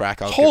 Dos Brack.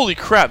 Holy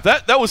crap.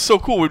 That was so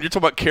cool. When you're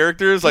talking about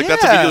characters, like,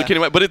 that's a video that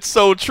came out. But it's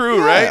so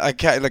true, right?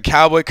 The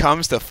cowboy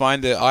comes to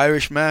find the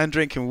Irish man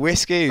drinking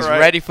whiskey. He's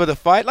ready for the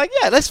fight. Like,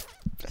 yeah, let's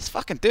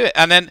fucking do it.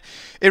 And then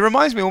it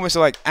reminds me almost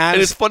of like...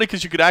 And it's funny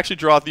because you could actually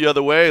draw it the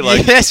other way.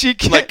 Like, yes, you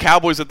can. Like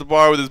Cowboy's at the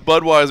bar with his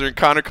Budweiser and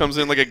Connor comes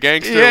in like a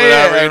gangster or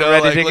whatever. You know,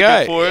 ready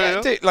like, to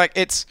go. Dude, like,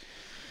 it's...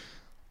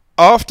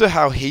 After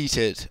how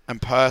heated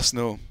and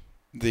personal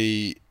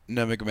the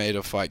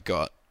Nurmagomedov fight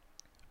got,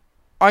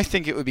 I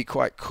think it would be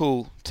quite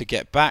cool to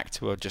get back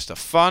to just a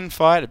fun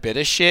fight, a bit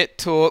of shit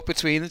talk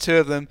between the two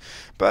of them,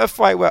 but a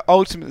fight where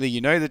ultimately, you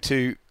know, the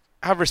two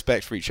have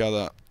respect for each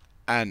other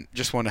and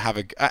just want to have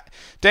a...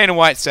 Dana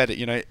White said it,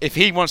 you know, if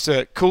he wants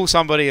to call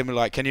somebody and be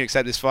like, can you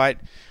accept this fight?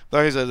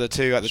 Those are the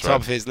two at the top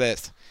of his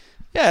list.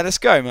 Yeah, let's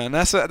go, man.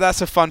 That's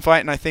a fun fight,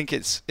 and I think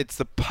it's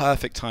the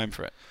perfect time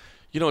for it.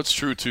 You know, it's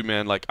true, too,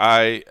 man. Like,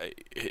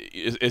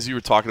 as you were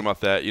talking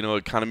about that, you know,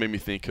 it kind of made me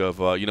think of,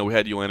 you know, we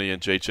had Joanna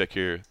and Jacek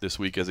here this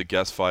week as a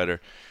guest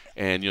fighter.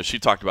 And, you know, she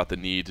talked about the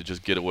need to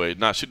just get away.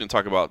 She didn't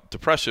talk about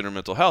depression or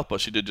mental health,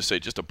 but she did just say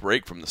just a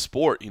break from the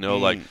sport, you know,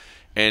 like,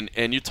 and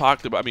you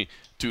talked about, I mean,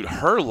 dude,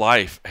 her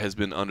life has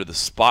been under the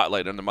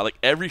spotlight. Like,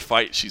 every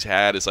fight she's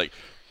had is, like,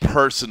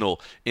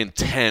 personal,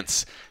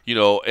 intense, you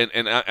know,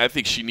 and I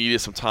think she needed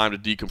some time to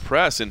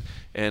decompress. And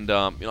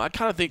you know, I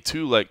kind of think,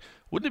 too, like,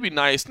 wouldn't it be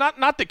nice, not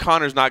that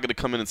Conor's not going to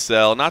come in and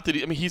sell, not that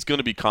he's going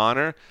to be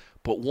Conor,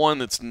 but one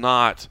that's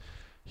not,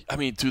 I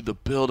mean, dude, the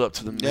build-up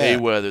to the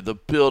Mayweather, the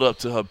build-up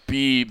to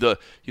Khabib,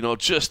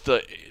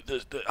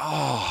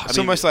 it's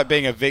almost like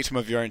being a victim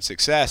of your own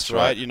success,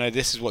 right? You know,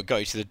 this is what got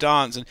you to the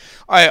dance. And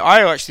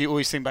I actually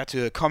always think back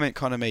to a comment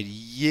Conor made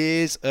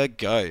years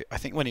ago, I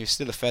think when he was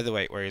still a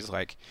featherweight, where he's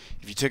like,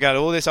 if you took out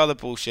all this other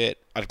bullshit,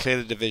 I'd clear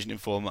the division in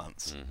 4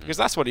 months. Because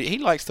that's what he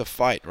likes to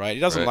fight, right? He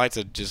doesn't like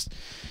to just...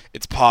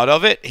 It's part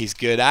of it. He's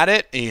good at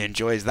it. He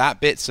enjoys that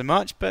bit so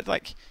much. But,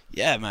 like,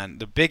 yeah, man,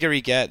 the bigger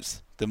he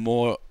gets, the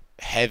more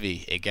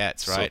heavy it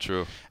gets, right? So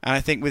true. And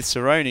I think with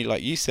Cerrone,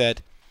 like you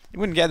said, it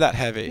wouldn't get that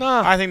heavy.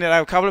 No. I think they'd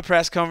have a couple of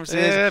press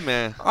conferences. Yeah,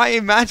 man. I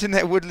imagine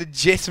there would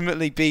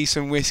legitimately be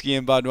some whiskey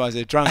and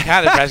Budweiser drunk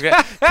at the press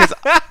conference.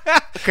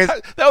 Because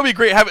that would be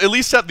great. Have at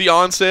least set the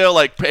on sale.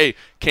 Like, hey,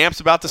 camp's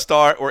about to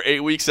start. We're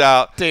 8 weeks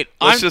out. Dude,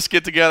 let's just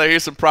get together.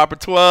 Here's some proper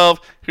 12.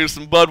 Here's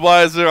some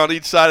Budweiser on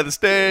each side of the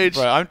stage.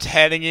 Bro, I'm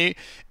telling you,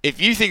 if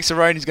you think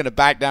Cerrone's going to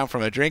back down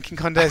from a drinking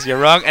contest, you're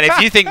wrong. And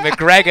if you think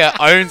McGregor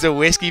owns a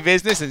whiskey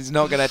business and is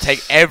not going to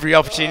take every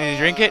opportunity to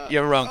drink it,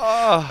 you're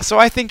wrong. So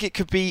I think it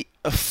could be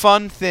a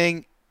fun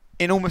thing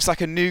in almost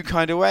like a new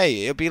kind of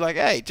way. It'll be like,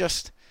 hey,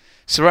 just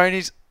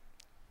Cerrone's...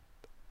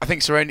 I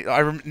think Cerrone...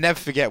 I never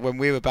forget when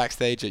we were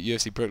backstage at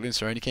UFC Brooklyn,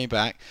 Cerrone came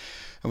back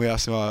and we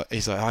asked him,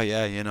 he's like, oh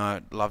yeah, you know,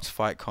 I'd love to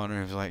fight Conor.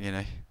 He was like, you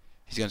know...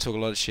 He's going to talk a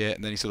lot of shit,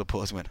 and then he sort of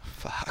paused and went,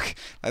 fuck.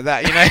 Like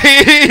that, you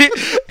know.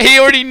 He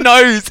already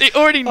knows. He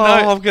already knows.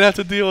 Oh, I'm going to have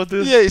to deal with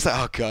this. Yeah, he's like,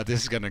 oh, God,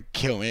 this is going to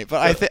kill me.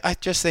 But I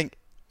just think,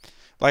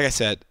 like I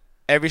said,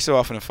 every so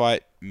often a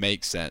fight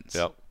makes sense.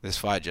 Yep. This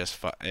fight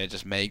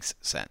just makes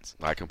sense.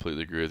 I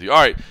completely agree with you.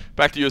 All right,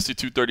 back to UFC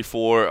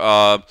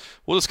 234.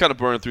 We'll just kind of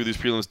burn through these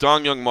prelims.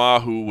 Dong Young Ma,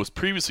 who was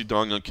previously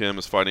Dong Young Kim,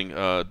 is fighting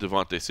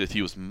Devontae Smith.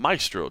 He was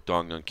Maestro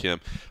Dong Young Kim.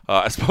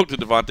 I spoke to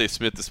Devontae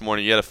Smith this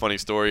morning. He had a funny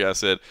story. I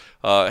said,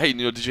 hey, you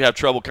know, did you have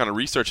trouble kind of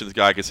researching this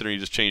guy considering you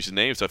just changed his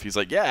name and stuff? He's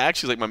like, yeah,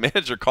 actually, like my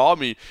manager called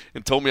me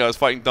and told me I was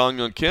fighting Dong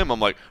Young Kim.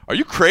 I'm like, are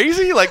you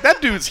crazy? Like, that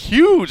dude's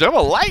huge. I'm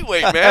a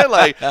lightweight, man.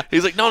 Like,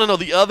 he's like, no,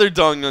 the other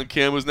Dong Young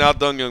Kim was now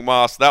Dong Young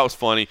Ma. So that was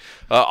funny.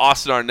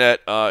 Austin Arnett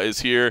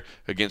is here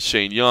against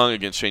Shane Young.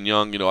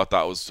 You know, I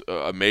thought was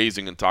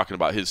amazing in talking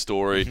about his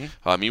story.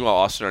 Meanwhile,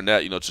 Austin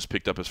Arnett, you know, just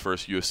picked up his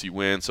first UFC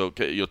win. So,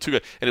 you know, two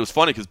guys, and it was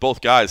funny because both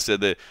guys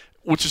said that,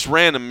 which is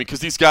random because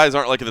these guys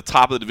aren't like at the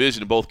top of the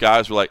division. And both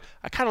guys were like,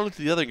 I kind of looked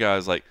at the other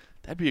guys like,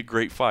 that'd be a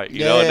great fight.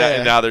 You know,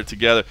 and now they're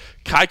together.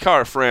 Kai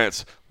Kara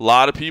France. A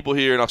lot of people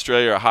here in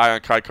Australia are high on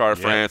Kai Kara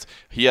France.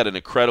 He had an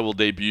incredible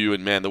debut,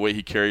 and man, the way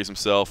he carries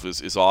himself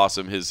is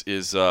awesome. His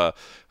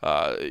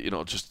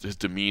just his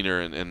demeanor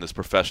and this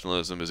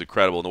professionalism is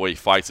incredible, and the way he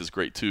fights is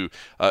great too.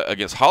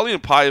 Against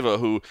Raulian Paiva,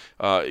 who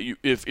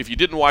if you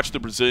didn't watch the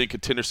Brazilian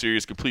Contender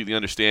Series, completely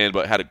understand,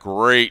 but had a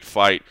great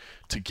fight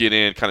to get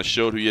in, kind of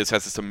showed who he is,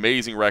 has this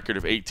amazing record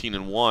of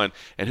 18-1,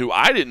 and who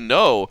I didn't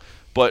know.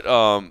 But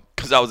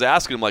because I was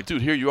asking him, like,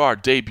 dude, here you are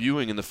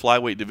debuting in the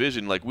flyweight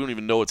division. Like, we don't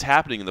even know what's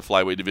happening in the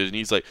flyweight division.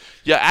 He's like,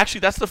 yeah, actually,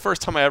 that's the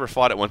first time I ever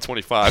fought at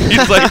 125. He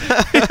was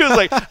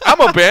like,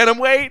 I'm a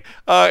bantamweight,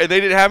 and they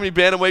didn't have any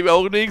bantamweight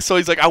openings. So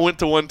he's like, I went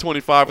to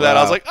 125 for that.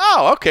 I was like,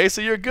 oh, okay,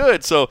 so you're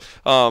good. So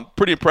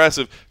pretty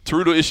impressive.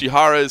 Teruto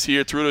Ishihara is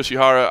here. Teruto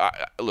Ishihara,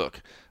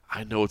 look,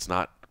 I know it's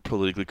not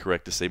politically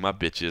correct to say my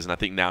bitches, and I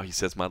think now he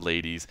says my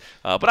ladies,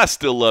 but I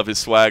still love his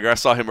swagger. I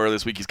saw him earlier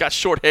this week. He's got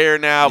short hair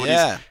now,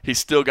 but he's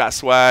still got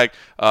swag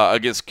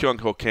against Kyung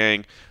Ho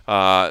Kang.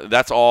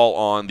 That's all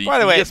on the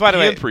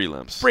ESPN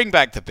prelims. Bring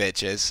back the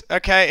bitches,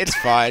 okay? It's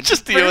fine.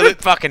 Just deal with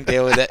it. Fucking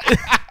deal with it.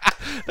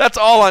 That's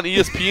all on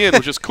ESPN,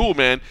 which is cool,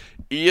 man.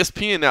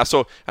 ESPN now.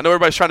 So I know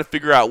everybody's trying to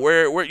figure out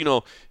where am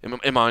I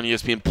on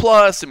ESPN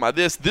Plus? Am I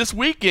this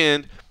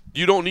weekend?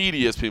 You don't need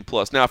ESPN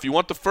Plus. Now, if you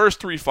want the first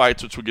 3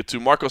 fights, which we'll get to,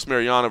 Marcos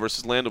Mariano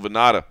versus Lando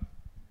Venata,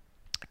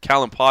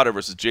 Callum Potter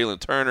versus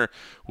Jalen Turner,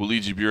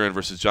 Luigi Buren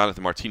versus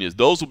Jonathan Martinez,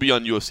 those will be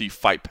on UFC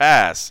Fight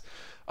Pass.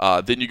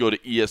 Then you go to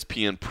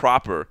ESPN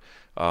proper,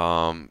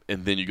 and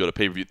then you go to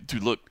pay-per-view.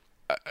 Dude, look,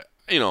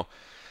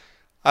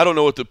 I don't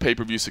know what the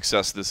pay-per-view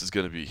success of this is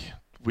going to be.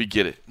 We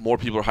get it. More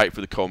people are hyped for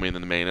the co-main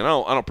than the main. And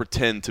I don't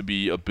pretend to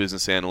be a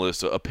business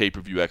analyst, a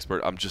pay-per-view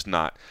expert. I'm just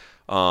not.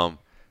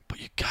 But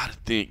you got to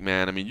think,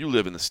 man. I mean, you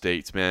live in the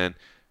States, man.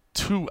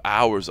 2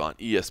 hours on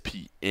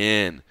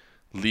ESPN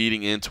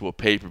leading into a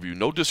pay-per-view.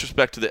 No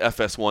disrespect to the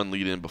FS1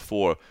 lead-in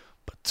before,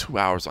 but 2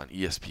 hours on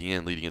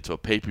ESPN leading into a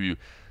pay-per-view,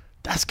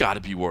 that's got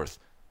to be worth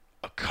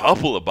a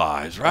couple of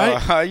buys,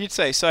 right? You'd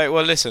say so.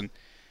 Well, listen,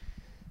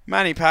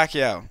 Manny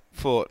Pacquiao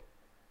fought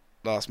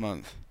last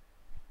month.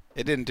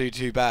 It didn't do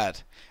too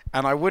bad.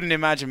 And I wouldn't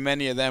imagine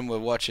many of them were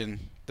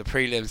watching the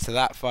prelims to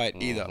that fight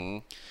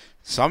either.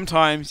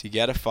 Sometimes you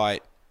get a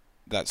fight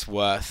that's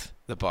worth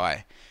the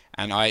buy.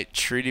 And I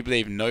truly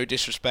believe, no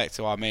disrespect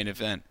to our main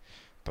event,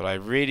 but I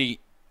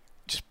really,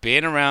 just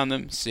being around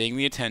them, seeing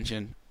the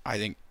attention, I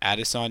think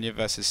Adesanya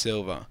versus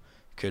Silva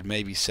could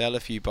maybe sell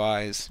a few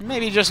buys,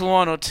 maybe just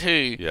 1 or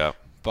 2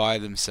 by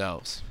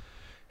themselves.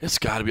 It's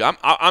got to be.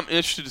 I'm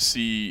interested to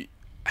see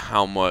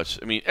how much.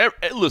 I mean,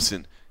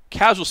 listen,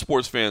 casual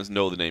sports fans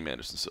know the name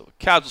Anderson Silva.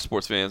 Casual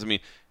sports fans, I mean,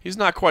 he's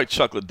not quite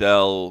Chuck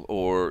Liddell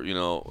or,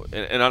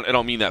 and I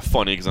don't mean that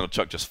funny because I know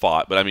Chuck just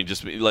fought, but I mean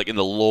just like in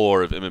the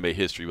lore of MMA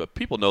history. But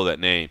people know that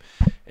name.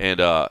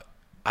 And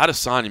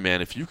Adesanya,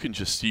 man, if you can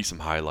just see some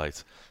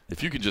highlights,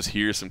 if you can just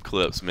hear some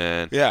clips,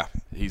 man,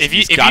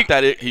 he's got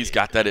that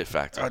it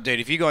factor. Oh, dude,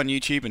 if you go on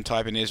YouTube and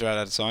type in Israel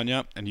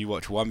Adesanya and you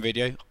watch one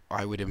video,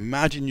 I would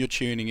imagine you're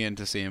tuning in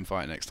to see him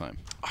fight next time.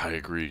 I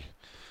agree.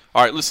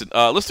 All right, listen,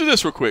 let's do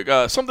this real quick.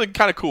 Something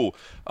kind of cool.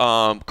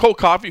 Cole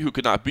Coffey, who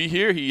could not be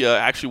here, he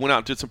actually went out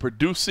and did some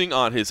producing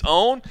on his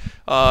own,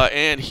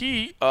 and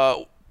he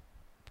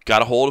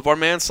got a hold of our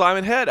man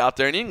Simon Head out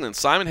there in England.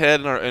 Simon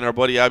Head and our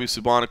buddy Abby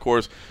Subban, of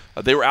course,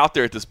 they were out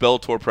there at this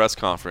Bellator press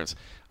conference.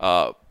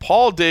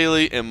 Paul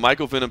Daly and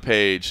Michael Venom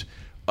Page,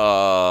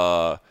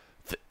 the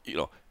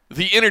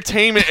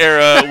entertainment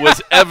era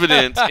was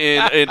evident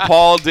in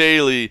Paul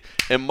Daly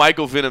and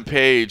Michael Venom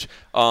Page.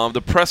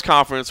 The press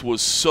conference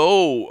was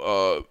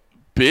so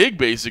big,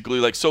 basically,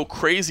 like so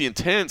crazy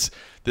intense,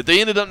 that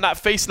they ended up not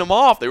facing them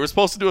off. They were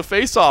supposed to do a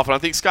face-off, and I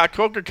think Scott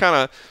Coker kind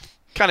of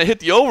hit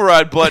the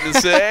override button and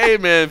said, "Hey,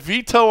 man,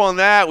 veto on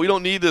that. We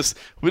don't need this.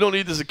 We don't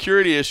need the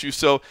security issue."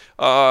 So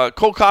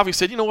Cole Coffey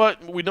said, "You know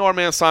what? We know our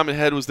man Simon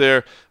Head was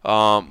there.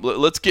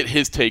 Let's get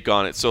his take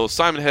on it." So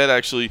Simon Head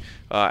actually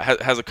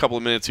has a couple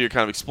of minutes here,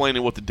 kind of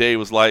explaining what the day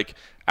was like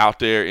out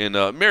there in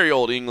merry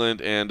old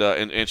England,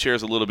 and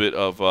shares a little bit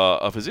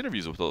of his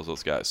interviews with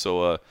those guys.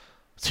 So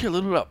let's hear a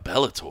little bit about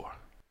Bellator.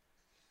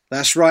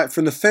 That's right,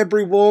 from the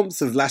February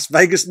warmth of Las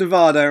Vegas,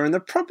 Nevada, and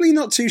the probably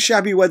not too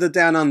shabby weather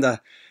down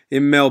under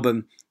in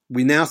Melbourne,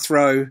 we now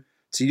throw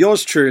to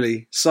yours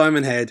truly,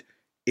 Simon Head,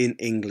 in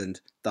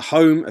England, the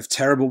home of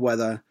terrible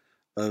weather,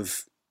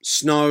 of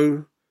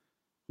snow,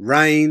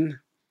 rain,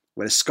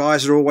 where the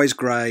skies are always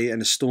grey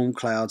and the storm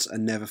clouds are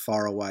never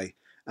far away.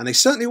 And they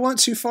certainly weren't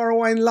too far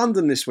away in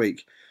London this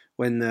week,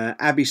 when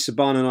Abby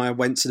Subban and I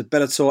went to the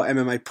Bellator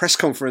MMA press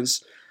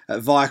conference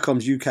at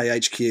Viacom's UK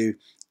HQ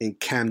in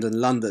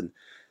Camden, London.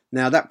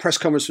 Now, that press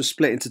conference was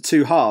split into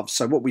 2 halves.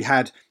 So what we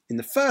had in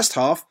the first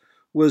half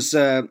was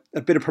a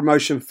bit of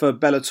promotion for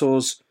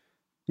Bellator's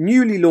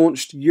newly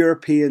launched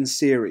European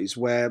series,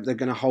 where they're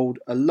going to hold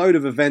a load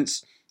of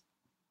events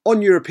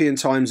on European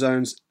time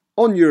zones,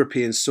 on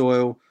European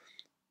soil,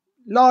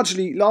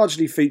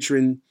 largely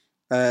featuring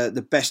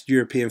the best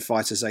European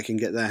fighters they can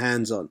get their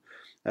hands on.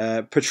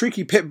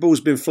 Patricky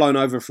Pitbull's been flown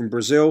over from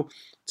Brazil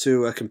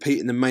to compete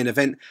in the main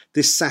event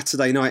this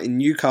Saturday night in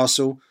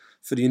Newcastle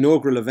for the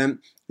inaugural event.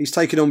 He's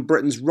taking on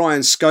Britain's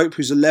Ryan Scope,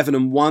 who's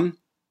 11-1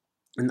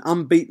 and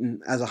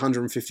unbeaten as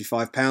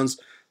 155 pounds.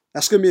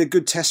 That's going to be a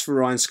good test for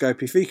Ryan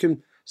Scope. If he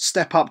can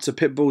step up to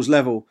Pitbull's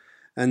level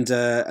and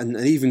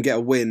even get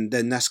a win,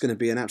 then that's going to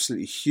be an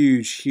absolutely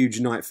huge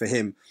night for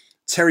him.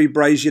 Terry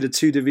Brazier, the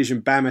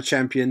 2-division BAMMA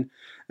champion,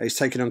 he's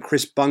taking on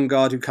Chris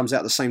Bungard, who comes out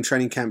of the same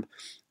training camp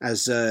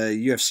as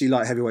UFC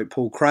light heavyweight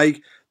Paul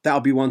Craig. That'll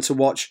be one to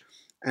watch.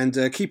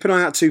 And keep an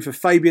eye out too for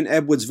Fabian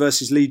Edwards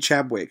versus Lee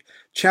Chadwick.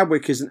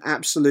 Chadwick is an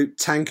absolute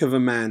tank of a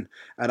man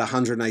at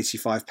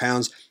 185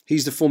 pounds.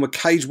 He's the former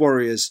Cage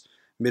Warriors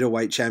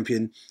middleweight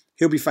champion.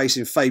 He'll be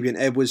facing Fabian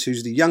Edwards,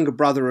 who's the younger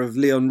brother of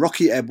Leon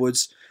Rocky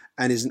Edwards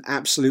and is an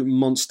absolute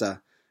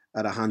monster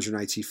at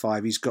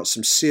 185. He's got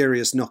some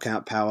serious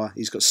knockout power.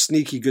 He's got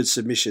sneaky good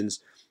submissions.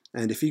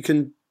 And if you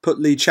can put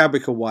Lee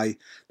Chadwick away,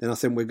 then I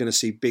think we're going to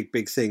see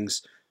big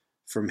things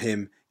from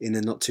him in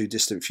the not too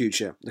distant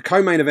future. The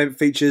co-main event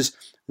features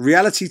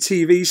reality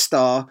TV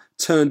star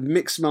turned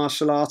mixed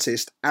martial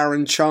artist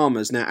Aaron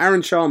Chalmers. Now,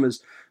 Aaron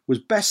Chalmers was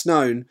best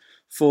known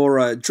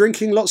for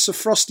drinking lots of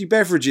frosty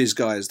beverages,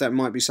 guys. That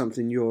might be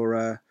something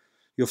you're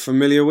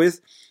familiar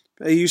with.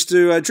 He used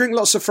to drink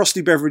lots of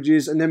frosty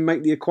beverages and then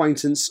make the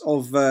acquaintance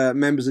of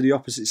members of the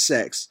opposite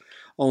sex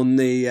on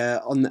the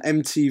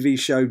MTV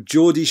show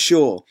Geordie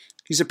Shore.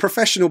 He's a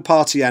professional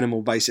party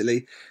animal,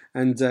 basically,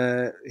 and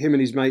him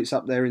and his mates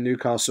up there in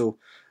Newcastle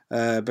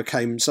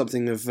became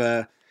something of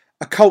a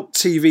cult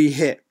TV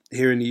hit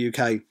here in the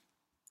UK.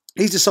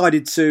 He's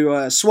decided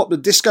to swap the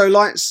disco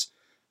lights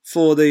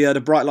for the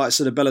bright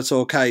lights of the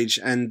Bellator cage,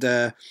 and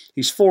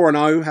he's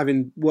 4-0,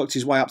 having worked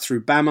his way up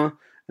through BAMMA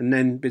and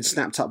then been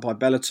snapped up by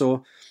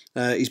Bellator.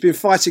 He's been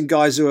fighting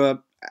guys who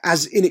are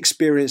as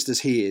inexperienced as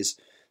he is,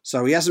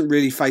 so he hasn't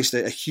really faced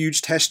a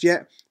huge test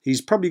yet.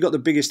 He's probably got the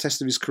biggest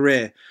test of his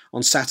career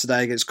on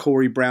Saturday against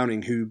Corey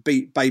Browning, who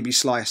beat Baby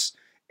Slice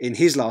in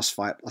his last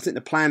fight. I think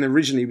the plan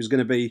originally was going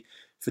to be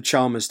for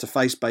Chalmers to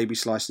face Baby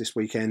Slice this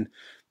weekend,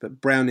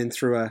 but Browning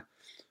threw a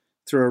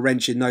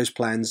wrench in those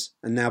plans,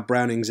 and now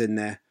Browning's in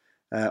there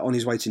on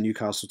his way to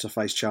Newcastle to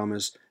face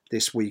Chalmers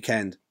this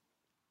weekend.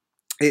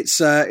 It's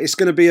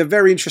going to be a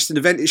very interesting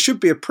event. It should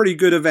be a pretty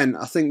good event.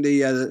 I think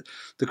the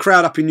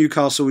crowd up in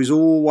Newcastle is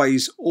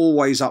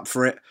always up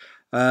for it.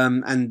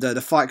 And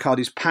the fight card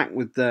is packed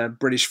with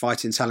British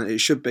fighting talent. It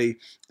should be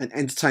an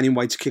entertaining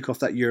way to kick off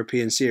that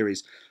European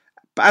series.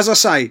 But as I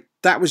say,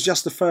 that was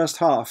just the first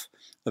half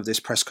of this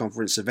press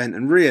conference event,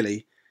 and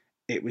really,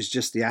 it was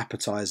just the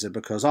appetizer,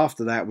 because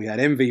after that we had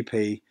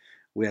MVP,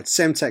 we had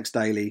Semtex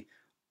Daly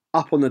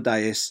up on the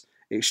dais,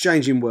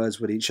 exchanging words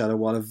with each other,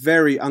 while a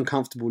very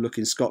uncomfortable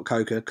looking Scott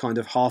Coker kind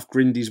of half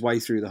grinned his way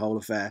through the whole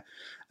affair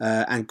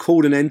and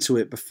called an end to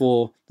it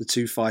before the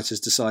two fighters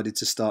decided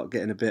to start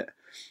getting a bit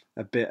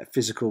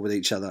physical with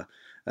each other.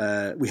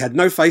 We had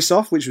no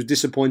face-off, which was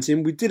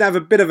disappointing. We did have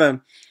a bit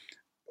of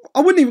I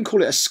wouldn't even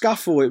call it a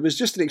scuffle. It was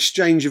just an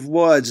exchange of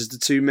words as the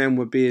two men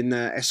were being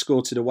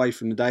escorted away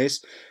from the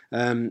dais.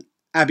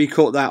 Abby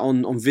caught that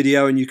on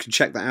video, and you can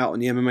check that out on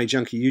the MMA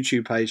Junkie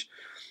YouTube page.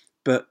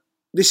 But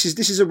this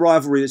is a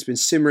rivalry that's been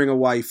simmering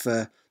away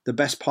for the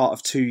best part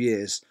of 2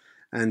 years.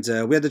 And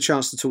we had the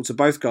chance to talk to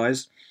both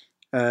guys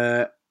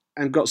and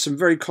got some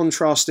very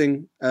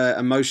contrasting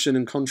emotion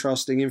and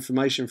contrasting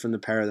information from the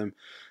pair of them.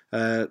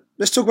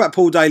 Let's talk about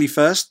Paul Daly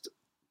first.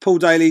 Paul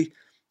Daly,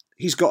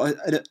 he's got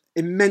an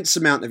immense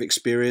amount of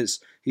experience.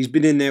 He's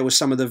been in there with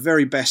some of the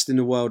very best in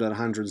the world at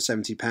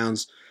 170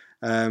 pounds.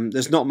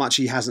 There's not much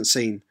he hasn't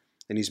seen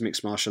in his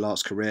mixed martial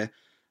arts career.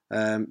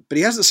 But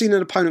he hasn't seen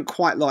an opponent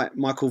quite like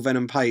Michael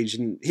Venom Page.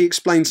 And he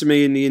explained to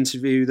me in the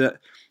interview that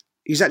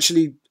he's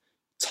actually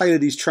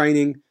tailored his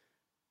training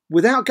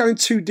without going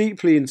too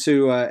deeply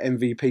into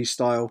MVP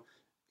style.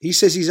 He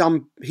says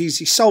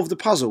he's solved the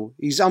puzzle.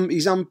 He's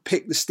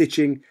unpicked the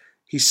stitching.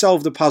 He's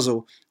solved the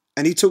puzzle.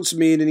 And he talked to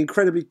me in an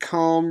incredibly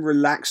calm,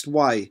 relaxed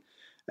way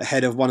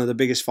ahead of one of the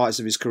biggest fights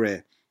of his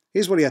career.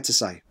 Here's what he had to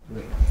say.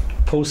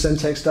 Paul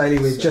Semtex Daly,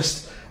 we're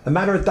just a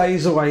matter of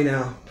days away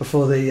now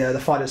before the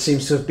fight that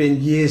seems to have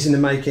been years in the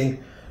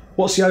making.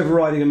 What's the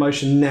overriding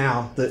emotion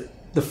now that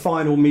the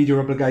final media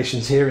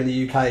obligations here in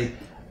the UK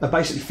are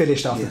basically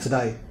finished after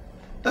today?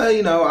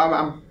 I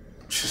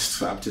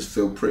just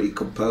feel pretty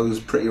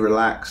composed, pretty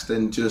relaxed,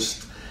 and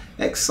just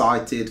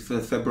excited for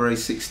February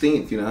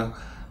 16th.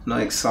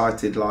 Not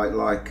excited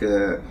like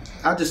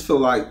I just feel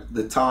like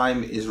the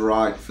time is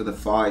right for the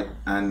fight,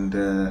 and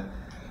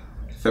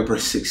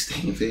February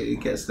 16th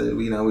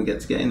we get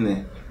to get in there.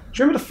 Do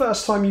you remember the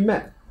first time you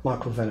met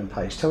Michael Venom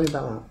Page? Tell me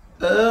about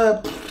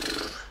that.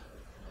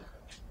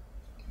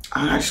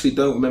 I actually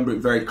don't remember it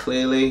very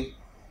clearly.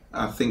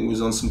 I think it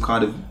was on some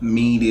kind of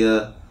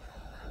media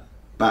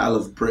Battle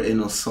of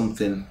Britain or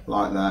something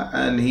like that,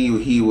 and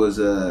he was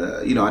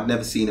I'd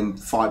never seen him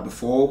fight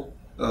before.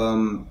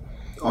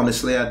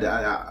 Honestly, I'd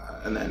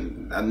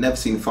never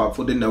seen him fight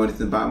before. Didn't know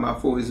anything about him. I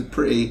thought he was a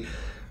pretty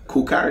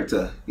cool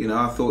character.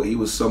 I thought he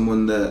was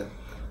someone that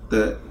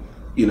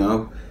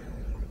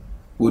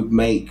would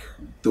make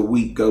the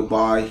week go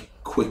by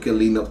quicker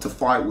leading up to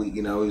fight week.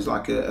 You know, he was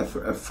like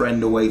a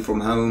friend away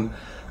from home,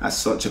 as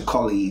such, a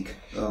colleague.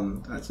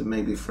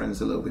 Maybe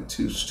friend's a little bit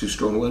too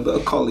strong a word, but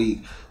a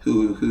colleague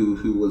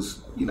who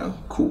was, you know,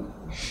 cool.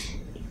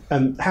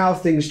 How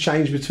have things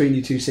changed between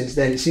you two since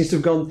then? It seems to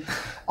have gone.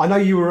 I know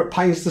you were at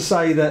pains to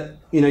say that,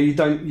 you know, you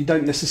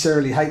don't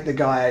necessarily hate the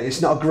guy.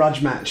 It's not a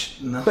grudge match,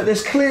 no. But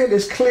there's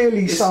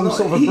clearly some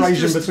sort of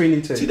abrasion between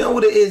you two. Do you know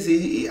what it is?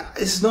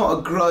 It's not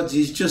a grudge.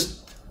 He's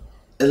just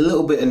a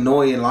little bit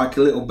annoying, like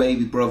a little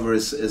baby brother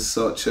as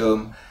such.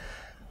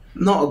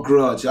 Not a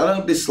grudge. I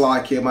don't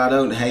dislike him. I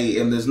don't hate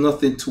him. There's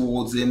nothing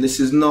towards him. This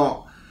is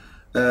not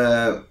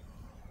a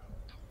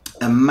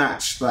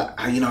match that,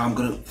 you know, I'm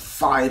going to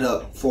fight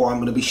up for. I'm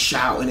going to be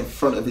shouting in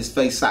front of his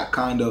face. That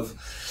kind of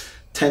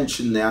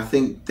tension there. I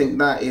think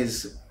that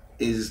is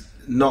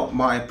not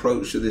my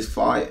approach to this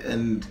fight,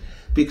 and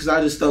because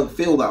I just don't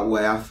feel that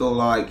way. I feel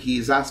like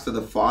he's asked for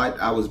the fight.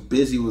 I was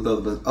busy with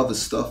other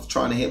stuff,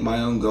 trying to hit my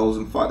own goals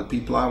and fight the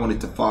people I wanted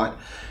to fight,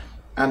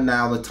 and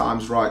now the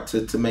time's right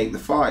to make the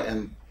fight.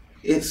 And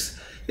it's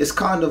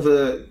kind of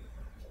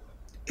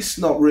it's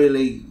not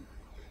really,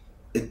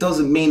 it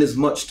doesn't mean as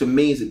much to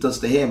me as it does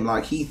to him.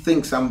 Like, he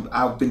thinks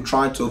I've been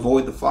trying to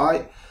avoid the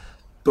fight,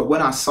 but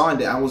when I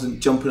signed it, I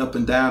wasn't jumping up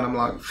and down. I'm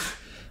like,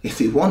 if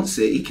he wants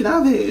it, he can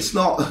have it. It's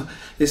not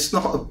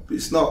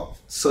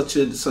such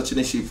an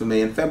issue for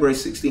me. And February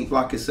 16th,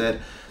 like I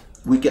said,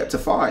 we get to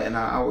fight, and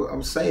I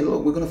was saying,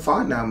 look, we're gonna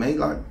fight now, mate.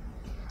 Like,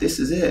 this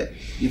is it.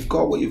 You've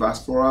got what you've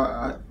asked for.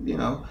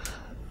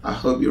 I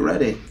hope you're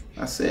ready.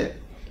 That's it.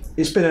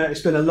 It's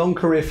been a long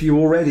career for you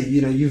already.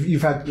 You know,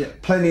 you've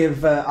had plenty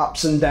of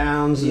ups and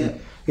downs, and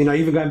you know,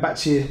 even going back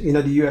to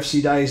the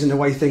UFC days and the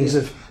way things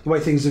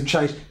have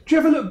changed. Do you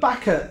ever look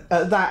back at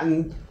that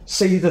and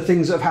see the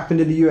things that have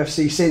happened in the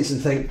UFC since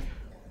and think,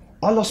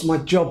 I lost my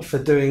job for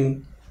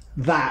doing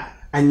that,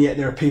 and yet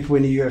there are people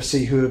in the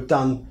UFC who have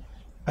done,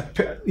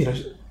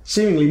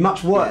 seemingly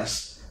much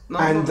worse,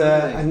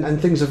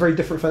 and things are very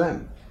different for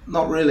them?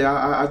 Not really.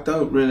 I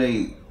don't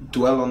really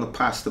dwell on the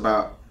past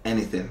about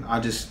anything. I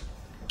just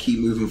keep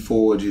moving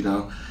forward. You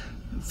know,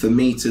 for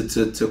me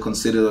to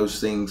consider those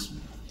things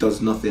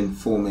does nothing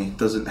for me.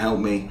 Doesn't help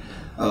me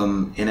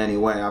in any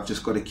way. I've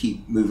just got to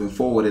keep moving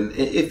forward. And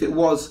if it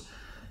was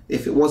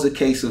a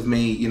case of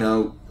me, you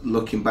know,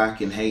 looking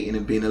back and hating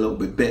and being a little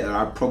bit bitter,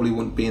 I probably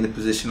wouldn't be in the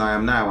position I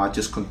am now. I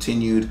just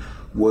continued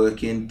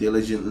working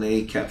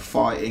diligently, kept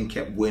fighting,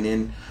 kept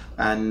winning,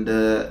 and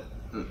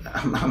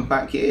I'm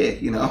back here.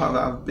 You know,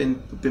 I've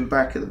been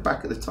back at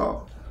the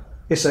top.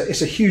 It's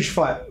a huge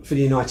fight for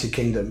the United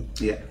Kingdom.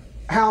 Yeah.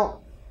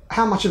 How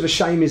much of a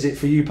shame is it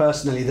for you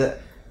personally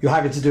that you're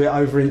having to do it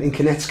over in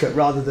Connecticut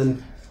rather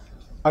than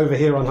over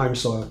here on home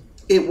soil?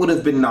 It would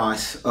have been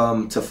nice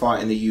to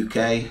fight in the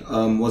UK.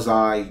 Was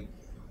I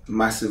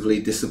massively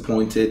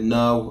disappointed?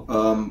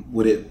 No.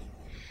 Would it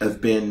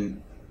have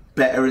been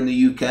better in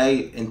the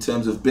UK in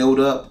terms of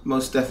build-up?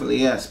 Most definitely,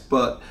 yes.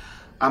 But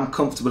I'm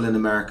comfortable in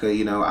America.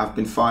 You know, I've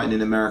been fighting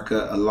in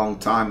America a long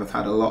time. I've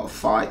had a lot of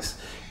fights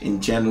in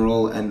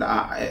general, and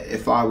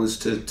if I was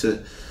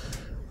to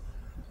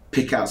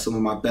pick out some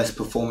of my best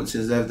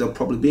performances, they'll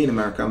probably be in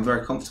America. I'm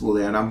very comfortable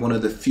there, and I'm one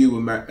of the few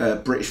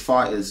British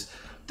fighters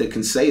that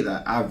can say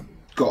that. I've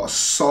got a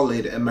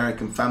solid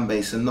American fan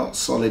base, and not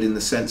solid in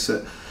the sense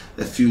that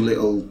a few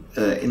little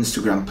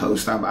Instagram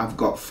posts. I've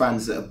got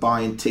fans that are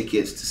buying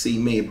tickets to see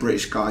me, a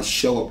British guy,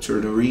 show up to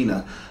an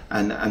arena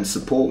and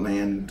support me,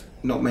 and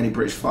not many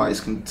British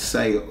fighters can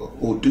say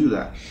or do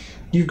that.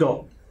 You've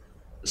got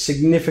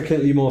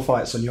significantly more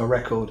fights on your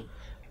record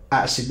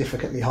at a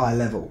significantly higher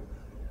level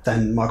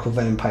than Michael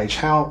Venom Page.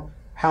 How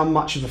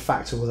much of a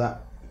factor will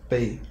that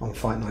be on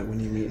fight night when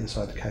you meet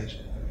inside the cage?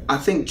 I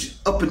think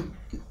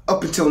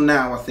up until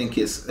now, I think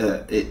it's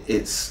a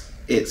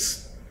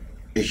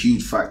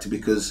huge factor,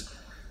 because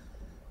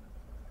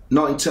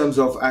not in terms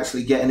of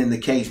actually getting in the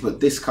cage, but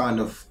this kind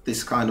of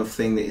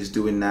thing that he's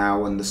doing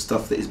now, and the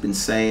stuff that he's been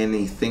saying.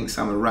 He thinks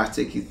I'm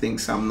erratic. He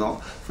thinks I'm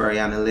not very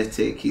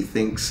analytic. He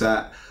thinks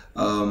that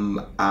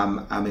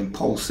I'm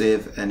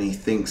impulsive, and he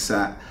thinks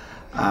that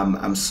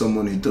I'm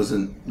someone who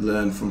doesn't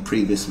learn from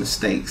previous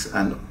mistakes,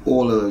 and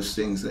all of those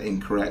things are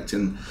incorrect.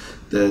 And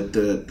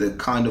the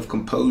kind of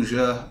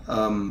composure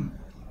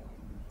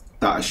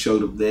that I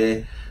showed up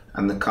there,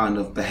 and the kind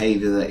of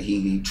behaviour that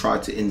he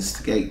tried to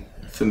instigate,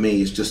 for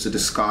me, is just a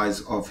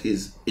disguise of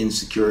his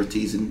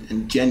insecurities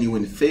and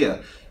genuine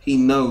fear. He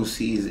knows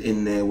he's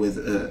in there with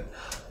a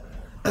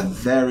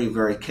very,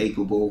 very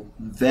capable,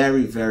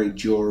 very, very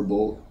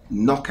durable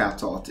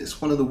knockout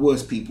artist. One of the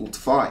worst people to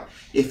fight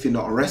if you're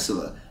not a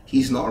wrestler.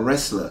 He's not a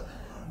wrestler.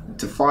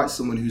 To fight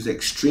someone who's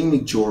extremely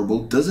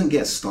durable, doesn't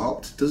get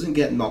stopped, doesn't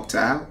get knocked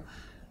out,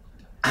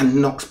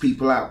 and knocks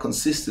people out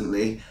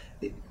consistently,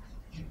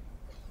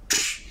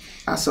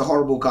 that's a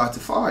horrible guy to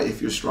fight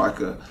if you're a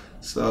striker.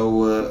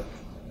 So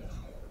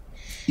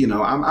you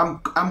know,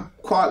 I'm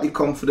quietly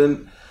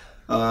confident,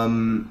 but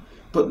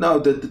no,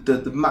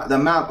 the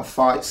amount of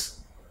fights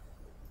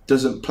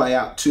doesn't play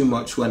out too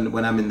much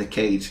when I'm in the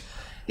cage.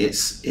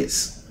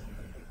 It's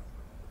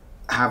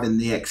having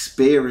the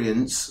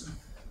experience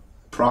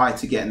prior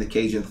to getting the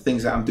cage and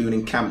things that I'm doing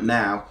in camp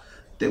now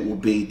that will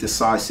be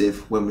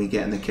decisive when we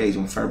get in the cage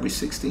on February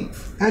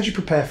 16th. How do you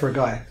prepare for a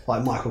guy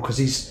like Michael?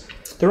 Because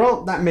there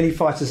aren't that many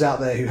fighters out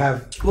there who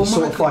have the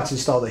sort of fighting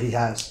style that he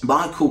has.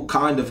 Michael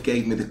kind of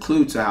gave me the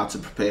clue to how to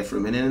prepare for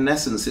him, and in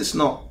essence, it's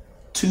not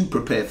to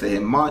prepare for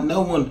him. I'm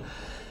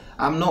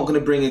not going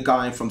to bring a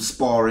guy in from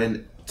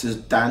sparring to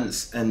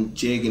dance and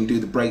jig and do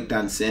the break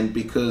dancing,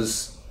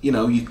 because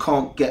you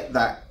can't get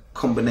that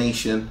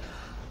combination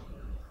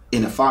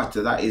in a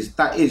fighter. That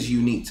is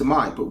unique to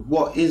Mike. But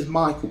what is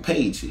Michael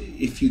Page?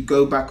 If you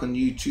go back on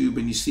YouTube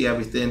and you see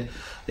everything,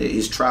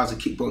 his trouser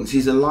kickboxing,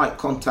 he's a light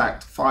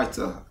contact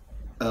fighter.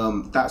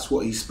 That's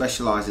what he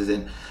specializes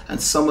in,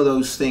 and some of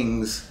those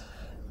things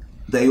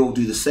they all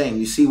do the same.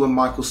 You see, when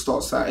Michael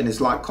starts out in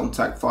his light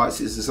contact fights,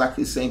 it's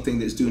exactly the same thing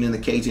that he's doing in the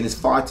cage, and he's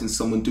fighting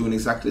someone doing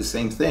exactly the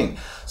same thing.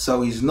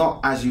 So he's not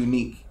as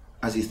unique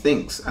as he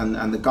thinks.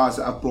 And the guys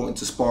that I've brought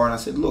into sparring, I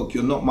said, look,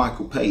 you're not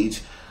Michael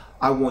Page.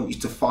 I want you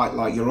to fight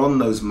like you're on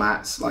those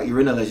mats, like you're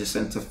in a leisure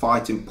centre,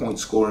 fighting, point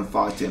scoring,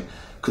 fighting,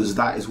 because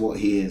that is what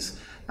he is.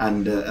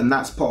 And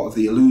that's part of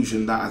the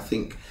illusion that I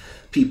think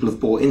people have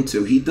bought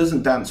into. He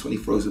doesn't dance when he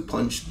throws a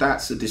punch.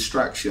 That's a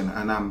distraction,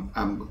 and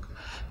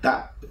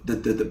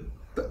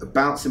the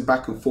bouncing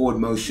back and forward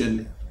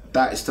motion,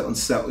 that is to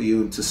unsettle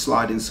you and to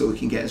slide in so he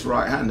can get his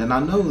right hand. And I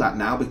know that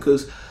now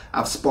because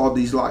I've sparred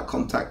these light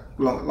contact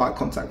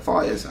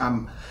fighters.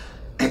 I'm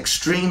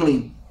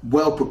extremely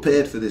well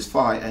prepared for this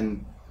fight,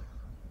 and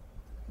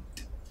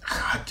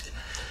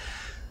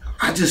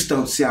I just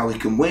don't see how he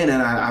can win.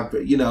 And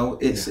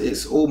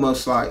it's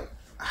almost like,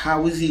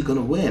 how is he going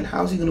to win?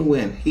 How is he going to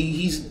win?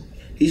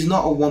 He's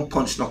not a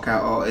one-punch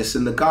knockout artist,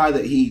 and the guy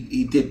that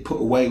he did put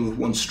away with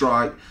one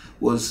strike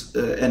was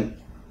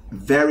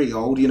very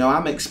old.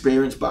 I'm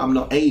experienced, but I'm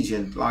not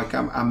aging. Like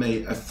I'm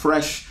a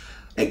fresh,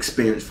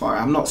 experienced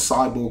fighter. I'm not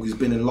Cyborg, who's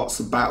been in lots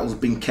of battles,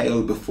 been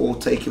KO'd before,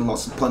 taking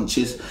lots of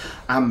punches.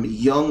 I'm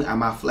young,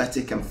 I'm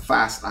athletic, I'm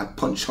fast, I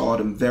punch hard,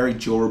 I'm very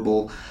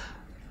durable.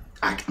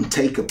 I can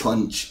take a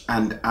punch,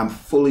 and I'm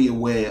fully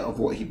aware of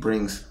what he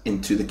brings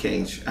into the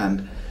cage.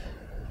 And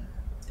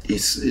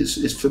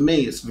it's for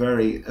me, it's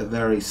a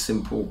very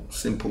simple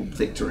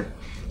victory.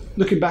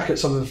 Looking back at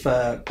some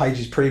of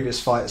Page's previous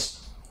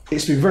fights,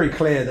 it's been very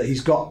clear that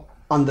he's got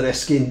under their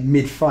skin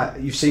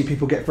mid-fight. You've seen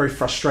people get very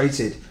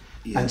frustrated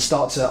and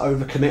start to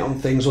overcommit on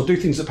things or do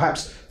things that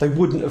perhaps they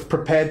wouldn't have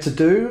prepared to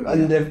do,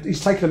 and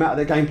he's taken them out of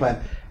their game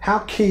plan. How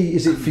key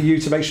is it for you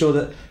to make sure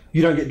that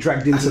you don't get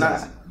dragged into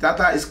that?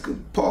 That is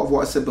part of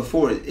what I said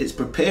before. It's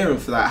preparing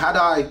for that.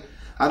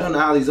 I don't know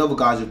how these other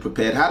guys have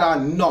prepared. Had I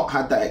not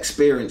had that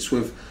experience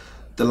with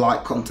the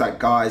light contact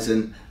guys,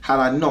 and had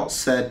I not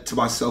said to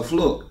myself,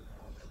 look,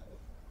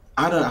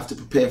 I don't have to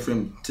prepare for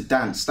him to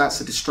dance.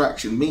 That's a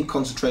distraction. Me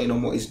concentrating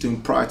on what he's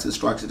doing prior to the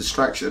strike is a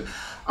distraction.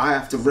 I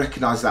have to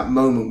recognise that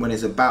moment when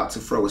he's about to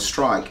throw a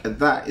strike, and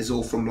that is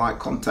all from light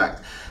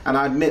contact. And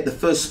I admit, the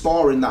first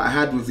sparring that I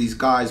had with these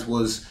guys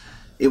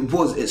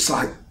it's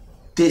like,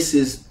 this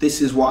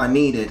is what I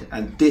needed,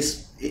 and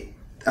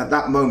at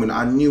that moment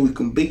I knew he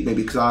couldn't beat me,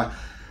 because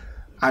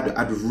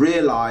I'd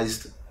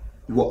realised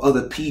what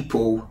other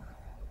people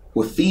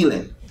were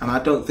feeling, and I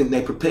don't think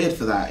they prepared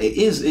for that. It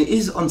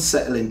is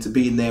unsettling to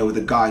be in there with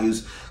a guy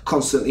who's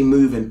constantly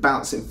moving,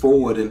 bouncing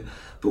forward,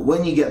 but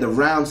when you get the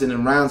rounds in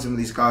and rounds in with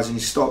these guys, and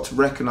you start to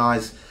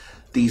recognise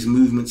these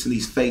movements and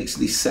these fakes,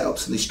 these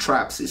setups and these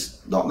traps,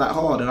 it's not that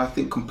hard. And I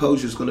think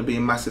composure is going to be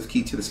a massive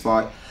key to this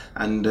fight,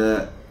 and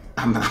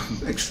I'm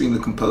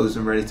extremely composed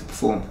and ready to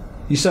perform.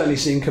 You certainly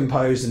seem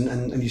composed,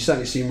 and you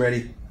certainly seem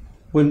ready.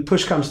 When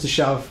push comes to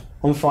shove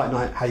on fight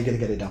night, how are you going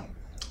to get it done?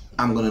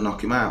 I'm going to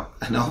knock him out,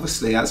 and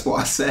obviously that's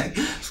what I say.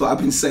 That's what I've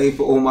been saying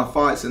for all my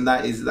fights, and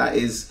that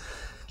is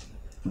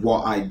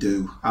what I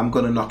do. I'm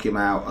going to knock him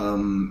out,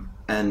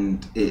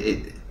 and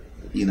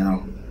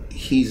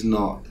he's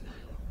not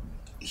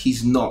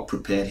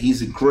prepared.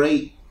 He's a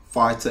great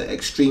fighter,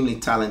 extremely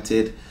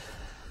talented.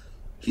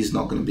 He's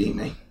not going to beat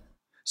me.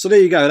 So there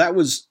you go. That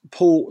was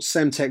Paul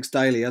Semtex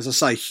Daly. As I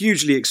say,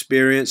 hugely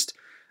experienced.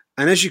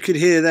 And as you could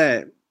hear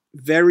there,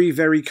 very,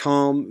 very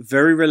calm,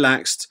 very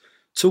relaxed,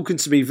 talking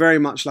to me very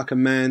much like a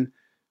man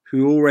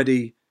who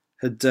already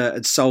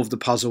had solved the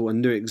puzzle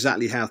and knew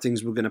exactly how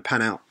things were going to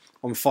pan out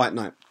on fight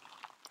night.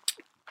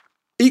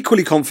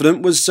 Equally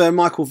confident was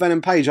Michael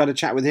Venom Page. I had a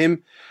chat with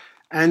him,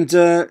 and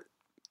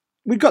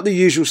we got the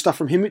usual stuff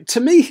from him. To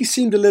me, he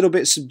seemed a little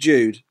bit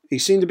subdued. He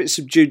seemed a bit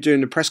subdued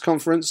during the press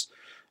conference.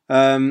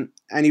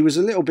 And he was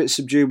a little bit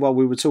subdued while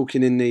we were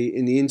talking in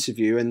the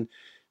interview. And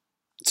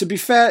to be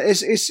fair,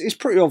 it's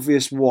pretty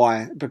obvious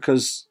why,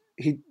 because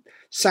he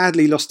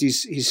sadly lost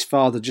his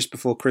father just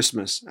before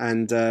Christmas.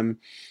 And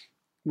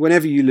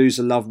whenever you lose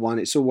a loved one,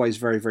 it's always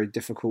very, very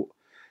difficult.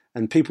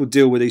 And people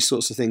deal with these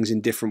sorts of things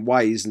in different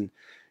ways. And,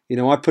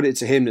 I put it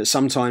to him that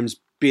sometimes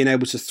being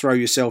able to throw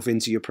yourself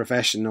into your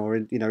profession, or,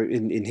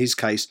 in his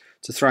case,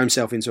 to throw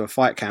himself into a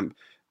fight camp,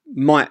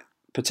 might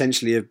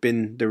potentially have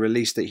been the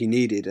release that he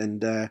needed.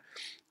 And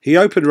he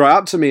opened right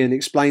up to me and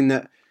explained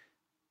that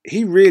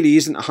he really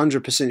isn't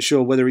 100%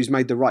 sure whether he's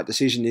made the right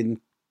decision in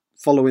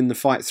following the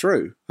fight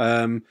through.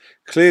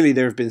 Clearly,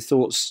 there have been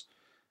thoughts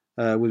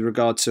with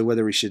regard to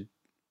whether he should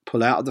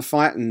pull out of the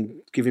fight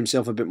and give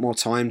himself a bit more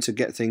time to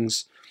get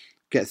things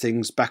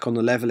back on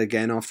the level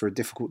again after a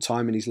difficult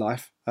time in his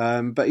life.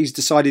 But he's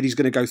decided he's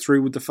going to go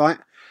through with the fight.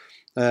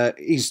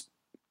 He's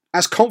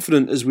as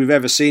confident as we've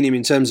ever seen him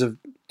in terms of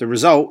the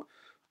result,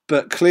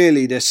 but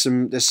clearly there's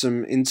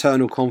some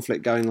internal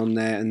conflict going on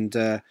there,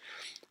 and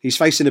he's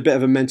facing a bit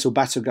of a mental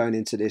battle going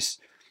into this.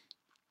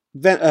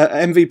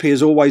 MVP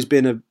has always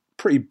been a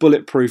pretty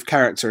bulletproof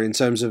character in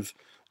terms of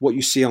what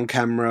you see on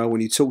camera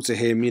when you talk to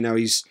him. You know,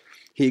 he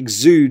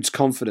exudes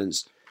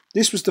confidence.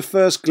 This was the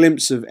first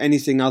glimpse of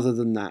anything other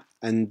than that,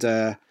 and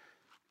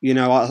you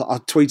know, I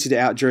tweeted it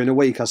out during the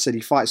week. I said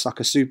he fights like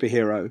a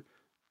superhero,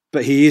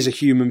 but he is a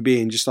human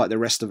being just like the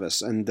rest of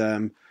us,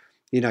 and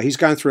you know, he's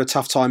going through a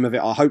tough time of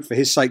it. I hope for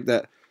his sake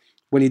that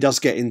when he does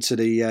get into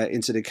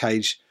the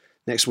cage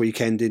next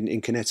weekend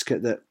in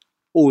Connecticut, that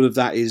all of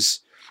that is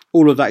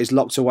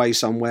locked away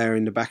somewhere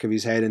in the back of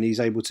his head, and he's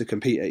able to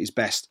compete at his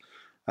best,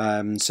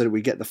 so that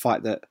we get the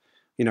fight that,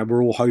 you know,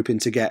 we're all hoping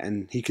to get,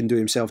 and he can do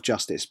himself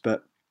justice.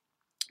 But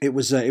it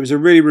was a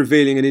really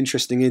revealing and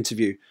interesting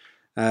interview,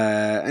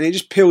 and it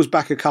just peels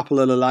back a couple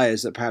of the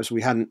layers that perhaps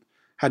we hadn't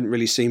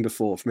really seen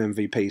before from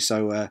MVP.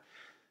 So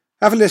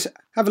have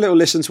a little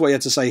listen to what he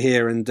had to say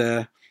here, and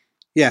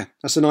yeah,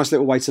 that's a nice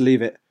little way to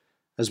leave it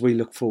as we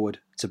look forward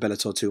to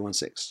Bellator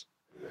 216.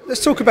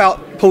 Let's talk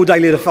about Paul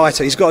Daley, the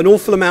fighter. He's got an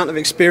awful amount of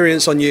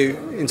experience on you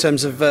in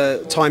terms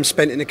of time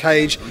spent in the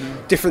cage,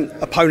 different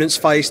opponents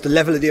faced, the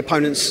level of the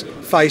opponents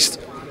faced.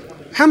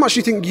 How much do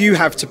you think you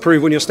have to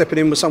prove when you're stepping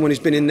in with someone who's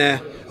been in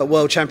there at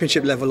World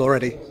Championship level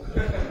already?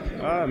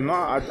 No,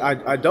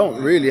 I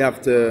don't really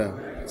have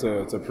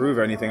to prove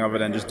anything other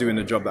than just doing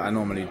the job that I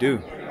normally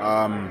do.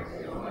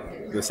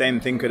 The same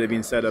thing could have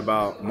been said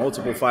about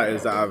multiple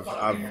fighters that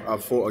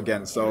I've fought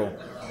against. So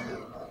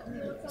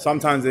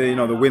sometimes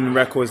the win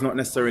record is not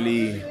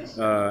necessarily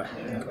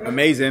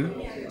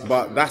amazing,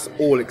 but that's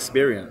all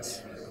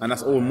experience, and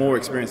that's all more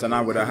experience than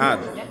I would have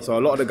had. So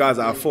a lot of the guys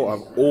that I've fought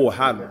have all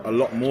had a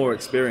lot more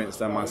experience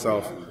than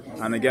myself.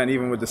 And again,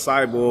 even with the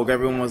Cyborg,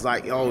 everyone was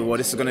like, "Oh, well,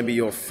 this is going to be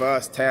your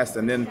first test,"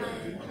 and then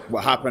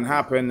what happened,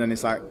 and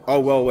it's like, "Oh,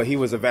 well, he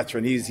was a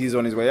veteran. He's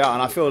on his way out."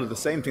 And I feel that the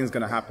same thing's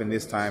going to happen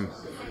this time.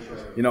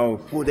 You know,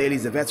 Paul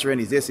Daley's a veteran.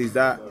 He's this, he's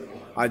that.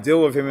 I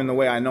deal with him in the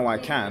way I know I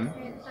can.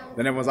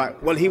 Then everyone's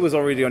like, well, he was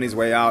already on his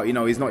way out. You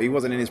know, he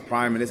wasn't in his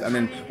prime. And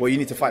then, well, you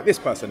need to fight this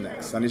person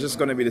next. And it's just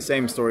going to be the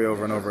same story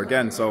over and over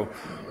again. So,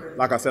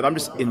 like I said, I'm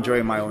just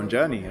enjoying my own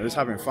journey. I'm just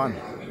having fun.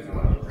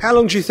 How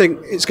long do you think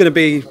it's going to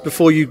be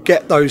before you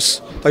get those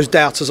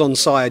doubters on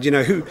side? You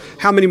know,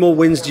 how many more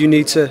wins do you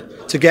need to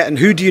get, and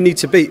who do you need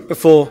to beat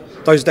before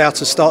those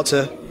doubters start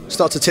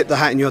to tip the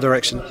hat in your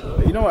direction?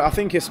 You know what? I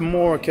think it's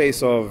more a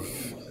case of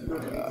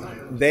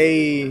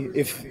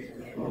if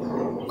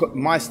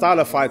my style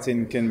of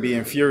fighting can be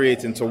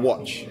infuriating to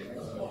watch.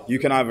 You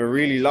can either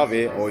really love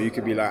it, or you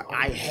could be like,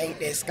 I hate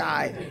this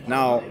guy.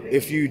 Now,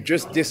 if you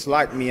just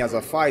dislike me as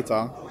a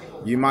fighter,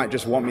 you might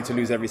just want me to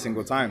lose every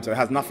single time. So it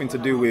has nothing to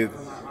do with,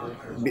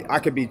 I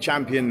could be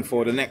champion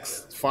for the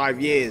next 5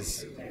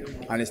 years,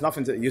 and it's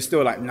nothing to, you're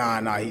still like,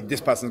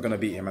 this person's going to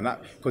beat him, and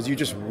that, because you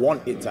just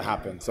want it to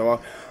happen.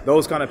 So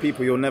those kind of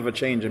people you'll never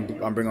change and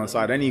bring on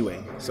side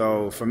anyway.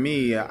 So for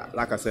me,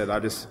 like I said, I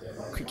just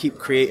keep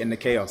creating the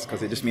chaos,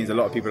 because it just means a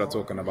lot of people are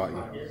talking about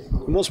you.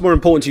 And what's more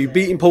important to you,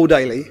 beating Paul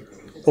Daley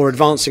or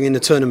advancing in the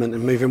tournament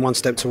and moving one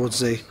step towards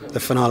the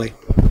finale?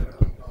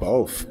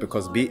 Both,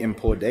 because beating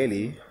Paul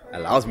Daley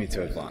allows me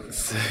to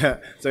advance.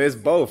 So it's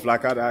both.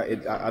 Like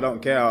I don't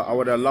care. I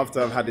would have loved to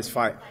have had this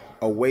fight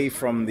away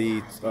from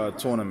the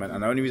tournament,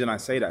 and the only reason I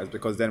say that is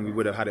because then we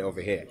would have had it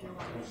over here,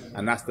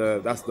 and that's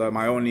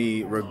my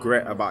only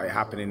regret about it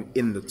happening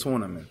in the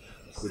tournament.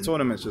 The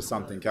tournament's just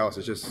something else.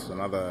 It's just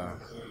another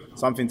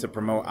something to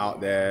promote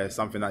out there,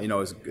 something that, you know,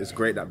 is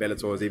great that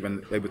Bellator is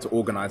even able to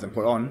organize and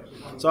put on.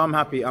 So I'm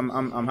happy.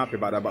 I'm happy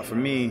about that. But for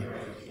me,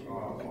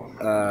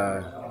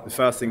 the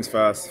first things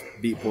first,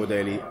 beat Paul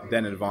Daley,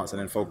 then advance, and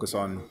then focus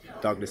on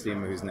Douglas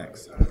Lima, who's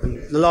next.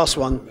 The last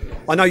one,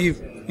 I know you've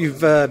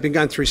been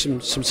going through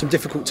some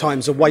difficult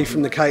times away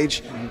from the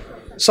cage.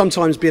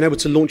 Sometimes being able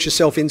to launch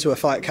yourself into a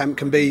fight camp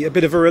can be a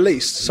bit of a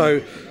release.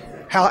 So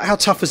how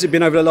tough has it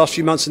been over the last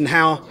few months, and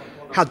how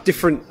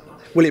different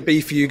will it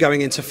be for you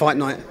going into fight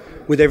night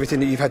with everything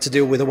that you've had to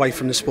deal with away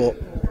from the sport?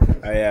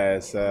 Yeah,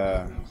 it's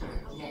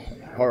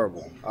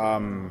horrible.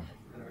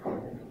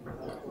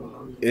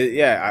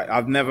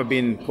 I've never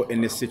been put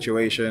in this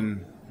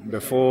situation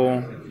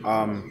before.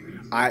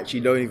 I actually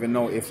don't even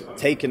know if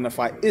taking the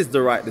fight is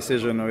the right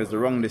decision or is the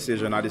wrong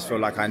decision. I just feel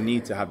like I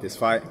need to have this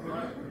fight.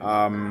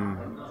 I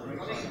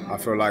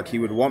feel like he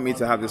would want me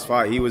to have this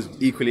fight. He was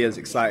equally as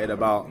excited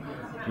about,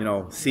 you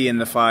know, seeing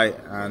the fight,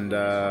 and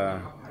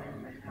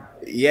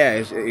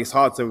it's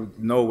hard to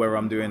know where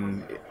I'm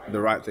doing the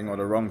right thing or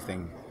the wrong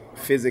thing.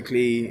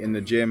 Physically, in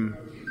the gym,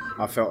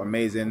 I felt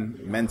amazing.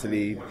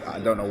 Mentally, I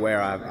don't know where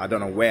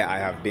I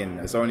have been.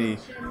 It's only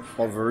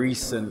of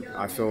recent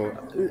I feel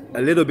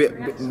a little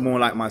bit more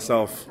like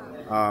myself.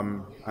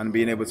 and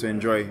being able to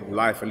enjoy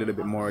life a little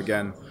bit more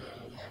again.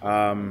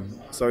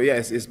 So yeah,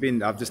 it's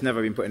been, I've just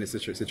never been put in this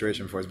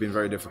situation before. It's been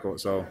very difficult.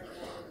 So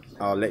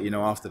I'll let you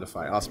know after the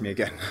fight. Ask me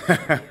again.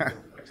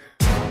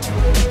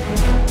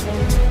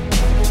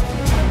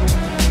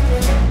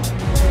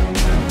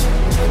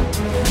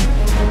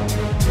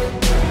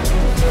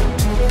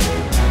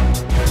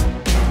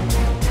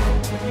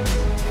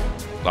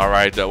 All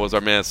right, that was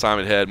our man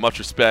Simon Head. Much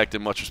respect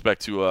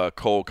to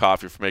Cole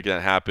Coffey for making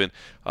that happen.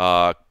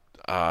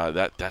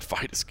 That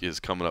fight is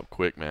coming up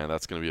quick, man.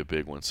 That's going to be a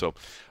big one. So,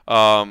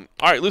 all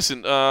right, listen.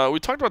 We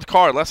talked about the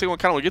card. Last thing I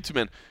kind of want to get to,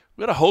 man.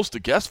 We had a host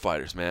of guest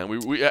fighters, man.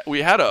 We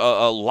had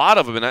a lot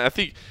of them, and I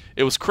think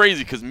it was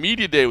crazy because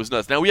media day was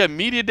nuts. Now we had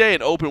media day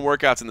and open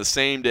workouts in the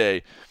same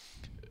day.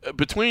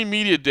 Between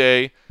media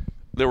day,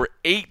 there were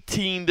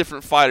 18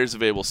 different fighters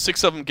available.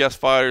 6 of them guest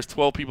fighters,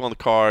 12 people on the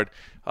card.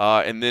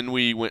 And then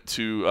we went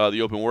to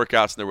the open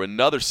workouts, and there were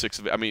another 6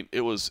 of it. I mean,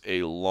 it was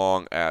a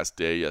long-ass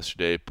day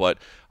yesterday. But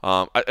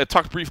I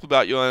talked briefly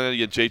about Joanna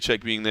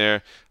Jacek being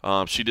there.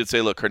 She did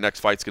say, look, her next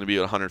fight's going to be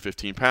at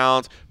 115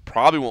 pounds.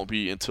 Probably won't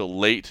be until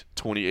late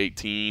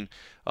 2018.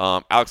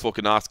 Alex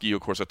Volkanovski,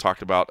 of course, I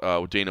talked about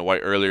with Dana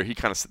White earlier. He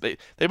kind of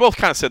they both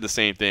kind of said the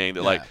same thing,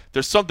 that like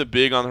there's something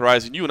big on the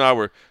horizon. You and I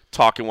were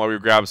talking while we were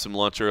grabbing some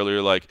lunch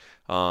earlier, like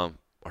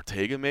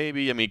Ortega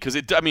maybe. I mean, because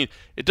it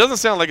doesn't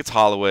sound like it's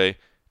Holloway.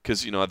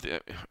 Because, you know,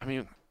 I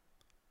mean,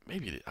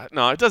 maybe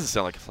no, it doesn't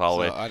sound like it's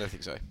Holloway. So, I don't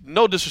think so.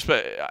 No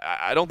disrespect.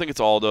 I don't think it's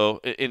Aldo.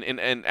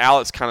 And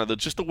Alex, kind of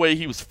just the way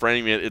he was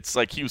framing it, it's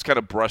like he was kind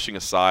of brushing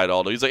aside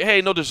Aldo. He's like,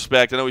 hey, no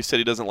disrespect. I know he said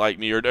he doesn't like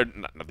me, or not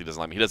that he doesn't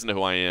like me. He doesn't know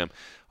who I am.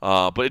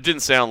 But it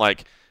didn't sound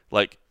like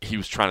he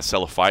was trying to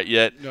sell a fight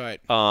yet. Right.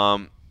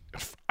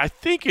 I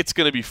think it's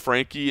going to be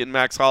Frankie and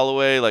Max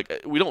Holloway.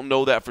 Like, we don't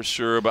know that for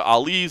sure, but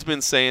Ali's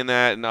been saying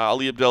that, and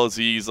Ali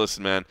Abdelaziz,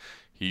 listen, man.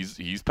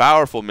 He's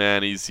powerful,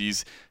 man.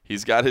 He's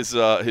got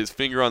his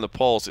finger on the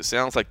pulse. It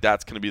sounds like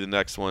that's going to be the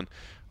next one.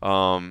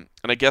 And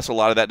I guess a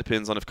lot of that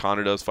depends on if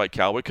Conor does fight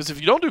Cowboy. Because if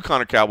you don't do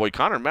Conor Cowboy,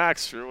 Conor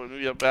Max sure wouldn't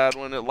be a bad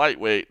one at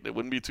lightweight. It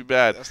wouldn't be too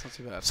bad. That's not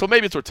too bad. So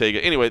maybe it's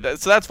Ortega. Anyway,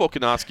 so that's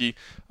Volkanovski.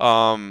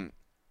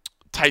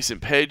 Tyson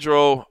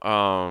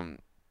Pedro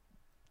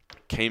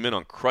came in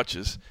on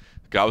crutches.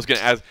 I was gonna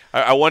ask.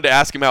 I wanted to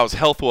ask him how his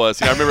health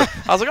was. You know, I remember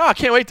I was like, oh, I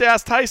can't wait to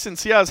ask Tyson,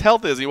 see how his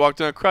health is. And he walked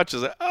in on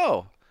crutches. Like,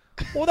 oh.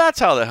 Well, that's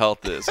how the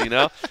health is, you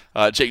know.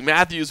 Jake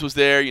Matthews was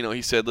there. You know,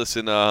 he said,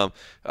 listen, you know,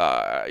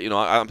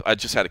 I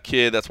just had a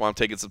kid. That's why I'm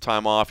taking some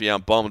time off. Yeah,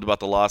 I'm bummed about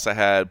the loss I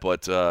had,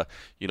 but,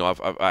 you know,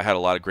 I had a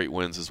lot of great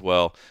wins as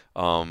well.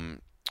 Tai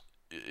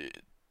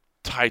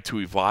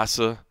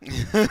Tuivasa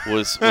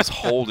was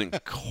holding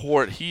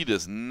court. He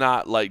does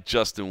not like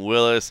Justin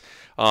Willis.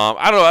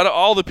 I don't know. Out of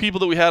all the people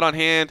that we had on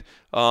hand,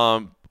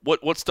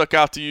 what stuck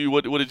out to you?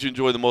 What did you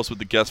enjoy the most with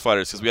the guest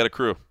fighters? Because we had a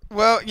crew.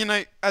 Well, you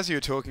know, as you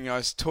were talking, I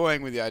was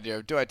toying with the idea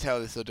of, do I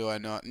tell this or do I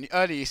not? And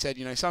earlier you said,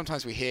 you know,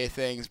 sometimes we hear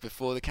things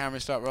before the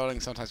cameras start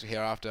rolling, sometimes we hear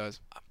afterwards.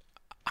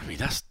 I mean,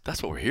 that's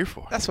what we're here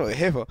for. That's what we're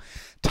here for.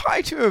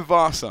 Tai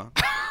Tuivasa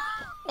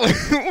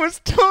was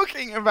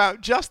talking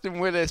about Justin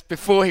Willis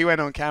before he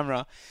went on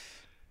camera.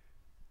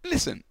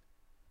 Listen,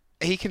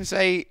 he can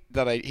say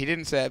that he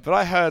didn't say it, but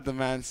I heard the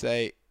man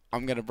say,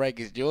 I'm going to break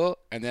his jaw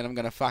and then I'm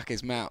going to fuck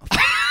his mouth.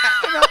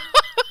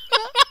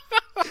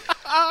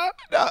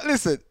 No,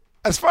 listen.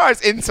 As far as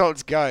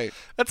insults go,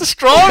 that's a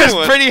strong one.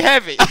 That's pretty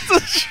heavy. That's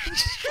a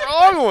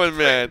strong one,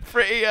 man.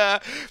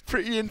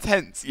 Pretty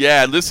intense.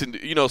 Yeah, listen,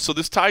 you know, so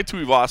this Tai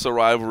Tuivasa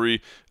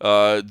rivalry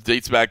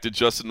dates back to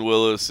Justin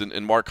Willis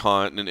and Mark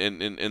Hunt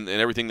and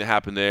everything that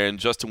happened there. And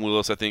Justin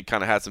Willis, I think,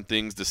 kind of had some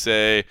things to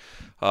say.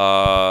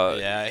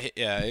 Yeah.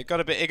 It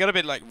got a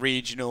bit like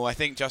regional. I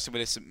think Justin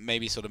Willis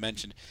maybe sort of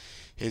mentioned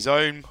his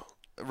own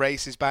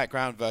racist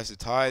background versus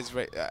Tai's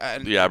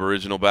and the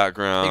Aboriginal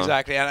background.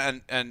 Exactly,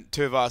 and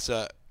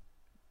Tuivasa.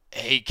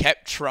 He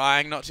kept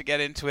trying not to get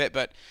into it,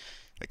 but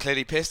it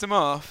clearly pissed him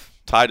off.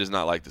 Tai does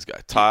not like this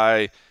guy.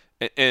 Tai,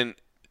 and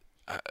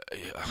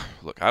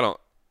look, I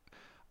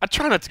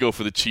try not to go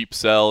for the cheap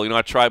sell. You know,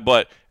 I try,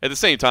 but at the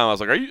same time, I was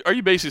like, are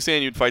you basically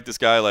saying you'd fight this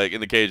guy like in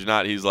the cage or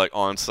not? He's like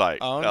on site.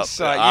 On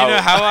site. You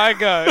know how I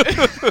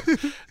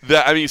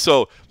go.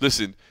 So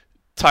listen.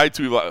 Tai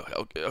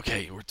Tuivasa.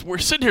 Okay, we're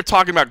sitting here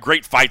talking about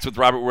great fights with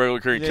Robert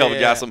Whittaker and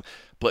Kelvin Gastelum,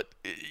 but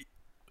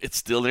it's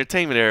still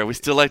entertainment era. We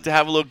still like to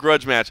have a little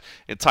grudge match.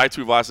 And Tai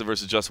Tuivasa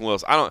versus Justin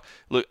Willis.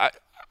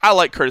 I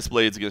like Curtis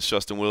Blades against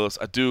Justin Willis.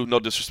 I do. No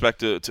disrespect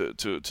to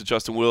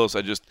Justin Willis.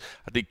 I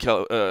think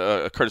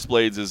Curtis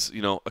Blades is,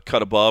 you know, a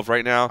cut above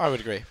right now. I would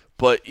agree.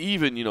 But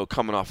even, you know,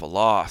 coming off a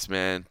loss,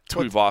 man,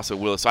 Tuivasa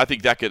Willis. I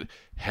think that could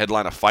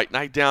headline a fight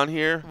night down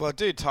here. Well,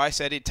 dude, Tai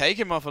said he'd take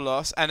him off a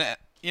loss, and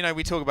you know,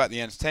 we talk about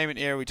the entertainment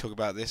era. We talk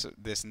about this and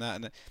that,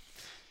 and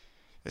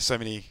there's so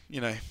many,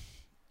 you know,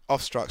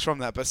 offstructs from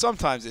that. But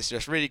sometimes it's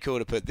just really cool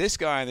to put this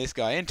guy and this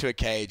guy into a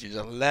cage and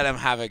just let them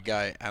have a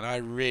go. And I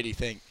really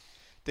think,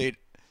 dude,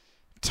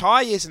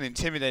 Tai is an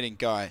intimidating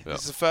guy. Yep.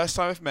 This is the first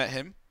time I've met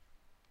him.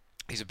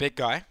 He's a big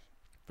guy.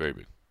 Very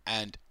big.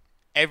 And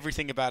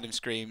everything about him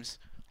screams,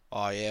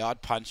 oh yeah,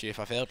 I'd punch you if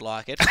I felt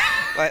like it.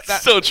 Like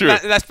that, So true.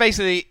 That's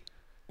basically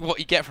what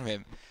you get from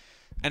him.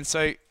 And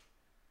so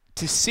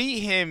to see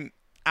him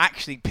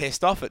actually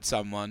pissed off at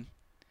someone,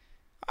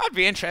 I'd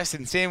be interested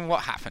in seeing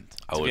what happened.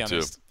 I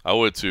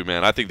would too,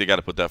 man. I think they got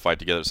to put that fight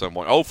together at some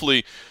point.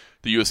 Hopefully,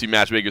 the UFC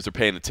matchmakers are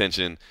paying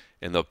attention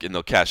and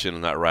they'll cash in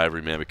on that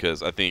rivalry, man.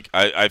 Because I think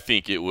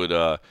it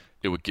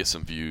would get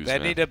some views. They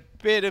man. need a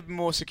bit of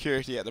more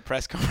security at the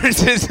press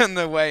conferences and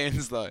the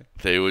weigh-ins, though.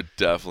 They would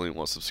definitely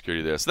want some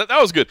security there. So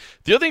that was good.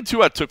 The other thing,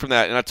 too, I took from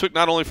that, and I took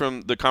not only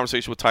from the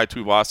conversation with Tai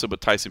Tuivasa,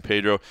 but Tyson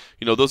Pedro.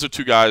 You know, those are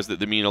two guys that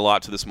mean a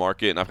lot to this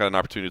market, and I've had an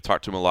opportunity to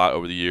talk to them a lot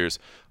over the years.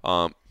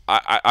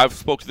 I've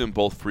spoke to them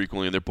both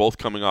frequently, and they're both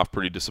coming off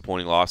pretty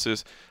disappointing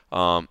losses.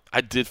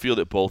 I did feel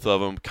that both of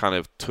them kind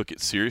of took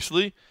it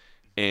seriously,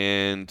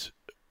 and,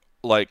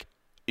 like,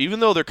 even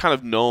though they're kind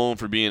of known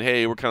for being,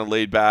 hey, we're kind of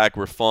laid back,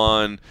 we're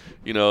fun,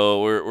 you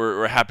know,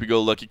 we're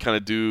happy-go-lucky kind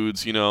of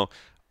dudes, you know,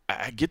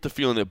 I get the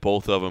feeling that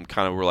both of them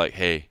kind of were like,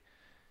 hey,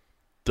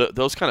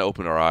 those kind of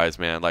opened our eyes,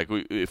 man. Like,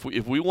 if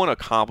we want to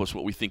accomplish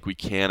what we think we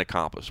can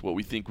accomplish, what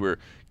we think we're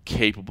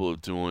capable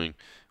of doing,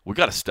 we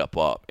got to step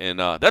up. And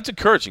that's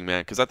encouraging,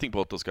 man, because I think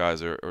both those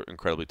guys are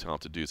incredibly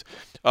talented dudes.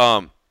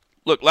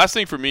 Look, last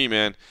thing for me,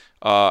 man,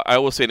 I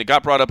will say, and it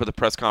got brought up at the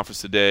press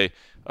conference today.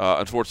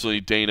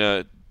 Unfortunately,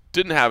 Dana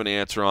didn't have an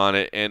answer on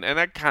it, and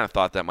I kind of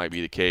thought that might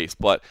be the case.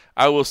 But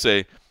I will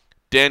say,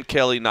 Dan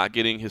Kelly not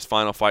getting his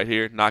final fight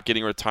here, not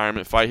getting a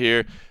retirement fight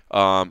here,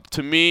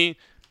 to me,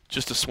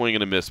 just a swing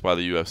and a miss by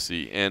the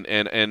UFC. And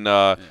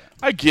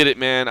I get it,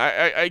 man.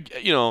 I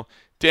you know,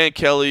 Dan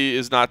Kelly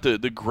is not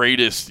the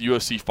greatest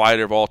UFC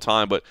fighter of all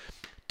time, but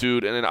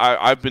dude, and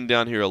I've been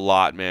down here a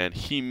lot, man.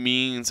 He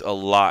means a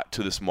lot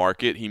to this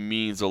market. He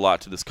means a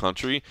lot to this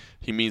country.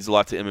 He means a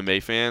lot to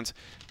MMA fans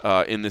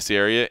in this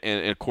area.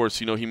 And, of course,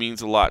 you know, he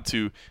means a lot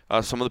to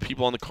some of the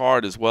people on the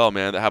card as well,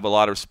 man, that have a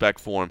lot of respect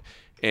for him.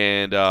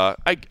 And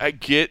I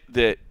get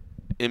that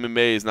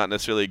MMA is not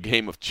necessarily a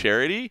game of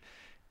charity.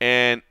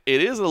 And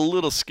it is a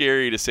little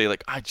scary to say,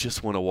 like, I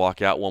just want to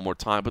walk out one more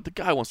time. But the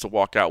guy wants to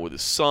walk out with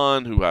his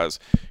son who has,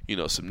 you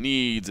know, some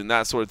needs and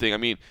that sort of thing. I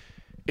mean,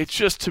 it's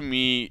just, to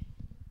me,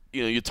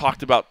 you know, you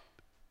talked about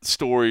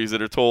stories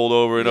that are told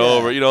over and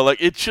over. You know, like,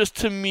 it just,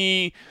 to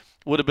me,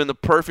 would have been the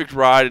perfect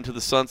ride into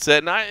the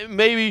sunset. And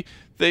maybe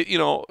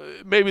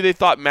they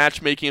thought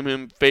matchmaking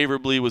him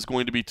favorably was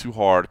going to be too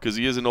hard because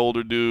he is an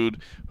older dude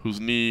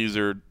whose knees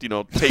are, you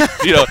know,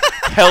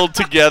 held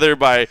together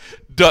by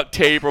duct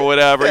tape or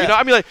whatever. Yeah. You know,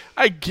 I mean,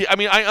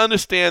 like, I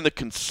understand the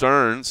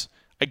concerns.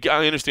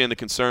 I understand the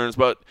concerns,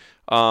 but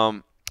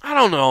I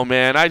don't know,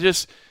 man.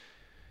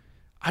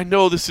 I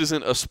know this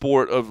isn't a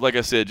sport of, like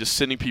I said, just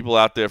sending people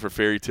out there for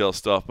fairy tale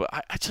stuff, but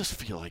I just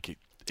feel like it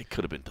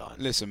could have been done.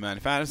 Listen, man,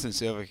 if Anderson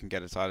Silva can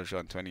get a title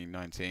shot in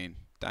 2019,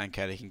 Dan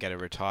Kelly can get a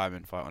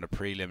retirement fight on a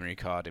preliminary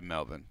card in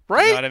Melbourne.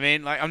 Right? You know what I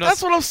mean? Like,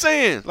 that's what I'm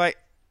saying. Like,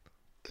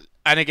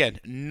 and again,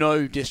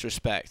 no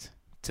disrespect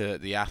to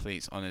the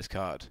athletes on this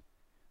card,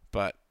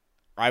 but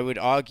I would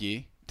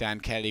argue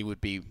Dan Kelly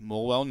would be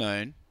more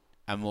well-known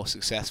and more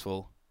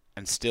successful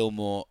and still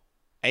more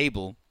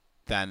able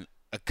than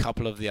a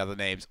couple of the other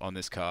names on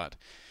this card.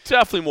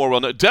 Definitely more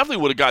well-known. Definitely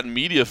would have gotten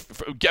media.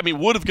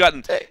 Would have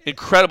gotten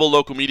incredible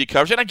local media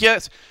coverage. And I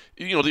guess,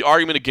 you know, the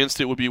argument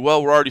against it would be,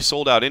 well, we're already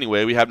sold out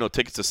anyway. We have no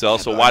tickets to sell,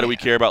 so why do we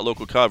care about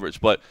local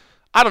coverage? But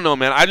I don't know,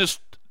 man.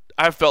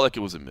 I felt like it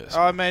was a miss.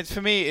 Oh, man,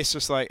 for me, it's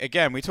just like,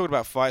 again, we talked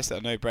about fights that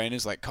are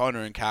no-brainers, like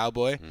Conor and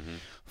Cowboy. Mm-hmm.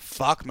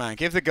 Fuck, man.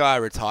 Give the guy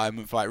a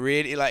retirement fight.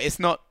 Really, like, it's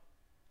not...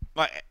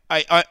 Like,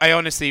 I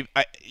honestly...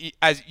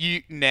 as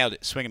you nailed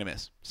it. Swing and a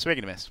miss. Swing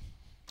and a miss.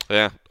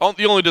 Yeah.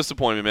 The only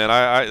disappointment, man,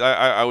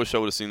 I wish I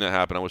would have seen that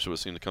happen. I wish I would have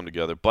seen it come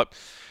together. But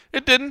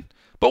it didn't.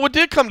 But what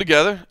did come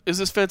together is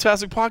this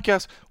fantastic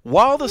podcast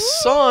while the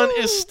sun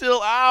is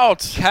still out.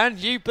 Can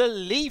you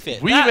believe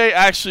it? We may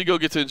actually go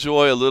get to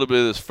enjoy a little bit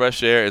of this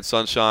fresh air and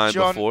sunshine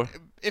John, before.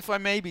 If I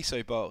may be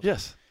so bold.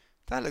 Yes.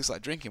 That looks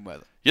like drinking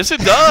weather. Yes,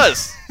 it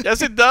does.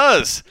 Yes, it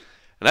does.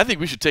 And I think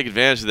we should take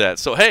advantage of that.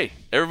 So, hey,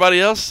 everybody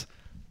else,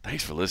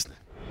 thanks for listening.